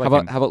cool. I like How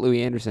him. about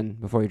Louis Anderson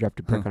before he dropped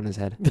a brick on his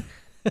head?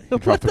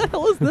 What the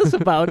hell is this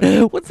about?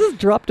 What's this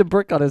dropped a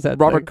brick on his head?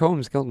 Robert thing?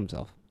 Combs killed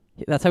himself.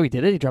 That's how he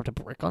did it? He dropped a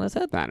brick on his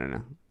head? I don't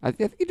know. I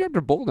think he dropped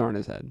a boulder on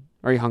his head.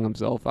 Or he hung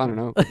himself. I don't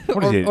know.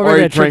 What is he? or Or he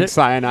maybe a drank tradi-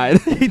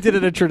 cyanide. He did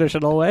it a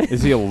traditional way.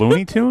 Is he a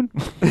Looney Tune?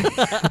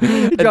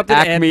 He An dropped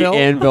an Acme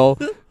anvil.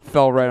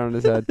 fell right on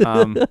his head.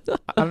 I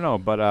don't know,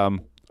 but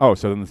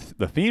so then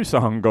the theme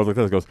song goes like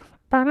this. It goes.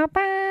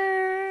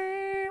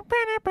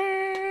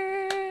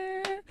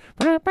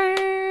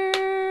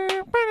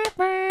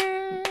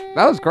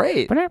 That was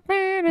great.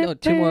 No,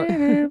 2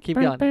 more. Keep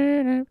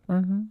going.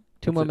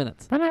 2 more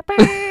minutes.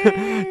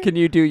 Can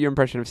you do your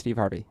impression of Steve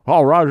Harvey?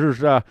 Oh, Rogers,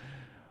 let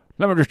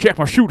me just check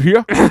my shoot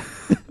here.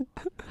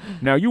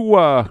 Now you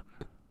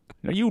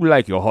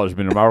like your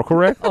husband, am I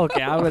correct?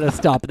 Okay, I'm going to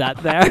stop that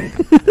there.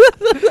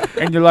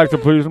 And you like to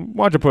please him?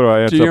 Why don't you put an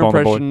Do answer your up on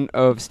the board? impression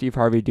of Steve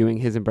Harvey doing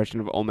his impression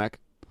of Olmec.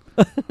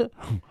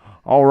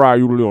 All right,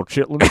 you little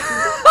chitlin.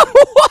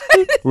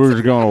 We're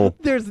just gonna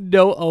There's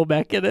no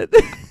Olmec in it.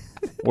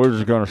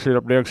 sit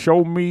up there and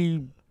show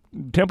me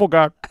Temple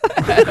God.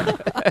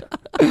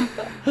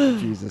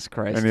 Jesus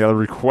Christ. Any other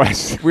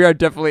requests? We are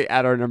definitely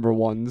at our number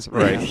ones.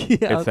 Right.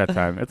 Yeah. It's that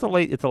time. It's a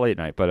late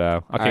night, but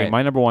okay, right.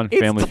 my number 1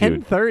 It's Family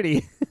Feud.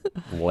 10:30.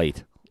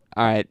 Late.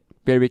 All right.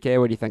 BK,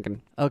 what are you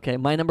thinking? Okay,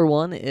 my number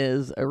 1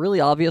 is a really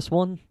obvious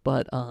one,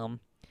 but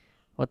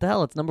what the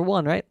hell? It's number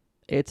 1, right?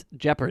 It's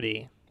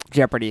Jeopardy.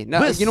 Jeopardy.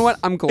 No, you know what?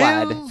 I'm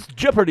glad. Is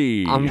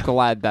Jeopardy. I'm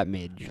glad that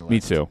made your list. Me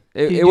too.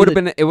 Can It you would do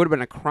have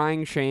been a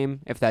crying shame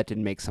if that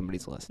didn't make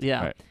somebody's list.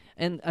 Yeah. Right.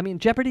 And I mean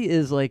Jeopardy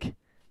is like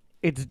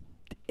it is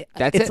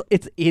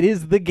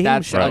the game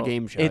That's show. a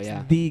game show, It's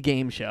yeah. the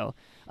game show.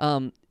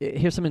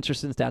 Here's some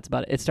interesting stats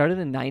about it. It started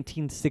in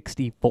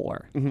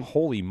 1964.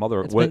 Holy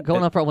mother! It's been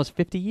going on for almost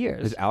 50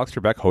 years. Is Alex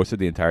Trebek hosted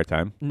the entire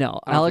time? No,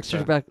 I don't Alex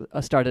think so.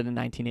 Trebek started in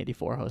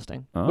 1984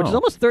 hosting, which is Oh.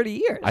 almost 30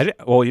 years.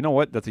 Well, you know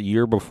what? That's a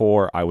year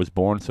before I was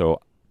born,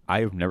 so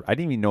I didn't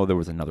even know there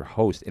was another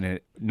host in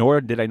it, nor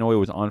did I know it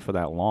was on for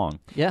that long.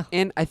 Yeah.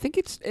 And I think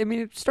it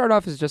started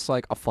off as just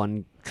like a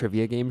fun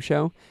trivia game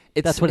show.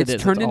 That's what it it's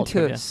is. turned It's all into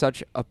trivia.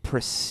 such a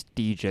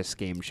prestigious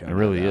game show. It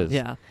really now. is.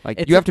 Yeah. Like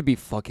It's you a- have to be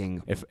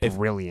fucking If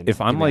brilliant. if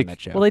to I'm be on like-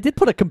 that show. Well, they did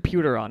put a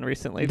computer on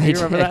recently. Do They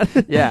you remember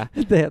did. that? Yeah.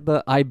 They had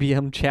the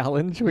IBM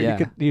challenge where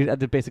Yeah. you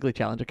had to basically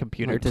challenge a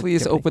computer Like, to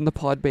please Jeopardy. open the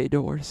pod bay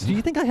doors. Do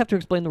you think I have to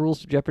explain the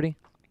rules to Jeopardy?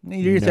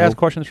 You just No. ask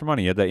questions for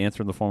money. You had to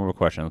answer in the form of a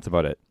question. That's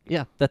about it.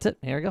 Yeah, that's it.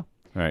 Here we go.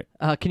 All right.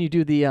 Can you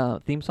do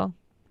the theme song,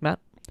 Matt?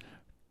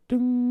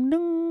 Ding,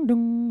 ding,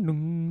 ding,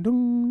 ding,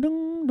 ding,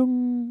 ding,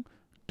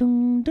 2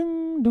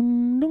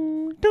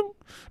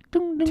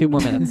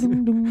 more minutes.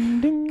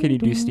 Can you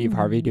do Steve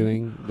Harvey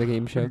doing the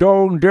game show? What's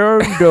going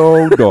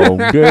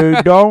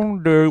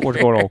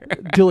on?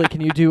 Julie,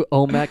 can you do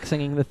Omek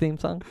singing the theme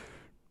song?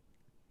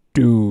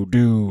 Do.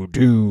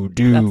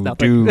 That's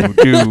nothing.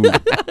 do.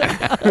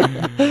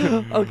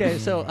 Okay,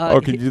 so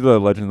Can you do the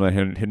Legend of the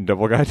Hidden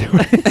Temple guy doing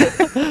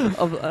it?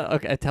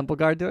 okay, a temple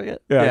guard doing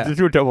it? Yeah, just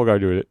do a temple guy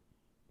doing it.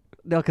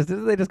 No, because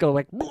they just go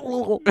like.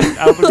 Yeah,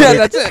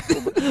 that's it.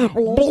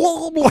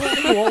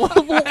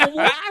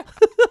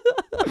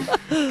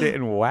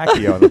 Getting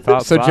wacky on the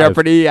top So five.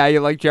 Jeopardy, yeah,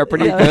 you like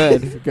Jeopardy? Yeah.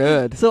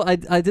 Good. So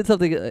I did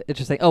something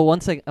interesting. Oh, one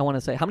thing I want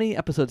to say. How many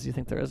episodes do you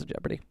think there is of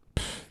Jeopardy?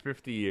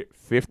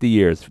 50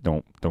 years.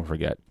 Don't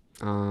forget.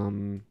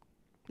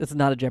 This is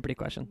not a Jeopardy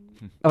question.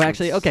 Oh,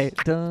 actually, okay.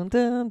 Dun,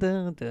 dun,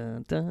 dun,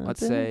 dun, dun, Let's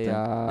dun, say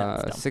dun. No,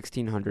 it's dumb.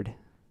 1600.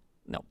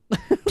 No.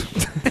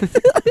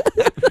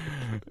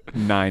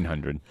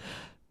 900.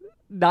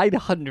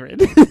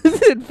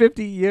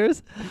 950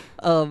 years.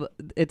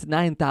 It's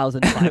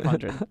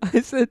 9,500.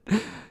 I said,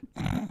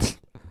 that's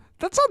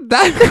not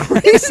that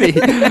crazy.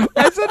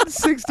 I said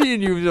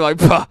 16. You were like,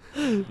 "Puh,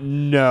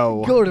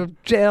 no. Go to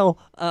jail.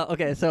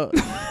 Okay, so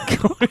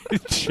Go to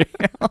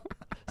jail.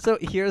 so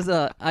here's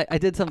I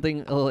did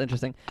something a little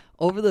interesting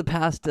over the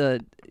past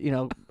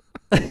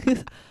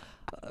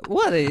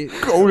what a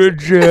Go to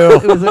jail.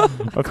 it was a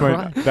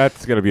That's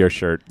that's gonna be our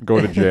shirt. Go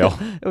to jail.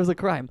 it was a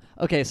crime.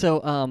 Okay,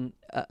 so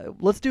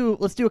let's do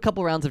a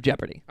couple rounds of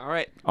Jeopardy. All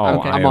right. Oh,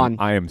 Okay. I'm on.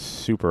 I am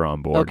super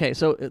on board. Okay,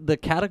 so the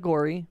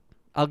category,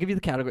 I'll give you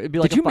the category. It'd be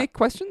like Did you make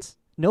questions?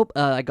 Nope,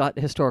 I got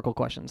historical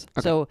questions.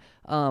 Okay. So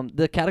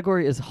the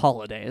category is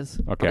holidays.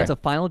 Okay. It's a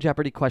Final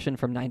Jeopardy question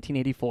from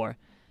 1984,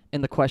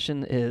 and the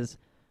question is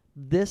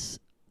this.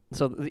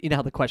 So you know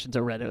how the questions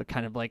are read,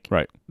 kind of like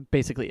Right.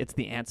 basically it's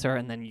the answer,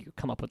 and then you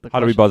come up with the. How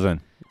do we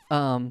question. buzz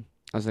in?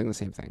 I was thinking the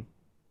same thing.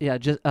 Yeah,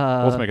 just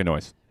Let's make a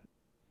noise.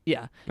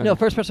 yeah. Okay. No,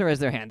 first person raise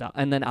their hand,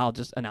 and then I'll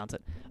just announce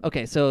it.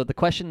 Okay, so the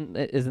question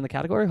is in the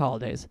category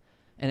holidays,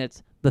 and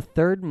it's the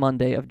third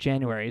Monday of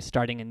January,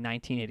 starting in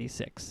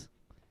 1986.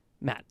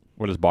 Matt.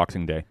 What is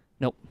Boxing Day?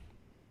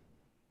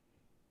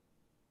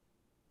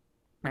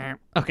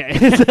 Okay,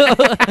 so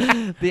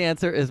the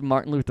answer is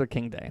Martin Luther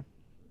King Day.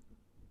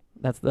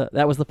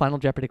 That was the Final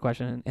Jeopardy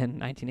question in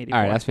 1984.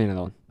 All right, ask me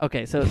another one.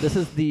 Okay, so this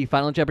is the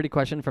Final Jeopardy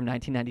question from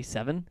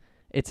 1997.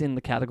 It's in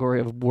the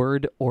category of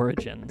word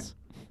origins.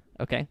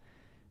 Okay,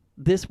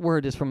 this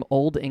word is from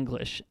Old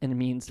English and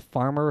means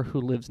farmer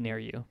who lives near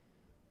you.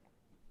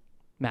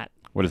 Matt.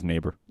 What is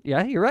neighbor?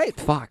 Yeah, you're right.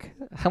 Fuck.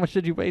 How much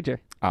did you wager?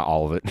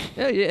 All of it.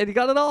 Yeah, and you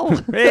got it all.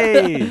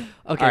 Hey! Okay,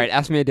 All right,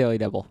 ask me a daily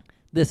double.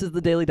 this is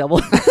the Daily Double.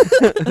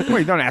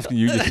 Wait, don't ask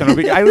you son of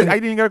a bitch. I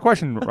didn't even get a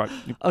question right.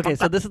 Okay,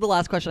 so this is the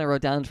last question I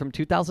wrote down from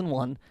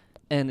 2001,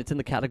 and it's in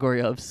the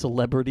category of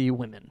celebrity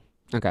women.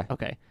 Okay.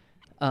 Okay.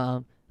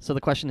 So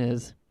the question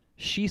is,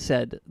 she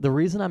said, the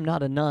reason I'm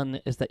not a nun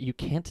is that you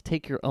can't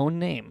take your own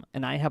name,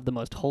 and I have the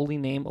most holy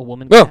name a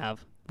woman Whoa. can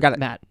have. Got it.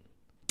 Matt.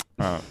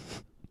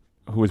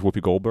 Who is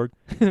Whoopi Goldberg?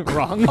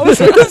 Wrong. I was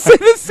going to say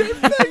the same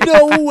thing.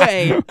 No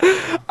way.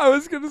 I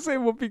was going to say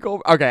Whoopi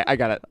Goldberg. Okay, I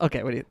got it.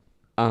 Okay, what do you...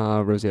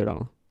 Rosie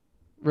O'Donnell.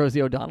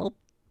 Rosie O'Donnell?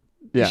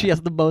 Yeah. She has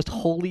the most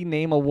holy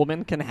name a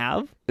woman can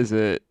have? Is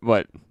it,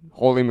 what,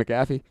 Holy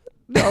McAfee?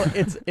 No,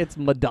 it's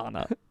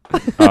Madonna.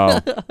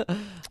 Oh,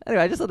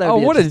 Anyway, I just thought that would Oh,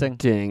 be what interesting. a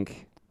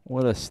dink.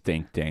 what a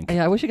stink dink.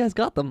 Yeah, I wish you guys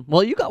got them.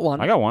 Well, you got one.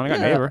 I got one. I got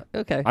Yeah, neighbor.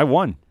 Okay. I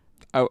won.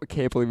 I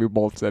can't believe we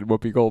both said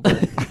Whoopi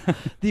Goldberg.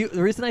 The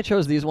reason I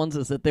chose these ones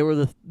is that they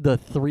were the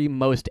three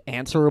most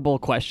answerable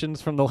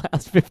questions from the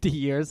last 50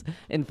 years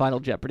in Final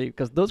Jeopardy,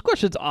 because those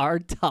questions are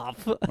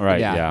tough. Right.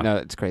 Yeah. No,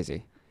 it's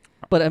crazy.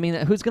 But I mean,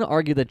 who's going to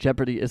argue that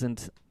Jeopardy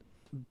isn't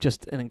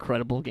just an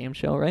incredible game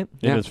show, right?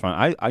 Yeah. It is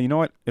fun. I you know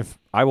what? If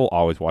I will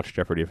always watch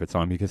Jeopardy if it's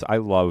on, because I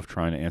love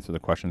trying to answer the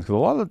questions. Because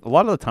a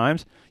lot of the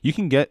times you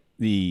can get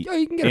the Oh,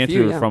 you can get a answer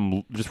few, yeah.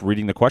 from just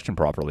reading the question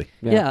properly.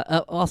 Yeah.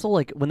 Also,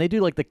 like when they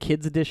do like the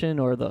kids edition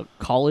or the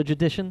college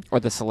edition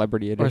Or the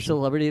celebrity edition. or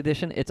celebrity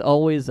edition, it's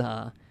always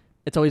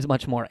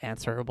much more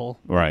answerable.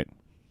 Right.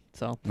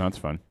 So, No, it's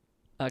fun.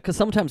 because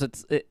sometimes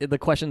the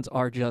questions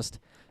are just,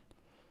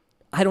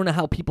 I don't know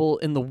how people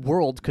in the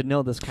world could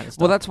know this kind of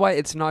stuff. Well, that's why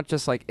it's not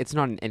just like it's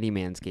not an any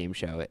man's game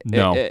show.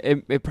 No.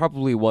 It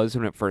probably was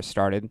when it first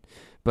started,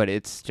 but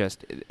it's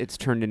just it's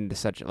turned into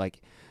such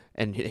like,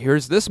 and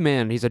here's this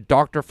man. He's a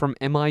doctor from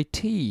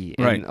MIT.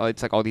 And Right.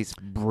 It's like all these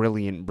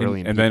brilliant.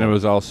 And then it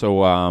was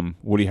also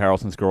Woody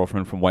Harrelson's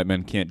girlfriend from White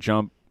Men Can't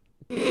Jump,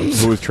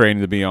 who was trained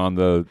to be on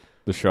the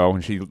show,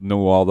 and she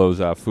knew all those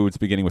foods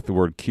beginning with the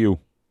word Q.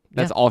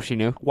 That's all she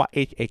knew. What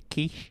is a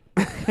quiche?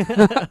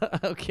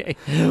 Okay.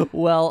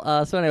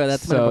 Well, so anyway,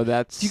 that's so my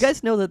that's. Do you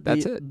guys know that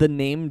that's it. the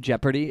name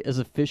Jeopardy is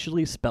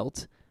officially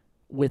spelt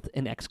with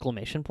an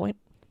exclamation point?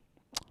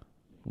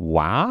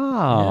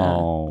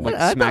 Wow. Yeah. like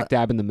I smack thought-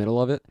 dab in the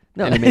middle of it?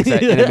 No. And it makes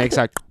that, and it makes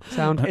that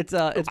sound. It's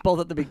both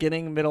at the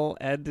beginning, middle,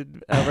 end,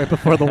 and, right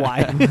before the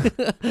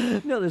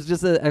Y. No, there's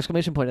just an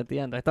exclamation point at the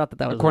end. I thought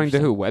that was According to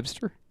interesting. who?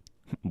 Webster?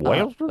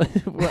 Wales?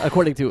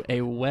 According to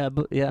a web,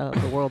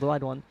 the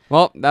worldwide one.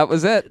 Well, that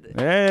was it.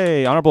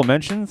 Hey, honorable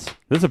mentions.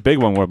 This is a big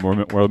one.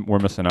 We're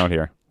missing out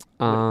here.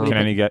 Um,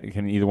 Can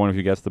either one of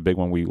you guess the big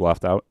one we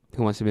left out?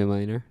 Who Wants to Be a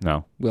Millionaire?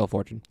 No. Wheel of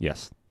Fortune.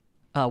 Yes.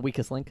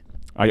 Weakest link.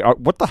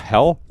 What the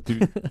hell?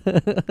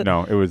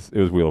 No, it was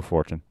Wheel of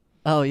Fortune.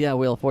 Oh yeah,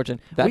 Wheel of Fortune.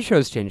 That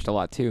show's changed a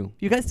lot too.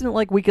 You guys didn't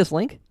like Weakest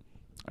Link?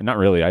 Not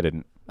really. I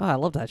didn't. Oh, I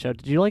love that show.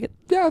 Did you like it?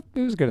 Yeah, it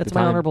was good at That's the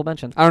my time. honorable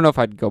mention. I don't know if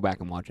I'd go back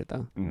and watch it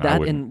though. No, I That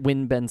wouldn't. and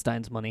Win Ben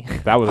Stein's Money.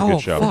 That was a Oh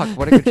good show. fuck!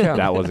 What a good show.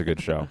 That was a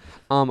good show.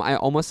 I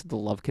almost did The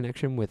Love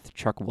Connection with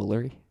Chuck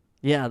Woolery.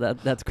 Yeah,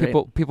 that's great.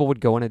 People would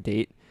go on a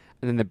date,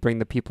 and then they'd bring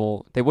the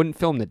people. They wouldn't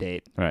film the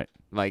date. Right.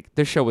 Like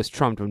this show was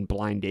trumped when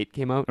Blind Date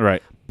came out.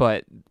 Right.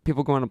 But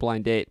people go on a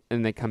blind date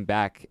and they come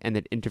back and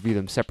they'd interview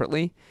them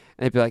separately,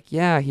 and they'd be like,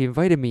 "Yeah, he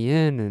invited me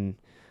in, and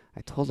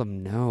I told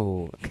him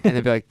no." And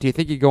they'd be like, "Do you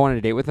think you'd go on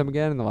a date with him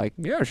again?" And they're like,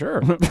 "Yeah,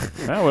 sure."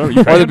 Yeah, whatever.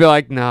 You Or pay they'd him? be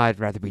like, "No, I'd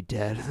rather be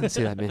dead than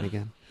see that man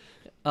again."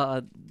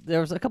 There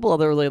was a couple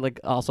other really like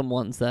awesome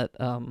ones that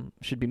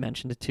should be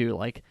mentioned too,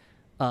 like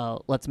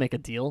Let's Make a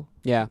Deal.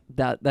 Yeah,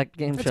 That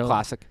game it's show.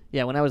 classic.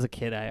 Yeah, when I was a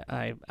kid,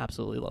 I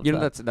absolutely loved You know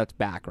that. that's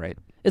back, right?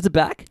 Is it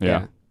back?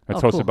 Yeah.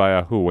 It's Oh, hosted cool.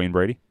 by who? Wayne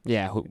Brady.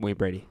 Yeah, Wayne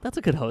Brady. That's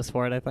a good host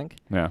for it, I think.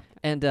 Yeah.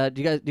 And do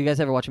you guys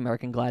ever watch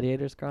American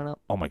Gladiators growing up?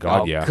 Oh my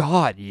God. Oh Yeah.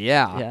 God,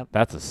 yeah. Yeah.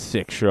 That's a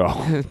sick show.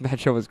 That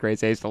show was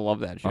great. I used to love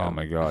that show. Oh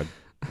my God.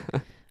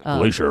 Um,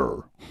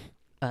 Glacier.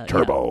 yeah.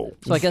 Turbo.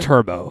 So I guess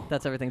Turbo.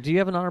 that's everything. Do you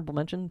have an honorable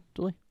mention,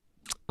 Julie?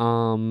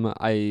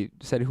 I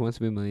said Who Wants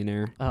to Be a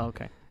Millionaire, Oh,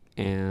 okay.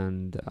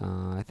 and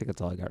I think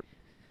that's all I got.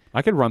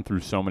 I could run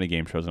through so many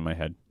game shows in my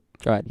head.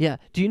 Go ahead. Yeah.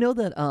 Do you know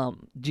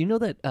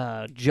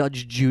that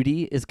Judge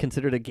Judy is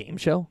considered a game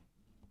show?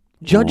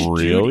 Judge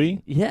Really?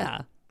 Judy.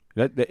 Yeah.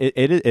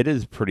 It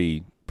is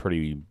pretty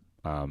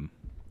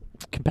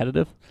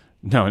Competitive.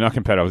 no, not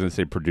competitive. I was gonna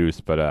say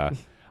produced, but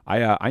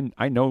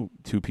I know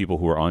two people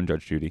who are on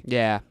Judge Judy.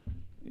 Yeah.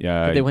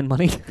 Yeah. Did they win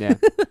money? Yeah.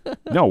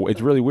 No,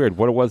 it's really weird.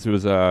 What it was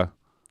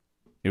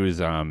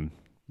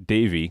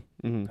Davey,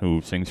 Mhm.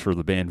 who sings for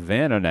the band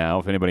Vanna now,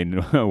 if anybody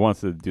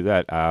wants to do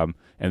that.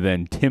 And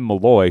then Tim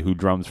Malloy, who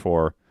drums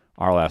for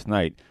Our Last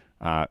Night.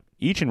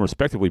 Each in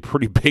respectively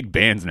pretty big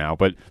bands now,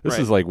 but this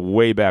Right. is like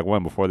way back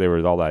when, before they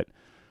were all that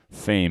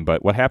fame.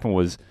 But what happened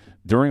was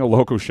during a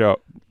local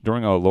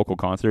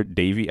concert,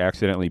 Davey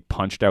accidentally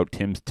punched out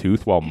Tim's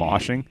tooth while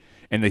moshing,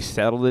 and they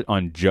settled it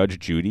on Judge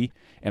Judy.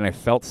 And I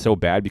felt so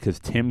bad because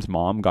Tim's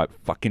mom got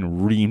fucking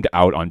reamed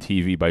out on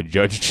TV by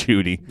Judge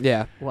Judy.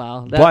 Yeah.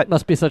 Wow. That But-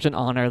 must be such an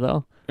honor,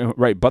 though.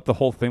 Right, but the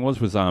whole thing was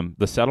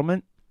the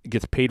settlement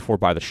gets paid for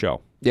by the show.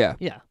 Yeah.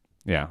 Yeah.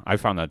 Yeah, I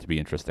found that to be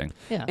interesting.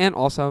 Yeah. And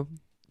also,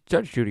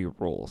 Judge Judy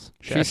rules.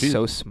 Yeah, She's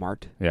so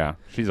smart. Yeah,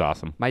 she's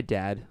awesome. My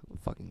dad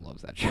fucking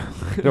loves that show.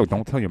 Yo,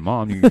 don't tell your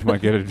mom. You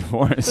might get a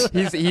divorce.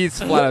 He's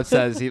flat out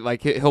says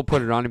he'll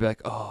put it on and be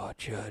like, "Oh,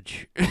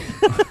 Judge."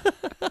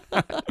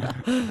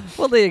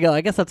 Well, there you go.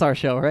 I guess that's our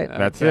show, right?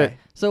 That's Okay. it.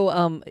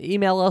 So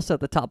email us at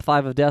the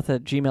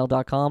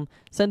top5ofdeath@gmail.com.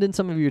 Send in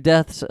some of your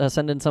deaths.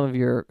 Send in some of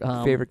your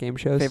Favorite game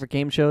shows. favorite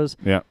game shows.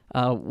 Yeah,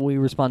 We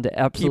respond to Keep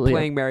absolutely.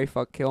 playing Marry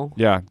Fuck Kill.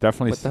 yeah,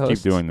 definitely With the keep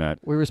hosts. doing that.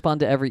 We respond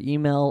to every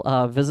email.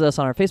 Visit us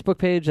on our Facebook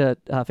page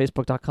at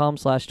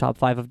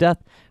facebook.com/top5ofdeath.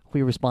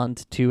 We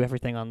respond to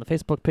everything on the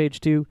Facebook page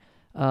too.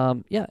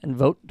 Yeah, and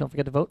vote. Don't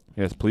forget to vote.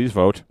 Yes, please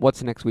vote.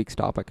 What's next week's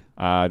topic?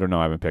 I don't know.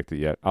 I haven't picked it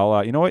yet.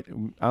 I'll. You know what?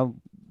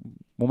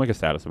 We'll make a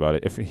status about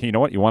it. If you know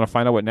what you want to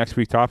find out what next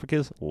week's topic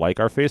is, like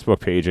our Facebook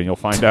page and you'll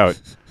find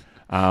out.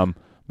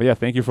 But yeah,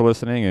 thank you for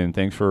listening and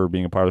thanks for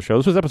being a part of the show.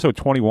 This was episode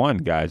 21,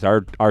 guys.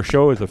 Our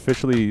show is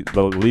officially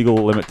the legal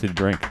limit to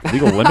drink.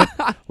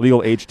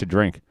 Legal age to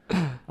drink.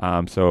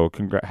 So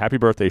happy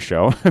birthday,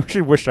 show. We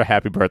should wish a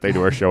happy birthday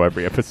to our show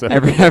every episode.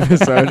 Every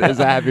episode is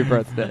a happy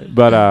birthday.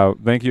 But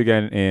thank you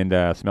again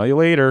and smell you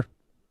later.